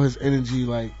always felt his energy,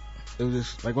 like, it was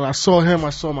just, like, when I saw him,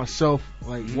 I saw myself,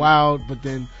 like, wild, but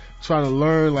then trying to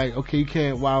learn, like, okay, you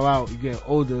can't wild out, you're getting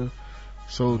older.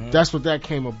 So that's what that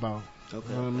came about. Okay.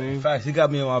 You know what I mean? Facts, he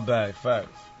got me on my bag, facts.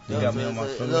 He got me on my a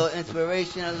little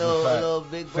inspiration, a little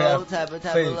big bro type of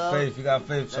love. Faith, you got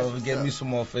faith, so we get me some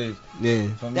more faith. Yeah.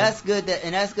 That's good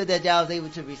that y'all was able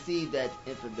to receive that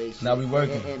information. Now we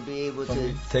working. And be able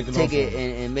to take it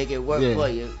and make it work for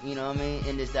you, you know what I mean,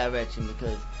 in this direction,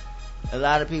 because a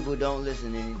lot of people don't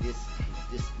listen and just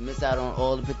miss out on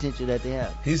all the potential that they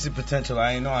have. He's the potential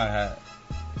I ain't know I had.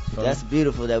 So that's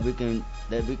beautiful that we can be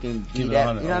that. You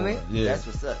know what I mean? Yeah. That's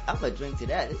what's up. I'm gonna drink to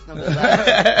that. It's gonna be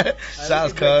like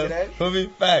shots, cuz. For me,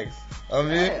 facts. I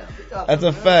mean, that's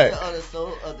a fact. The other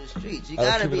soul of the streets. You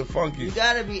gotta be funky. You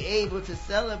gotta be able to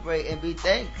celebrate and be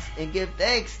thanks and give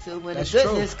thanks to when the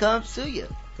goodness comes to you.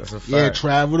 That's a fact. Yeah,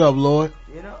 travel up, Lord.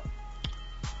 You know,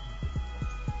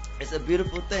 it's a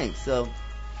beautiful thing. So,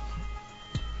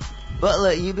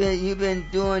 Butler, you've been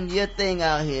doing your thing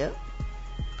out here.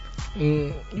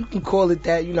 You can call it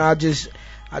that. You know, I just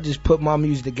put my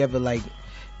music together like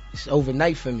it's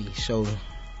overnight for me. So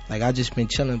Like I just been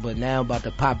chilling, but now about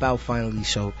to pop out finally.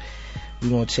 So I'm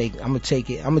gonna take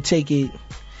it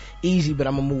easy, but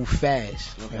I'm gonna move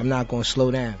fast. Okay. I'm not gonna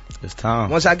slow down. It's time.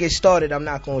 Once I get started, I'm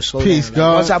not gonna slow Peace, down.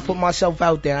 God. Once I put myself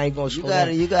out there, I ain't gonna slow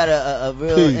down. You got a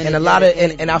real And a lot of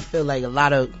and I feel like a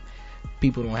lot of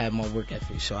people don't have my work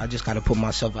ethic, so I just gotta put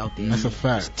myself out there. That's a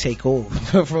fact. Take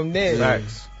over from there.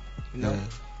 Facts. You know. Yeah.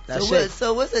 That's it.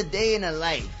 So what's a day in the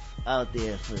life out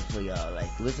there for y'all?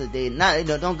 Like what's a day? Not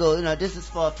don't go. This is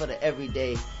for the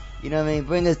everyday. You know what I mean?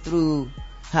 Bring us through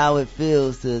how it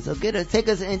feels to. So take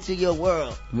us into your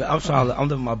world. I'm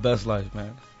living my best life,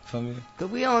 man. Feel me? Cause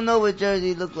we don't know what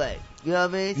Jersey look like. You know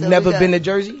what I mean? So You never been to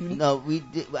Jersey? No, we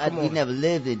never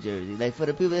lived in Jersey. Like for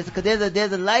the people, because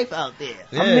there's a life out there.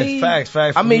 Yeah, I mean, facts.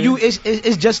 I mean,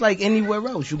 it's just like anywhere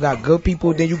else. You got good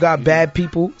people, then you got bad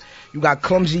people. You got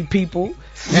clumsy people.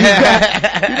 You know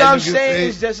what I'm saying?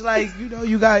 It's just like,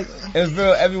 you got. It's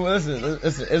real everywhere. Listen,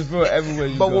 it's real everywhere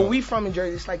you But go. where we from in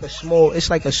Jersey, it's like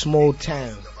a small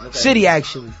town, city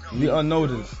actually. We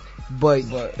unnoticed, but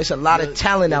it's a lot of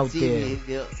talent out there.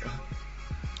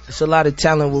 It's a lot of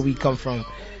talent where we come from.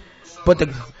 But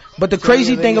the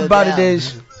crazy thing about it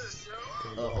is.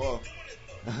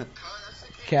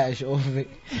 Cash over it.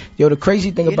 Yo, the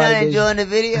crazy thing about it is. You're not enjoying the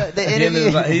video? The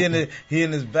interview? he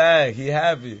in his bag. He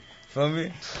happy. Feel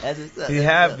me? That's what's up. He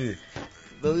happy.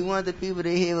 But we want the people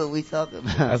to hear what we talking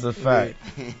about. That's a fact.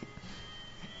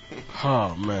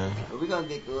 Oh man. But we're gonna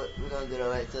get through it. We're gonna get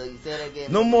alright. So you said that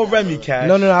again. No more Remy, Cash.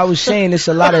 No, I was saying it's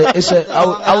a lot of. It's a.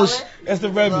 I was. It's the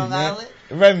Remy, man.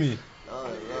 Remy.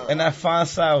 And that fine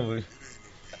sour.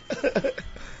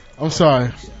 I'm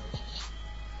sorry.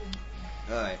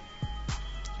 Alright.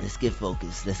 Let's get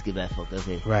focused. Let's get back focused.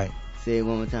 Okay. Right. Say it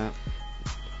one more time.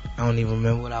 I don't even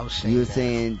remember what I was saying. You were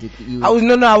saying.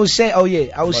 I was saying. Oh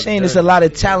yeah, I was saying there's a lot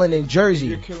of talent in Jersey.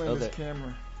 You're killing this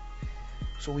camera.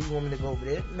 So we want me to go over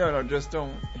there? No, just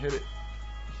don't hit it.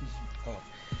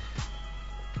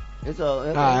 It's all.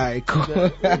 All right,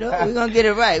 cool. We're gonna get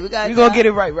it right. We're gonna get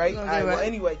it right, right? All right, well,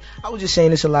 anyway, I was just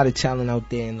saying there's a lot of talent out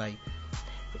there, and like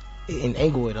in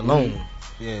Englewood alone.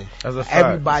 Yeah, that's a fact.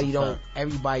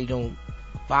 Everybody don't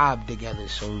vibe together,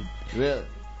 so really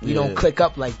we don't click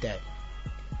up like that.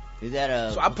 Is that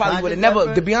a? So I probably would have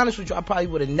never. To be honest with you, I probably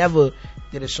would have never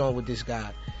did a song with this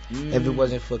guy if it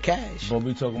wasn't for Cash. But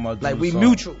we talking about like we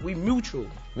mutual. We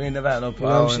ain't never had no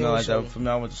problem like that. For me,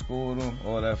 I went to school with him,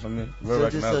 all that for me.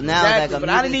 So now, exactly, but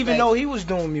I didn't even know he was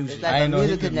doing music. It's like I didn't know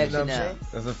he connection now.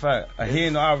 That's a fact. He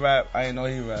didn't know I rap. I didn't know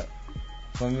he rap.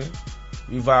 For me,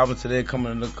 we vibing today,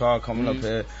 coming in the car, coming up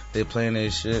here. They playing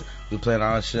their shit. We playing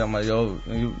our shit. I'm like, yo,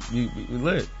 we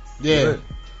lit. Yeah. We lit.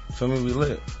 For me, we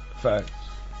lit. Fact.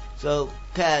 So,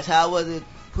 Cash, how was it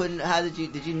how did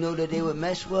you know that they would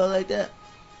mesh well like that?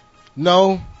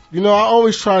 No. I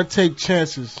always try to take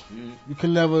chances. You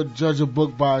can never judge a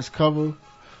book by its cover.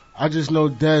 I just know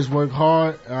Dez work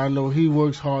hard, and I know he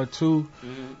works hard too.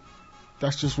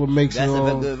 That's just what makes it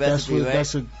all. That's a good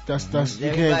recipe, right? That's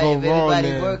you can't go wrong there.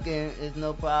 Everybody working, there's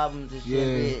no problem to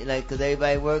shit. Like, cause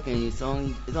everybody working, it's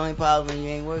only problem when you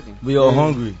ain't working. We all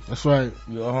hungry. That's right.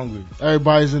 We all hungry.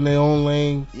 Everybody's in their own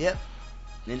lane. Yep.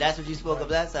 And that's what you spoke of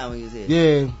last time when you was here.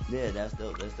 Yeah. Yeah, that's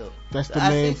dope. That's the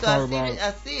main part about it.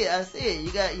 I see it.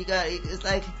 You got. It's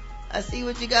like I see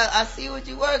what you got. I see what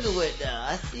you working with now.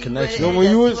 I see connection.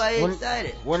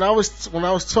 When I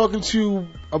was talking to you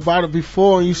about it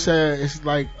before, and you said it's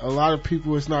like a lot of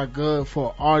people. It's not good for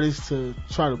an artist to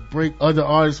try to break other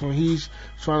artists when he's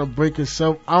trying to break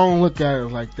himself. I don't look at it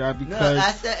like that because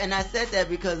I said that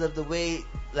because of the way.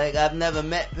 Like I've never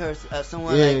met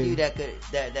someone like you that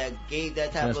gave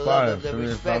that type of love, the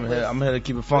respect. I'm here to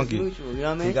keep it funky. Mutual, you know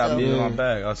what I mean? He got me in my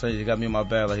bag. I'll tell you, he got me in my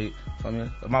bag. Like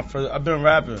I've been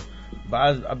rapping,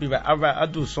 but I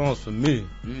do songs for me.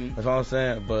 That's what I'm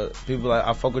saying. But people like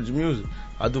I fuck with your music.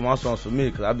 I do my songs for me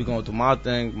because I be going through my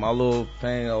thing, my little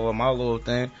pain or my little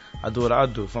thing. I do what I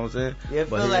do. You know what I'm saying? Yeah, I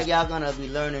feel like y'all gonna be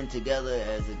learning together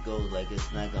as it goes. Like it's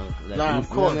not gonna. Like, nah, of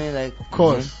course. You know what I mean? Of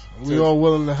course. We all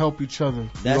willing to help each other.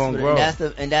 That's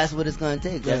what it's gonna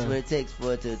take. That's what it takes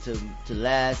for it to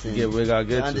last and get where I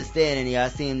get to understand. And y'all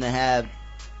seem to have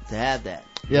that.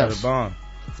 Yes. Bond.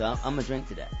 So I'm gonna drink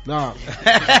to that. Nah.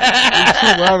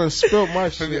 I done spilled my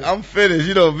shit. I'm finished.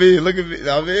 You know me. Look at me.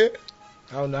 I mean,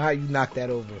 I don't know how you knocked that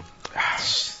over.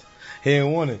 He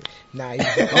didn't want it. Nah, a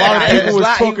lot of people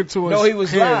was talking to us. No, he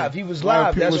was live. He was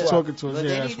live. People was talking to us. But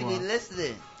they need to be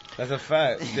listening. That's a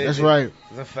fact. That's right.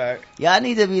 That's a fact. Y'all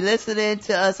need to be listening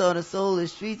to us on the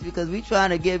Soulless Streets because we trying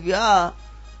to give y'all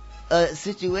a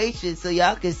situation so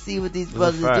y'all can see what these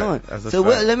brothers are doing. So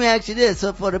let me ask you this: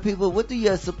 so for the people, what do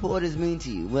your supporters mean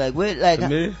to you? To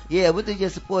me? Yeah, what do your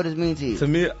supporters mean to you? To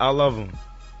me, I love them.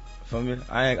 Feel me?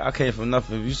 I came from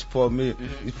nothing. If you support me,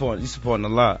 you supporting a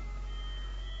lot.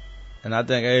 And I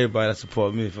thank everybody that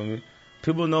support me. Feel me?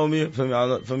 People know me. Feel me? I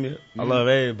love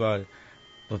everybody.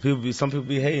 But some people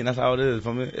be hating. That's how it is.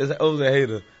 Feel me? It's always a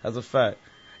hater. That's a fact.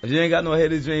 If you ain't got no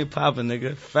haters, you ain't popping,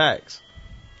 nigga. Facts.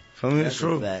 Feel me? It's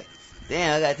true.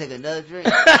 Damn, I gotta take another drink.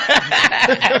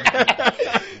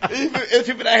 It's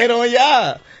people that hate on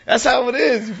y'all. That's how it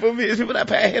is. You feel me? It's people that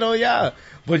hate on y'all.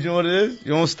 But you know what it is?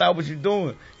 You don't stop what you're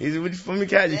doing. You feel me,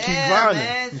 cat? You keep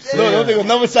grinding. Look, don't take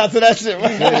another shot to that shit,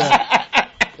 right?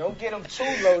 Don't get them too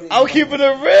loaded. I'm keeping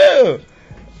it real.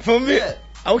 For me,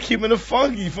 I'm keeping it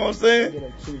funky. You know what I'm saying? Get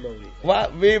them too loaded. Why?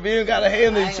 We ain't gotta hate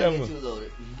on each other.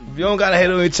 We don't gotta hate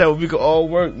on each other. We can all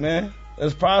work, man.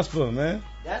 Let's prosper, man.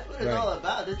 That's what it's all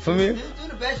about. Just For me? Do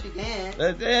the best you can.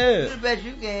 That's Do it. the best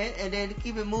you can, and then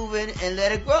keep it moving and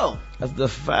let it grow. That's the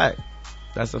fact.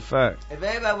 That's a fact. If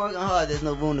everybody working hard, there's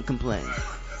no room to complain.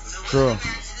 True.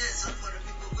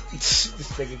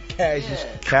 This nigga Cash is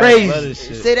Crazy.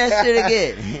 Say that shit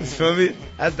again. You feel me?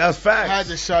 That's facts. I had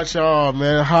to shout y'all,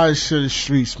 man. Hottest shit in the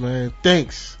streets, man.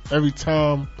 Thanks every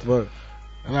time. Look.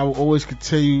 And I will always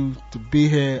continue to be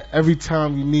here every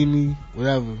time you need me,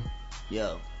 whatever.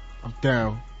 Yo. I'm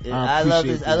down. I love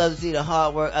this. I love to see the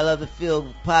hard work. I love to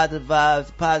feel positive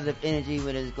vibes, positive energy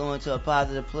when it's going to a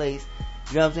positive place.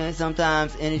 You know what I'm saying?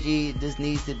 Sometimes energy just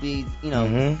needs to be,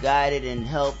 guided and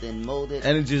helped and molded.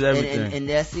 Energy's everything. And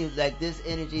that seems like this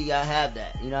energy, y'all have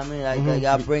that. You know what I mean? Like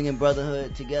y'all bringing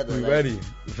brotherhood together. We like, ready.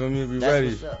 You feel me? We that's ready.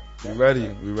 what's up. We ready.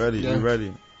 We ready. Yeah. We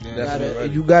ready. Definitely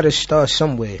ready. You gotta start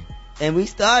somewhere. And we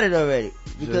started already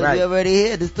because Right. we already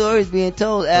here. The story's being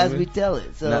told as me? we tell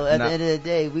it. So at the end of the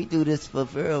day, we do this for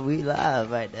real. We live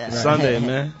right now. Sunday,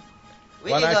 man.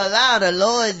 We ain't gonna allow the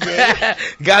Lord's Day.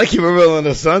 Gotta keep it real on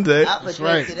a Sunday. That's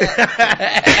right.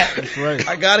 That's right.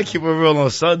 I gotta keep it real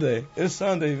on Sunday. It's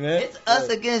Sunday, man. It's us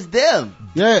against them.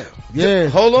 Yeah.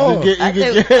 Hold on. You can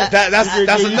get That's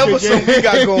another something we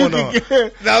got going on. You know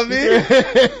what I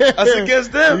mean? Us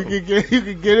against them. You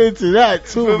can get into that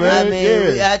too, man. I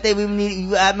mean, I think we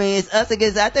need. I mean, it's us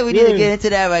against. I think we need to get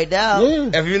into that right now. Yeah.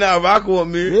 If you're not rocking with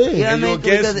me, You know what I and mean? you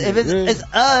against Because me, if it's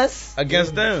us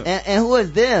against them, and who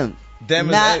is them? them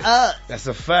is not us. That's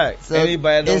a fact. So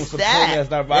Anybody that don't it's support that. me, that's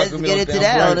not Let's rocking me, get on into damn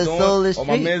that right on the doing, soulless or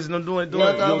my street. man's not doing You know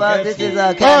what I'm talking about? against This me.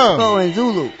 is Casco and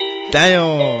Zulu.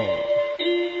 Damn.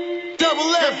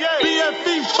 Double F,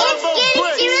 BFE, 50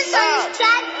 bricks.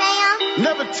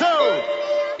 Never told.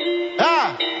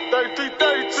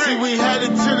 33. See, we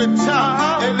headed to the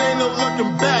top, and ain't no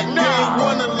looking back. They ain't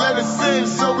wanna let us in,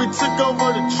 so we took over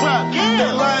the trap.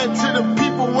 They lying to the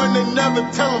people when they never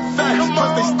tell them facts.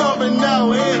 Cause they starving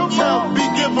now, intel, be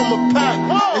give them a pack.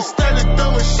 Instead of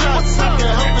throwing shots, I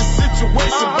can help the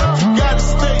situation, but you gotta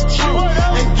stay true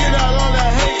and get out all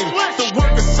that hating. The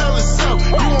work will sell itself.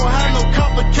 You won't have no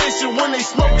complication when they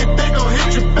smoke it. They gon'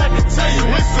 hit you back and tell you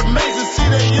it's amazing. See,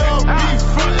 they all be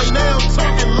frontin', they don't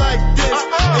talking like this.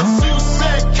 It's you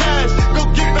said cash, go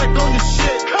get back on your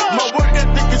shit. My work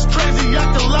ethic is crazy, I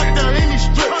can lock down any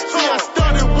strip. See, I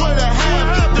started with a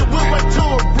half, then went right to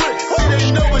a brick. See,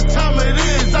 they know what time it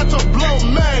is, I told blow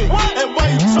man. And why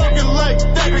you talking like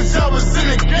that? Cause I was in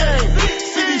the game.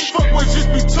 See, these fuckboys just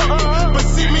be talking, but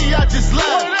see me, I just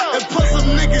laugh. And plus some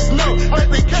niggas know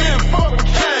that they can't fuck with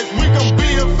cash. We gon' be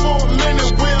here for a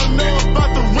minute, we don't know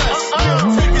about the rest. We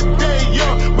don't take a day, yo,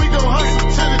 we gon' hustle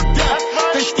to the death.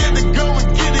 They scared to go and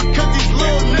get it, cause these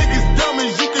little niggas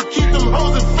dummies. You can keep them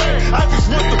hoes in fair. I just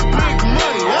want the big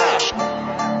money,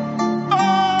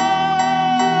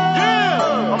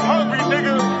 yeah, I'm hungry,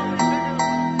 nigga.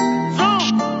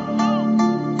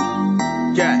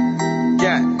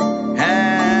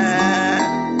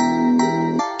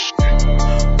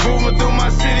 Moving through my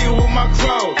city with my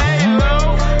crow.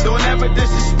 Don't ever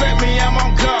disrespect me, I'm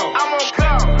on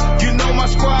call. You know my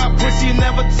squad, pussy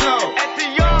never told.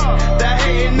 That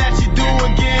hating that you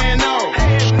doing getting old.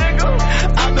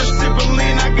 I've been sipping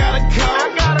lean, I gotta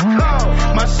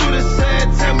call. My shooter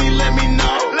said, tell me, let me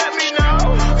know.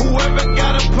 Whoever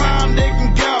got a problem, they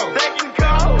can go.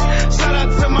 Shout out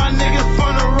to my niggas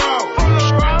from the road.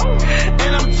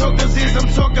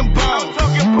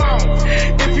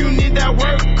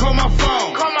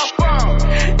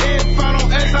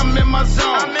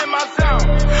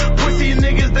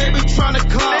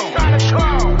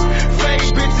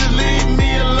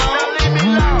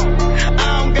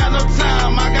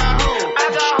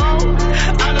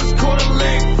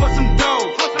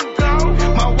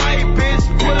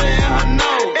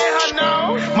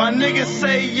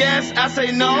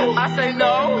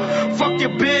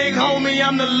 me,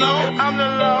 I'm the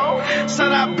low.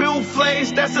 Shout out Bill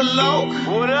Flays, that's a low.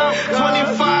 What up,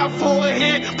 25 for a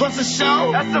hit, plus a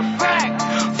show. That's a fact.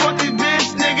 Fuck these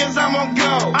bitch niggas, I'm on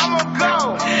go.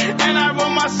 And I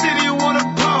run my city with a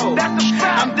pole. That's a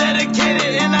fact. I'm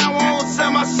dedicated and I won't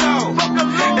sell my soul.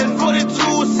 And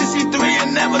 42, 63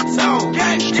 and never told.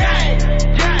 Gang.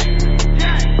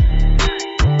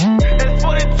 And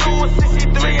 42,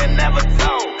 63 and never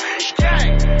told.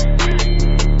 Gang.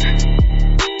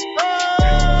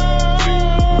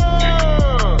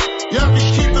 Y'all can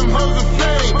keep them hoes in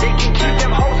fame. They can keep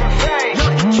them hoes in fame.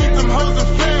 Y'all can keep them hoes in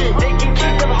fame. They can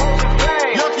keep them hoes in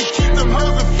fame. Y'all can keep them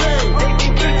hoes in fame. They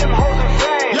can keep them hoes in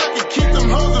fame. Y'all can keep them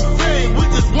hoes in fame. We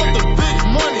just want the big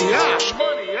money,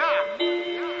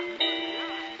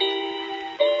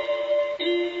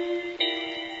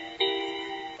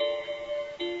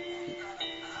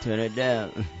 Turn it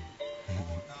down.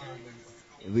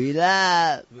 We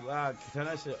live. Turn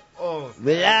that shit off.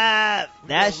 We live.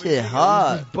 That shit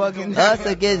hard. Bugging Us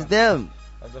against them.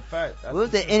 That's a fact. What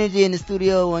was the energy in the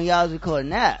studio when y'all was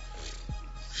recording that?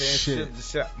 Shit.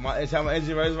 My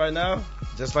energy right now,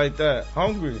 just like that.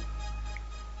 Hungry.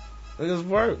 Niggas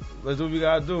work. Let's do what we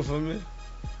gotta do for me.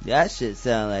 That shit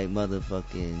sound like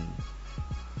motherfucking.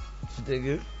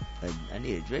 Nigga. I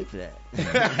need a drink for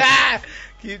that.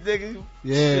 Keep thinking.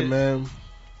 Yeah, shit. man.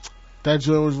 That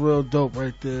joint was real dope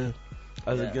right there.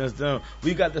 Us against them.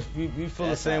 We got the. We feel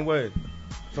the same way.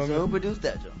 So who produced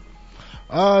that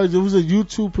joint? There was a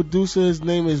YouTube producer. His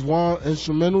name is Juan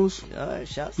Instrumentals.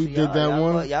 Shouts He to did that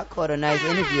one. Y'all caught a nice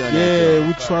interview on that. Yeah,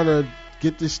 we're trying to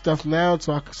get this stuff now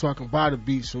so I can buy the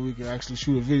beat so we can actually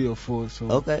shoot a video for it. So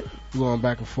okay, we're going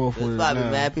back and forth with it now. Probably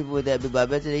mad people with that, but I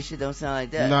bet you they shit don't sound like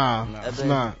that. Nah, it's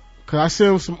not. Cause I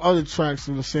sent him some other tracks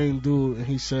from the same dude, and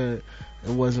he said it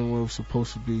wasn't what it was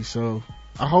supposed to be. So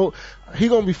I hope he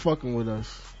gonna be fucking with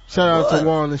us. Shout out to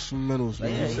Juan Instrumentals,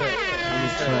 man.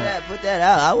 Put that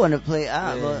out. I want to play it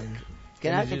out.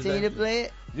 Can I continue to play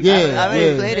it? Yeah, I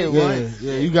already played it once.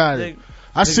 Yeah, you got it.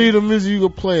 I see the music, you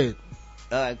can play it.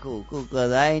 Alright, cool.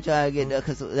 Cause I ain't trying to get that,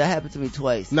 cause that happened to me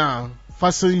twice. Nah, if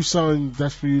I send you something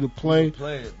that's for you to play, it,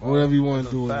 or whatever you want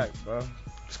to do fact, it, bro.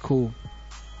 It's cool.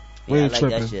 Yeah, I like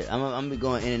that shit. I'm gonna be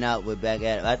going in and out with Back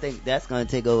At It. I think that's gonna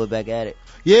take over Back At It.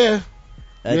 Yeah.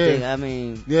 I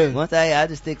mean, once I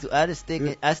stick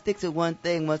to one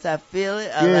thing. Once I feel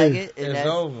it, I like it. And it's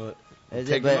over.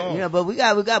 But we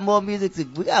got more music to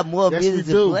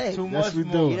play. Too much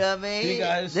more. You know what I mean?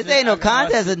 This ain't no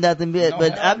contest or nothing,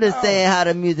 but I'm just saying how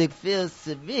the music feels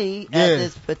to me at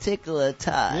this particular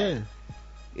time. Yeah.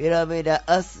 You know what I mean? That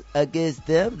Us Against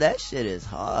Them, that shit is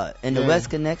hard. And the West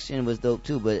Connection was dope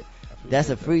too, but that's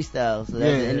a freestyle, so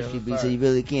that's an industry beat, so you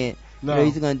really can't. No. You're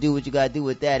either gonna do what you gotta do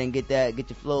with that and get your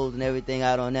flows and everything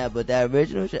out on that. But that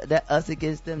original shit, that Us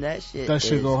Against Them, that shit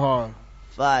go hard.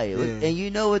 Fire. Yeah. And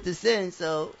you know what to send,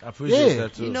 so I appreciate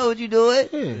that too. You know what you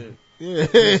doing.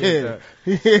 Yeah.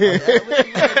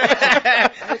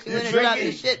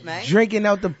 Shit, man. Drinking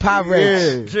out the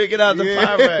Pyrex. Drinking out the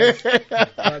Pyrex.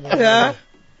 Yeah.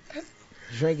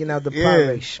 Drinking out the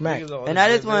Pyrex. Smack. And I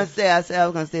just want to say, I said I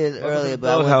was going to say this earlier,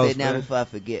 but I want to say it now before I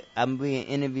forget. I'm being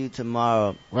interviewed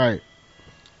tomorrow. Right.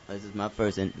 This is my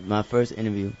first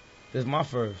interview. This is my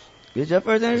first. It's your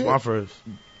first interview? It's my first.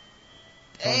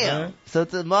 Damn. So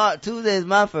tomorrow, Tuesday is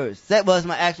my first. Well, it's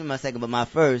my second, but my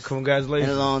first. Congratulations.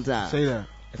 In a long time. Say that.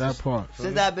 That part.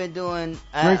 Since I've been doing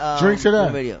drink to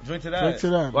that. Radio. Drink to that. Drink to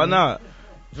that. Why not?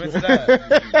 Drink to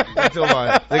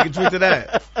that. They can drink to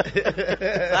that.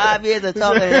 5 years of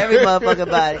talking to every motherfucker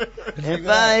about it. And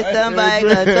finally somebody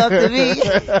gonna talk to me.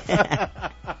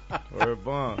 Or a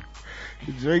bomb.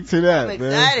 Drink to that, I'm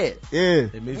excited. Man.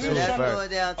 Yeah. That's going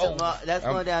down tomorrow. That's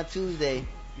going down Tuesday.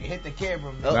 You hit the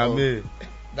camera, man.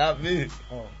 Not me.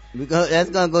 Oh. That's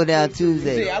gonna go down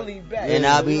Tuesday. I'll leave back. And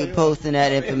I'll be posting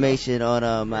that information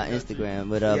on my Instagram.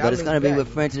 But it's gonna be with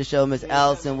friend to the show, Miss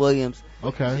Allison Williams.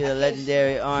 Okay. She's a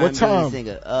legendary R&B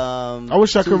singer. I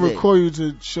wish I could record you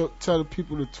to tell the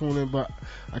people to tune in, but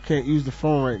I can't use the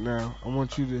phone right now. I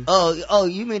want you to. Oh,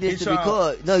 you mean this to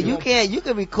record? No, you can't. You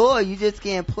can record. You just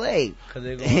can't play.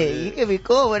 You can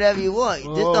record whatever you want.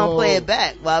 Just don't play it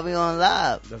back while we on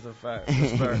live. That's a fact.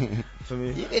 That's fact. For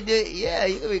me. You can do it. Yeah,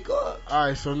 you can record. All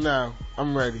right, so now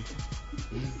I'm ready.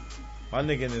 My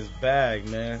nigga in his bag,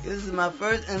 man. This is my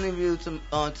first interview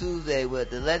on Tuesday with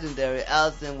the legendary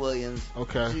Allison Williams.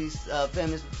 Okay. She's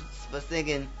famous for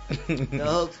singing the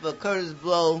hooks for Curtis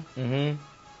Blow. Mm-hmm.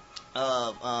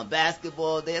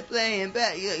 Basketball. They're playing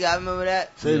back. Y'all remember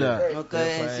that? Say that.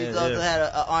 Okay. And she's also had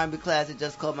an R&B class that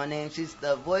just called my name. She's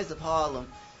the voice of Harlem,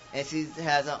 and she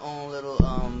has her own little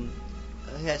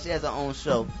she has her own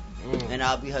show. and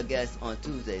I'll be her guest on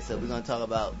Tuesday. So we're gonna talk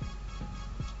about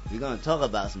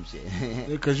some shit.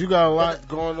 Because you got a lot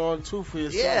going on too for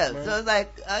yourself. Yeah, man. so it's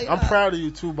like I'm proud of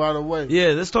you too, by the way. Yeah,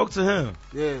 let's talk to him.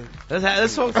 Yeah,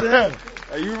 let's talk to him.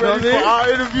 Are you ready for our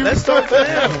interview? Let's talk to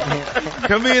him.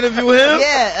 Can we interview him?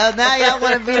 Yeah, now y'all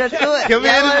want to beat us to it. Can we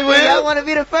interview him? Y'all want to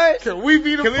be the first? Can we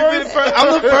be the first?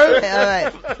 I'm the first.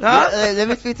 All right. Let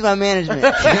me speak to my management.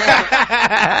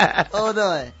 Hold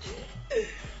on.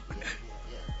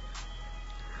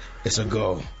 It's a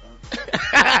go.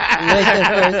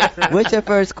 What's your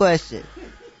first question?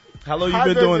 How long you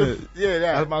been doing it? Yeah,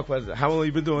 that's my question. How long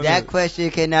you been doing That it? question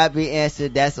cannot be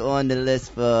answered. That's on the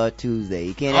list for Tuesday.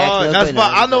 You can't ask Oh, that's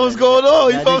fine. I know what's going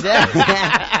on.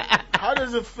 How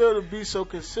does it feel to be so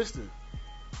consistent?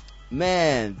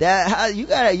 Man, you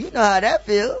know how that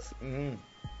feels. Mm-hmm.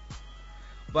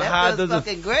 But that how feels does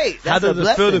fucking it? Great. How That's does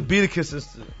it feel to be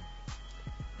consistent?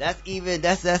 That's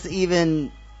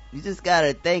even. You just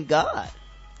gotta thank God.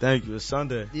 Thank you. It's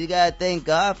Sunday. You gotta thank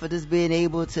God for just being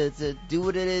able to do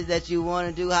what it is that you want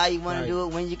to do, how you want to do it,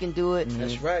 when you can do it.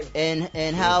 That's right.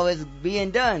 And how it's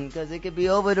being done, because it could be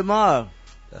over tomorrow.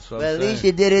 That's what but I'm at saying. least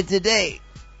you did it today.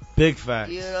 Big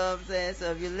fact. You know what I'm saying?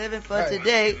 So if you're living for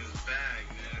today,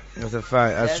 That's a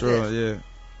fact. That's true. it. Yeah,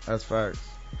 that's facts.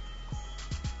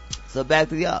 So back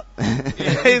to y'all.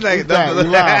 He's like, you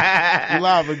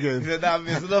live again. He said, nah,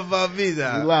 it's enough about me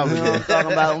now. You live You know what I'm again.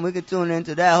 talking about? When we can tune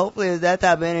into that. Hopefully it's that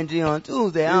type of energy on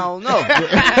Tuesday. I don't know.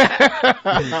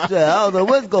 Shit, I don't know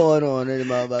what's going on in the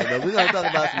motherfucker, but we're gonna talk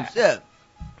about some shit.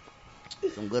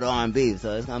 Some good R&B.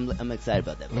 So I'm excited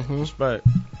about that. Mm-hmm. Respect.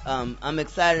 I'm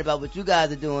excited about what you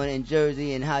guys are doing in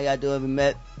Jersey and how y'all doing. We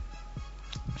met.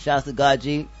 Shouts to God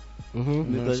G.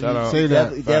 Because Shout out. Say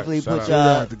that. definitely Shout put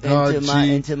out. y'all God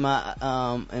G. into my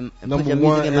and put Number your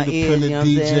one music in my ears. You know what I'm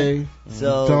independent saying? DJ.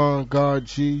 So Don God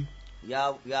G.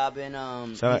 y'all been Shout out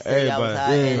you said y'all was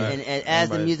high, everybody. and as the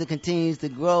Everybody. music continues to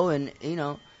grow, and you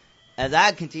know, as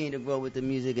I continue to grow with the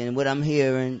music and what I'm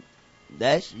hearing,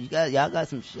 y'all got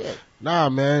some shit. Nah,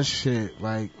 man, shit.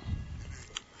 Like,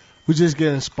 we just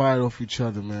get inspired off each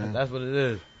other, man. That's what it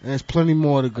is. And there's plenty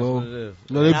more to go. That's what it is.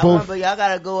 You know, they Now, both. but y'all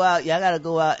gotta go out. Y'all gotta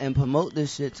go out and promote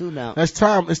this shit too now. That's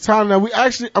time. It's time now.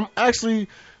 I'm actually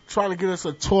trying to get us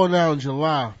a tour now in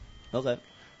July, Okay.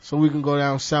 so we can go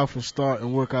down south and start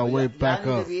and work our way back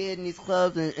y'all need up. to be hitting these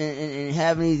clubs and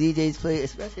having these DJs play,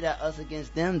 especially that Us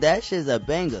Against Them. That shit's a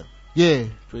banger. Yeah,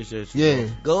 Appreciate you. yeah.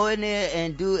 Go in there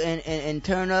and do and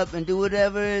turn up and do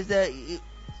whatever it is that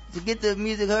to get the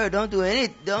music heard. Don't do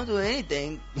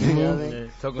anything. You know what I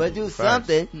mean? But do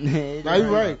something. Nah, you're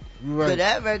right. You're So right.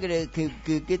 that record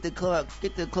could get the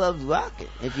clubs rocking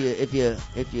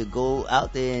if you go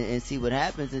out there and see what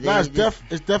happens. And then Nah, you just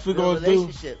it's definitely build going to do.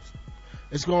 relationships.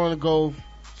 It's going to go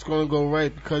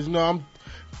right because you know I'm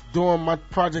doing my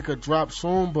project a drop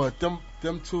soon, but them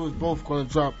two is both going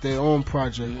to drop their own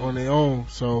project on their own.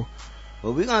 So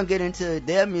Well, we're gonna get into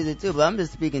their music too, but I'm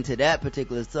just speaking to that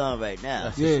particular song right now.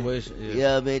 That's the situation. Yeah. You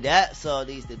know what I mean? That song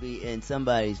needs to be in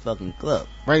somebody's fucking club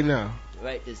right now.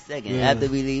 right this second. Yeah. After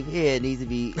we leave here, it needs to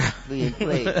be being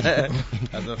played. That's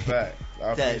a fact.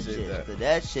 I That appreciate shit. that. So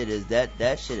that shit is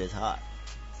that shit is hot.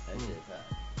 That shit is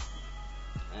hot.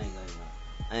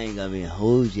 I ain't gonna be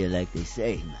hold you like they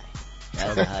say, man.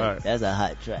 That's a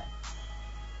hot track.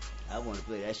 I want to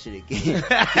play that shit again.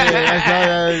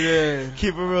 Yeah.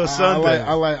 Keep it real Sunday.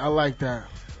 I like that.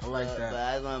 I like But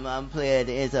that. I'm playing at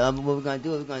the end. So what we're gonna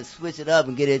do is we're gonna switch it up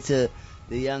and get into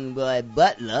the young boy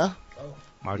Butler.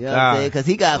 My You know what I'm saying? God. Because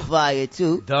he got fire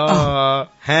too. Duh. You know what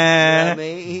I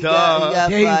mean? He got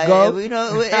There you fire. go. We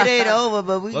know it ain't over,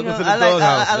 but we, you Welcome know, to the I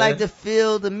doghouse, like man. to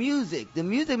feel the music. The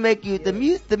music make you the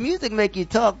music make you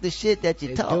talk the shit that you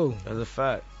They talk. do. That's a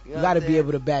fact. You You know got to what I'm be saying?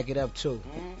 able to back it up too.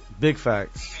 Big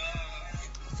facts.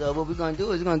 So what we're gonna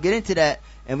do is we're gonna get into that,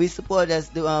 and we support that.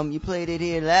 You played it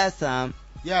here last time,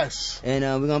 Yes. and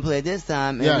we're gonna play it this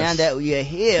time. And Yes. now that you're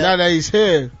here, Now that he's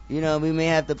here, you know, we may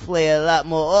have to play a lot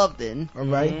more often. all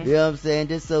right. You know what I'm saying?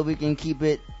 Just so we can keep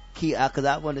because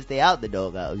I want to stay out the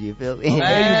doghouse. You feel me?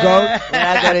 There you go. When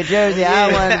I go to Jersey, I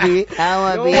don't want to be.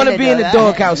 I You don't don't want to be in the doghouse.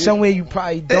 doghouse. Somewhere you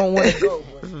probably don't want to go.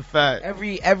 That's a fact.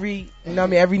 Every you know what I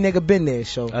mean? Every nigga been there.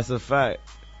 So That's a fact.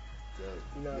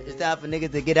 It's time for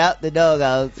niggas to get out the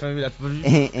doghouse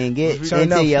and get Turn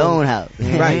into up your for own me. house.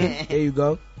 right. There you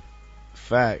go.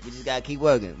 Fact. We just gotta keep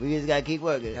working.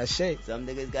 That's shit. Some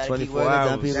niggas gotta keep 24 working. Some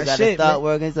hours. people That's gotta shit, start man.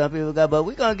 working. Some people got. But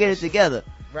we gonna get it together.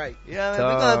 Right. You know what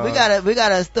I mean? We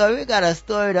got a story. We got a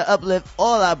story to uplift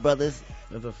all our brothers.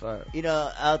 That's a fact. You know,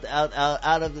 out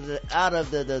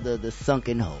of the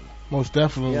sunken hole. Most You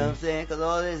definitely. know what I'm saying? Because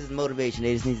all this is motivation.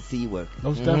 They just need to see you working.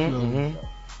 Most definitely.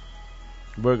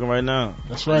 Working right now.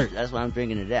 That's right. That's why I'm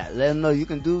drinking to that. Let them know you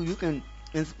can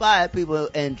inspire people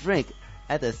and drink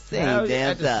at the same Hell yeah,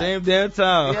 damn at the time. same damn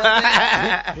time.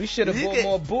 Yeah, We should have You bought can-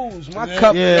 more booze. My Yeah,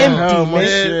 cup hell, empty, my man.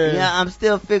 shit. Yeah, I'm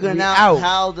still figuring We out out.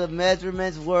 how the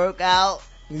measurements work out.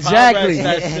 Exactly. Pyrex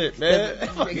that shit, man.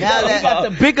 Now We that- got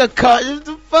the bigger cup. What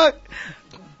the fuck?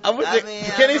 I mean,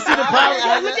 Can they see the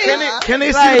Pyrex? Can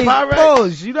they see Like, the Pyrex?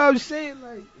 pause. You know what I'm saying?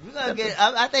 Like, we're gonna get.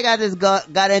 I think I just got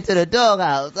into the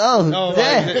doghouse. Oh,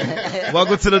 damn.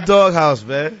 Welcome to the doghouse,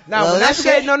 man. now Well, when I let's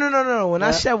said get- no. When I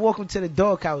Yeah. said welcome to the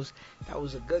doghouse, that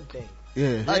was a good thing.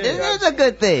 Yeah. Oh, this is a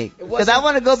good thing because wasn't- I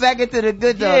want to go back into the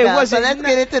good Yeah, doghouse. it wasn't. So let's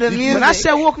get into the music. When I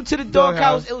said welcome to the doghouse,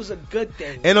 Doghouse. it was a good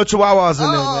thing. Ain't no chihuahuas in there,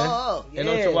 man. oh, Ain't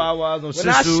no Yeah. chihuahuas, no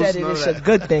When I shih said tzus, it, none it's of a that.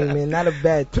 good thing, man, not a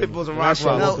bad thing. Pitbulls and When I said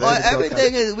Rottweilers. no,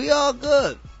 everything is. We all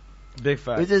good. Big We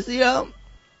fact. just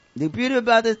the beauty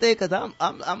about this thing because I'm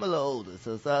a little older,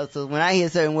 so when I hear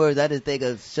certain words, I just think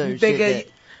of certain You think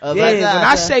shit. of- yeah, when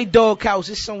I say doghouse,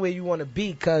 it's somewhere you want to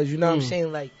be, cause you know what I'm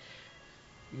saying, like,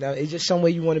 you know, it's just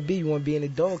somewhere you want to be. You want to be in the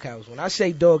doghouse. When I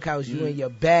say doghouse, you in your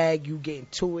bag, you getting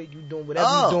to it, you doing whatever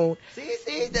you doing.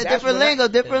 See, the That's different what I- lingo,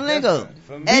 different lingo.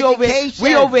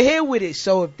 We over here with it.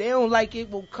 So if they don't like it,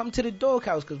 we'll come to the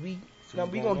doghouse, cause we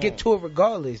gonna get to it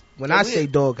regardless. When So I we- say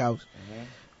doghouse,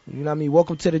 you know what I mean.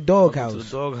 Welcome to the doghouse. To the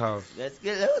doghouse. Let's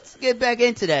get back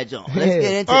into that, John. Let's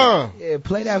get into Yeah,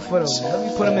 play that for them. Let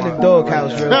me put them in the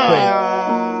doghouse real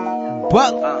quick.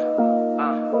 But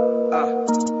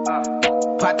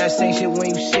Pop that same shit when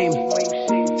you see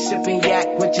me. Sipping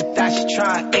yak with your thoughts, you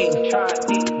try and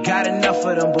eat. Got enough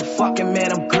of them, but fucking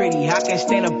man, I'm greedy. I can't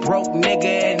stand a broke nigga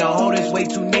and the hoe that's way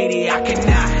too needy. I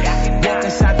cannot walk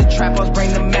inside the trap house,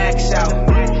 bring the max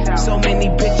out. So many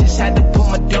bitches had to put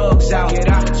my dogs out.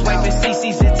 Swiping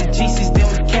CCs into GCs, then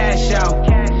we cash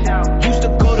out. Used to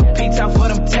go to P-Town for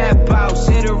them tap outs.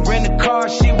 Hit her in the car,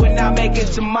 she would not make it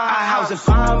to my house. If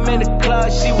I'm in the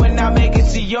club, she would not make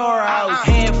it to your house.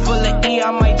 Handful of E,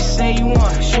 I might just say you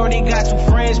want. Shorty got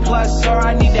 2 friends plus, sir,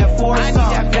 I need that for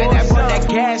that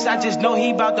gas, I just know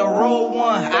he bout to roll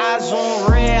one. Eyes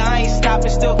on red, I ain't stopping,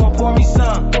 still gon' pour me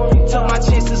some. Took my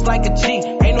chances like a G,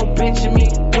 ain't no bitch in me.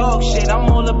 Dog shit, I'm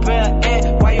all up in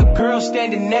air. Why your girl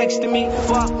standing next to me?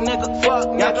 Fuck nigga,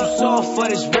 y'all too soft for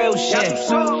this real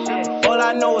shit. All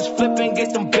I know is flip and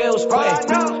get them bills quick.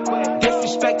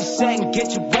 Disrespect the set and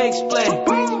get your wig split.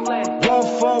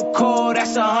 One phone call,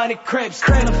 that's 100 crips.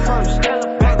 Killer first,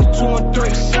 back to 2 and 3.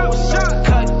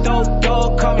 Cut dope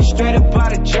dog, coming straight up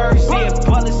out of Jersey. If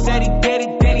Butler said he did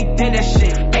it, then he did that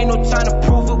shit. Ain't no time to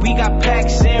prove it, we got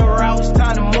packs in routes,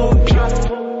 time to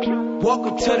move.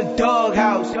 Welcome to the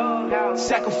doghouse.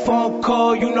 Second phone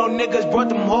call, you know niggas brought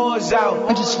them whores out.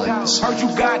 I just like this. Heard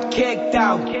you got kicked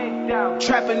out.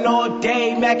 Trapping all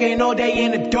day, macking all day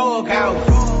in the doghouse.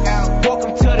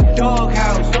 Welcome to the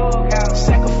doghouse.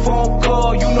 Second phone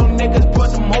call, you know niggas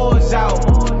brought them whores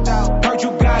out. Heard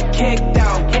you got kicked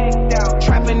out.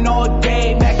 Trapping all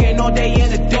day, macking all day in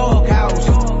the doghouse.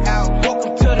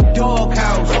 Welcome to the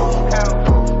doghouse.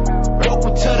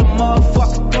 Welcome to the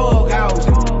motherfucking doghouse.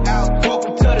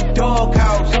 Welcome to the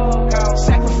doghouse.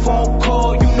 Second phone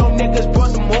call, you know niggas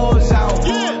brought them whores out.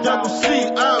 Yeah, double C,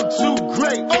 I'm too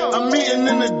great. I'm eating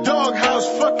in the doghouse,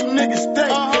 fuck you niggas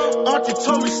stay. Auntie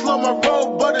told me slow my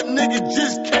roll, but a nigga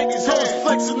just can't. These hoes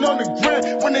flexing on the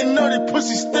ground when they know they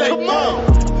pussy stay.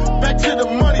 Back to the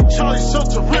money, Charlie, so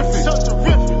terrific.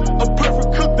 A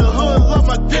perfect cook, the hood, love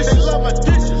my dishes.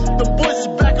 The boys is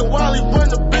back and while he run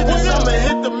the business, I'ma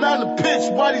hit the mountain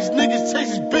pitch. Why these niggas chase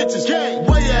these bitches?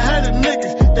 Way ahead of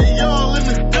niggas, they all in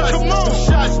the dust. Them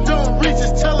shots don't reach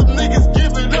us, tell them niggas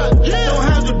give it up. Don't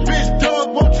have the bitch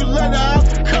dog, won't you let her out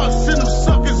the cuffs? Send them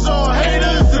suckers all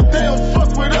haters if they don't fuck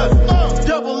with us.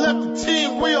 Double left the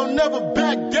team, we don't never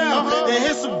back down. And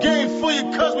hit some game for you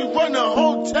cause we run the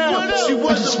whole town. She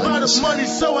wasn't about the money,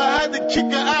 so I had to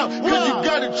kick her out. Cause you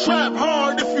gotta trap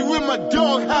hard if you in my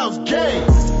doghouse game.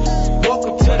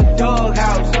 Welcome to the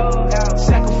doghouse.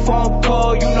 Second phone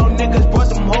call, you know niggas brought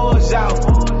them whores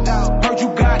out. Heard you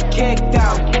got kicked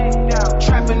out.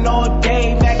 Trapping all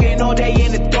day, macking all day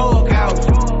in the doghouse.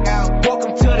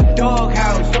 Welcome to the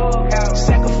doghouse.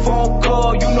 Second phone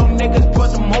call, you know niggas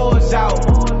brought them whores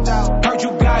out. Heard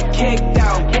you got kicked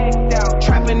out.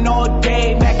 Trapping all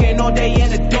day, macking all day in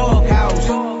the doghouse.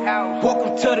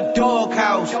 Welcome to the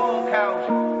doghouse.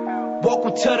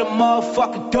 Welcome to the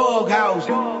motherfucking doghouse.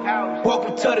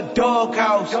 Welcome to the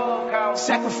doghouse.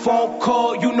 Second phone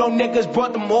call, you know niggas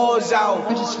brought them whores out.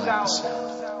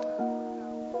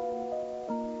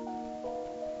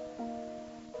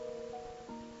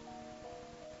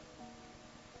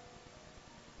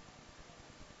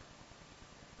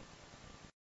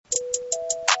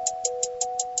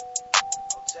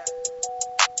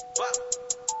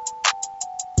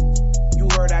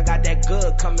 that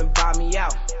good, come and buy me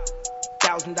out.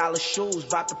 $1,000 shoes,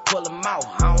 about to pull them out.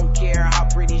 I don't care how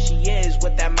pretty she is,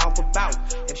 what that mouth about.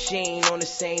 If she ain't on the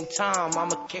same time,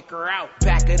 I'ma kick her out.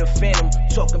 Back of the Phantom,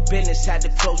 talking business, had to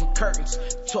close them curtains.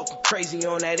 Talking crazy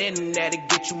on that internet, it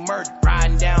get you murdered.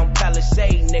 Riding down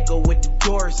Palisade, nigga, with the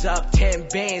doors up. 10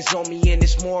 bands on me, and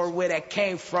it's more where that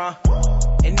came from.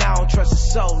 And I don't trust a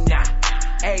soul, nah.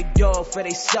 Every dog for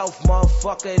they self,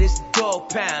 motherfucker, this dog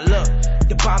pound. Look,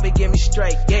 the bomb get me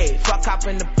straight, yeah. Fuck hop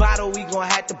in the bottle, we gon'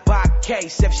 have to buy a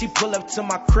case. If she pull up to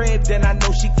my crib, then I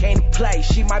know she came to play.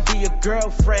 She might be a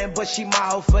girlfriend, but she my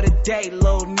hoe for the day,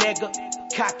 little nigga.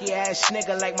 Cocky ass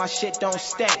nigga, like my shit don't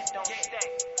stink.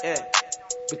 Yeah,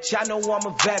 but y'all know I'm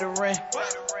a veteran.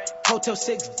 Hotel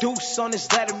 6 Deuce on this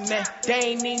Letterman. They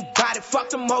ain't even bought it. Fuck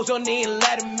them hoes, don't even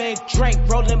let them in. Drink,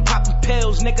 rolling, popping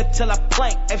pills, nigga, till I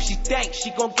plank. If she think she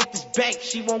gon' get this bank,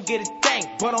 she won't get a thing.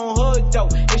 But on hood though,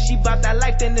 if she bout that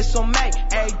life, then it's on me.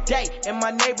 Every day in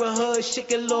my neighborhood, shit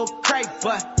get a little crazy,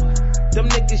 but them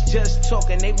niggas just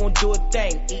talking, they won't do a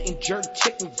thing. Eating jerk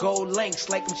chicken, gold links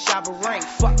like I'm Shabba Rank.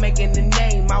 Fuck making the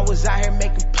name, I was out here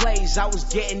making plays. I was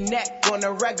getting neck on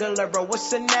a regular, bro. What's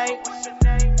the name?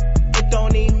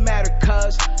 Don't even matter,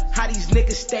 cuz how these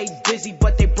niggas stay busy,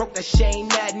 but they broke, that shit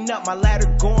ain't adding up. My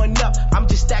ladder going up, I'm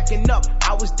just stacking up.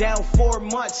 I was down 4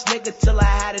 months, nigga, till I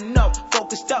had enough.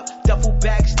 Focused up, duffel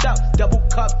bag stuffed, double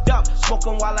cupped up.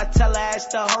 Smoking while I tell her ass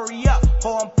to hurry up.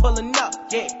 Oh, I'm pulling up,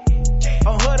 yeah.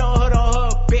 On hood,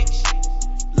 bitch.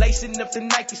 Lacing up the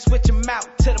Nike, switch them out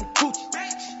to them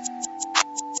coochies.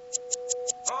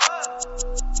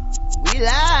 We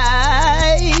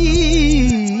lie.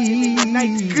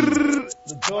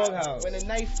 The doghouse. When the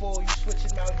night fall, you switch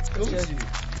it out. So, you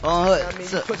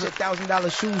put your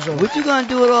 $1,000 shoes on. What you gonna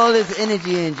do with all this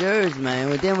energy and Jersey, man?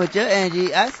 But then with your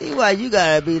energy, I see why you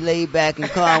gotta be laid back and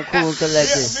calm, cool, and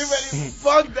collected.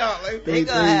 Fucked out. Like, they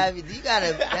gonna have you. You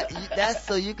gotta. That's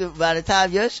so you can. By the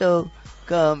time your show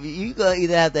come, you gonna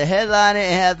either have to headline it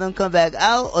and have them come back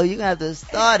out, or you gonna have to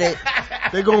start it.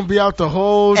 They gonna be out the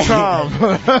whole time.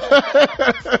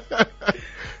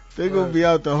 They gonna be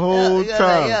out the whole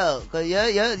time. Yo, cause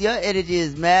your energy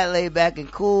is mad, laid back, and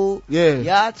cool. Yeah.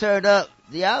 Y'all turn up.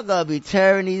 Y'all gonna be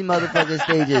tearing these motherfucking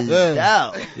stages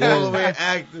down. All the way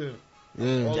active.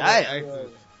 Yeah. All the way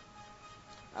active.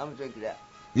 I'm gonna drink that.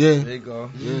 Yeah. There you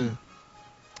go. Yeah.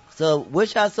 So,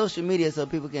 what's your social media so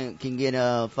people can get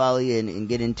follow you and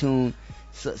get in tune?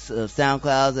 So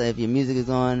SoundCloud, if your music is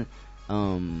on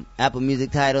Apple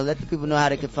Music Title, let the people know how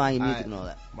they can find your music and all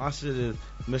that. My shit is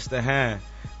Mr. Han,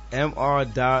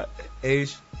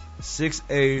 Mr.H 6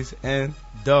 A's and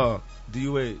DUH.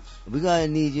 We're gonna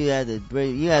need you to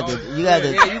break. You gonna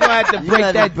have to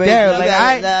break that down.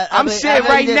 Like I'm sitting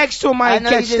right next to him. I ain't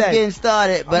catch that. I know you just getting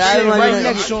started, but I'm sitting right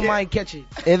next to him. I ain't catch it.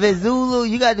 If it's Zulu,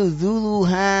 you gotta do Zulu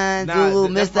Han, Zulu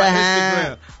Mr.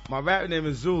 Han. My rap name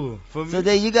is Zulu. For me. So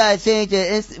then you gotta change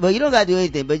your well, you don't gotta do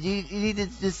anything, but you need to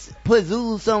just put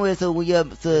Zulu somewhere so when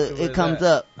it comes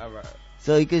up. All right.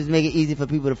 So you can just make it easy for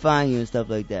people to find you and stuff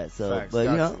like that. So, Facts, but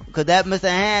you know, cause that Mr.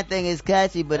 Han thing is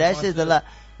catchy, but that shit's a lot.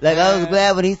 Like, I was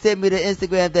glad when he sent me the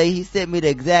Instagram that he sent me the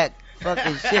exact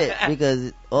fucking shit,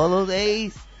 because all those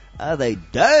A's, I was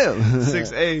like, damn.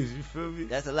 6 A's, you feel me?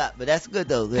 That's a lot, but that's good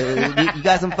though. You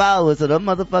got some followers, so them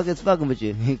motherfuckers fucking with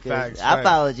you. I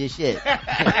followed your shit.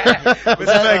 But you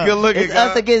like good looking, it's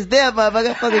us against them, motherfucker. What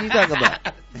the fuck are you talking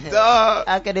about? Dog.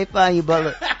 How can they find you,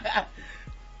 Butler?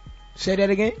 Say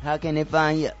that again? How can they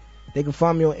find you? They can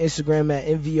find me on Instagram at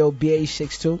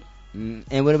NVOBA62.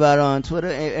 And what about on Twitter?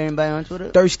 Anybody on Twitter?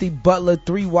 Thirsty Butler,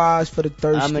 3 Y's for the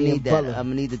Thirsty. I'm gonna need that. Butler. I'm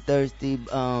gonna need the Thirsty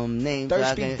name.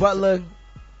 Thirsty Butler,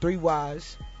 3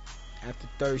 Y's after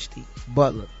Thirsty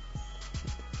Butler.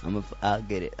 I'll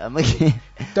get it. I'm gonna get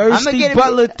Thirsty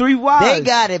Butler, 3 Y's. They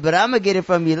got it, but I'm gonna get it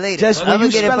from you later. Just when you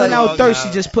spelling out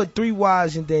thirsty, just put 3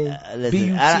 Y's and then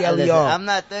BUTLER. I'm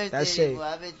not thirsty. That's anymore.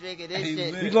 I've been drinking this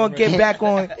shit. We gonna get back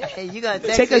on. Hey, you gonna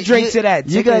take a drink to that.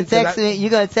 You gonna text me. You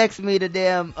gonna text me the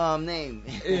damn name.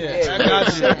 Yeah, I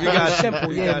got you. You got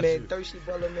simple, yeah, man. Thirsty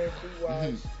Butler, man, 3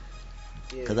 Y's.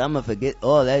 Cause I'm gonna forget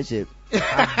all that shit.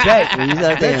 I bet. When you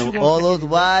start saying all those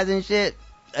Y's and shit.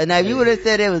 And now if you would have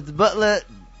said it was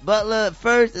Butler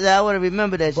first, I would have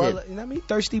remembered that Butler, shit. You know what I mean?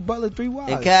 Thirsty Butler, 3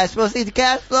 Y's. And cash flow. See, the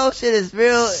cash flow shit is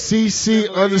real.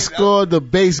 CC_ the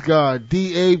bass god.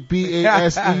 DABASEGOD.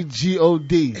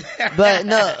 But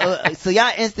no, so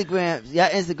y'all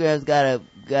Instagrams gotta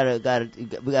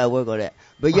we gotta work on that.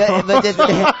 But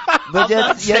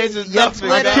just your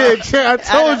Twitter. I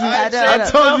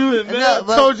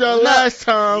told y'all last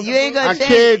time. You ain't gonna change. I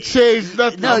can't change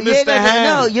nothing. No,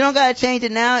 you don't gotta change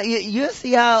it now. You'll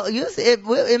see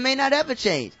it may not ever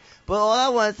change. But all I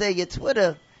want to say, your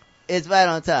Twitter It's right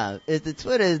on time. It's the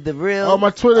Twitter is the real. Oh, my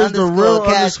Twitter is the real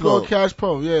 _Cashflow.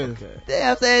 _Cashflow. Yeah.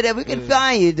 Yeah, I'm saying that we can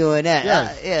find you doing that.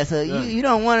 Yes. So you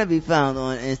don't want to be found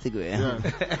on Instagram.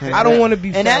 I don't want to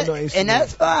be found on Instagram. And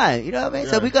that's fine. You know what I mean?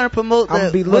 So we're going to promote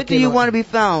I'ma be what do you looking want to be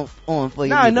found on for you?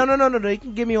 No. They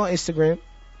can get me on Instagram.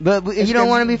 But if you don't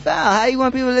want to be found, how you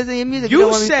want people to listen to your music? You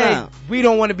don't want to be say found? we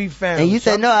don't want to be found. And you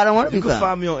say, no, I don't want to be You can found.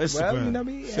 find me on Instagram. Well, you know what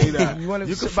I mean? Say that. You want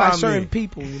You to can by find certain me.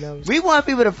 people, you know. We want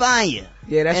people to find you.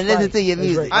 Yeah, that's and right. listen to your That's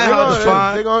music. right. I ain't hard to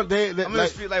find. They I'm in the like,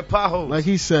 street like potholes. like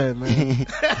he said, man.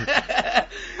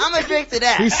 I'm gonna drink to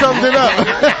that. He summed it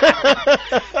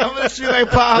up. I'm in the street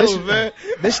like potholes, man.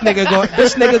 This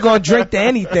nigga gonna drink to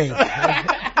anything.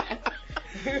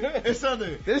 It's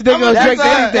something. This nigga gonna drink to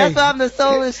anything. That's why I'm the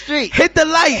soul of the street. Hit the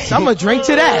lights. I'm gonna drink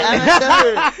to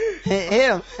that. Hit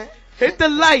him. Hit the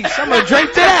lights. I'm gonna drink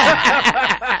to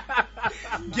that.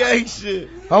 Gang shit.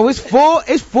 Oh, it's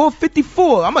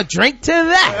 4:54. I'm gonna drink to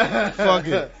that. Fuck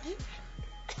it.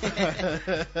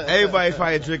 Everybody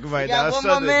probably drinking right now. Got one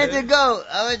more minute to go.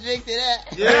 I'm gonna drink to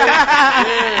that.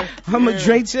 Yeah. I'm gonna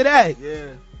drink to that.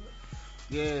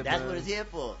 Yeah, that's what it's here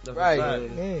for. Right. You know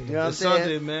what I'm It's saying?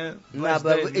 Sunday, man. Nah, Blessed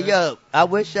but day, man. yo, I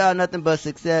wish y'all nothing but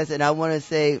success, and I want to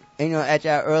say, you know, at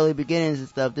y'all early beginnings and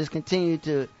stuff, just continue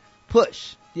to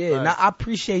push. Yeah. Right. Now I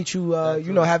appreciate you.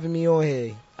 You know, having me on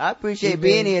here. I appreciate You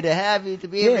being been- here to have you, to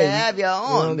be able to have y'all you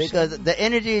know what on, I'm because saying? the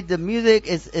energy, the music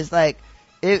is like,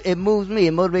 it moves me,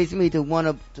 it motivates me to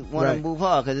want to Right. move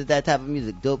hard, because it's that type of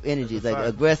music, dope energy, it's like fact.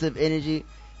 aggressive energy.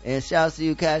 And shouts to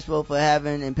you, Cashflow, for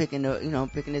having and picking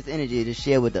this energy to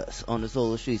share with us on the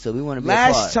Solar Street. So we want to be a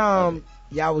part. Last time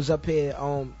y'all was up here,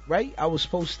 right? I was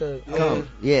supposed to come.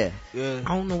 Yeah. I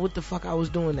don't know what the fuck I was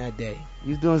doing that day.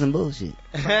 You was doing some bullshit.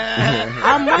 He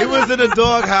was in the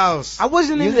doghouse. I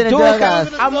wasn't You in was the in the doghouse.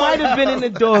 doghouse. I might have been in the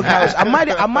doghouse. I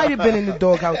might have been in the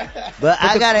doghouse. But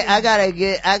I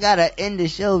gotta end the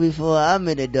show before I'm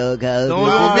in the doghouse. Don't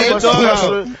Nah, be in the much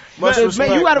doghouse. respect,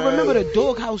 Man, you gotta man. remember the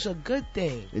doghouse a good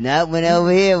thing. Not when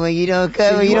over here, when you don't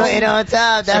come, when you don't end on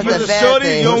time, that's If a it's a bad shorty,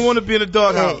 thing. you don't want to be in the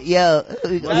doghouse. Yo,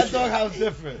 That doghouse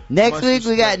different. next week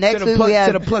we got,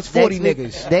 To the plus 40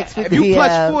 niggas. Next week If you we plus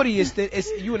have, 40,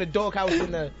 it's you in the doghouse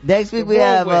in the. next week the we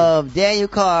have, Broadway. Daniel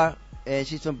Carr, and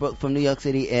she's from New York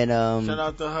City, and, Shout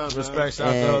out to her, man. Respect, shout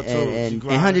out to her too. She and grinding.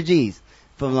 100 G's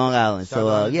from Long Island. Shout So,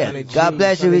 out to yeah. 100 God G's,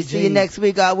 bless you. We 100 see you G's. next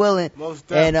week, God willing. Most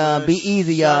And, definitely. be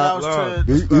easy, y'all. Shout outs to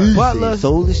Be the easy. Butler.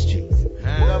 Soul the streets.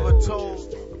 Never told.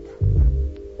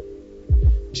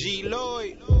 G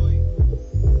Lloyd,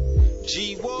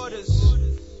 G Waters,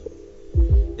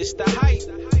 it's the hype.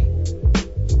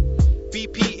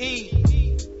 BPE,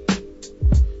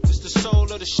 it's the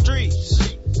soul of the streets.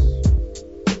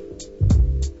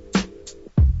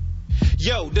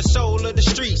 Yo, the soul of the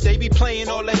streets, they be playing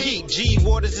all the heat. G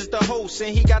Waters is the host,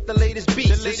 and he got the latest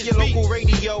beats. This your local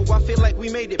radio, I feel like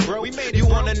we made it, bro. You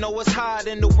wanna know what's hot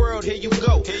in the world, here you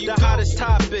go. The hottest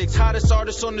topics, hottest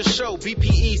artists on the show.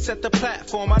 BPE set the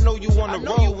platform, I know you wanna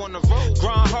roll.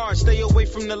 Grind hard, stay away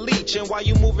from the leech. And while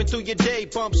you moving through your day,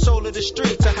 bump soul of the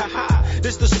streets. Ha ha ha,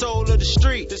 this the soul of the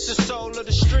street. This the soul of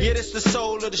the street. Yeah, this the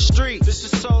soul of the street. This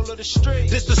the soul of the street.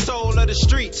 This the soul of the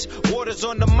streets. Waters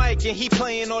on the mic, and he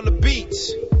playing all the beats.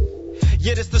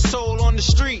 Yeah, this the soul on the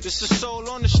street. This the soul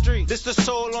on the street. This the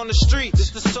soul on the street. This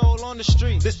the soul on the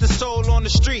street. This the soul on the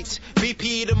streets.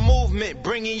 BP the movement,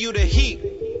 bringing you the heat.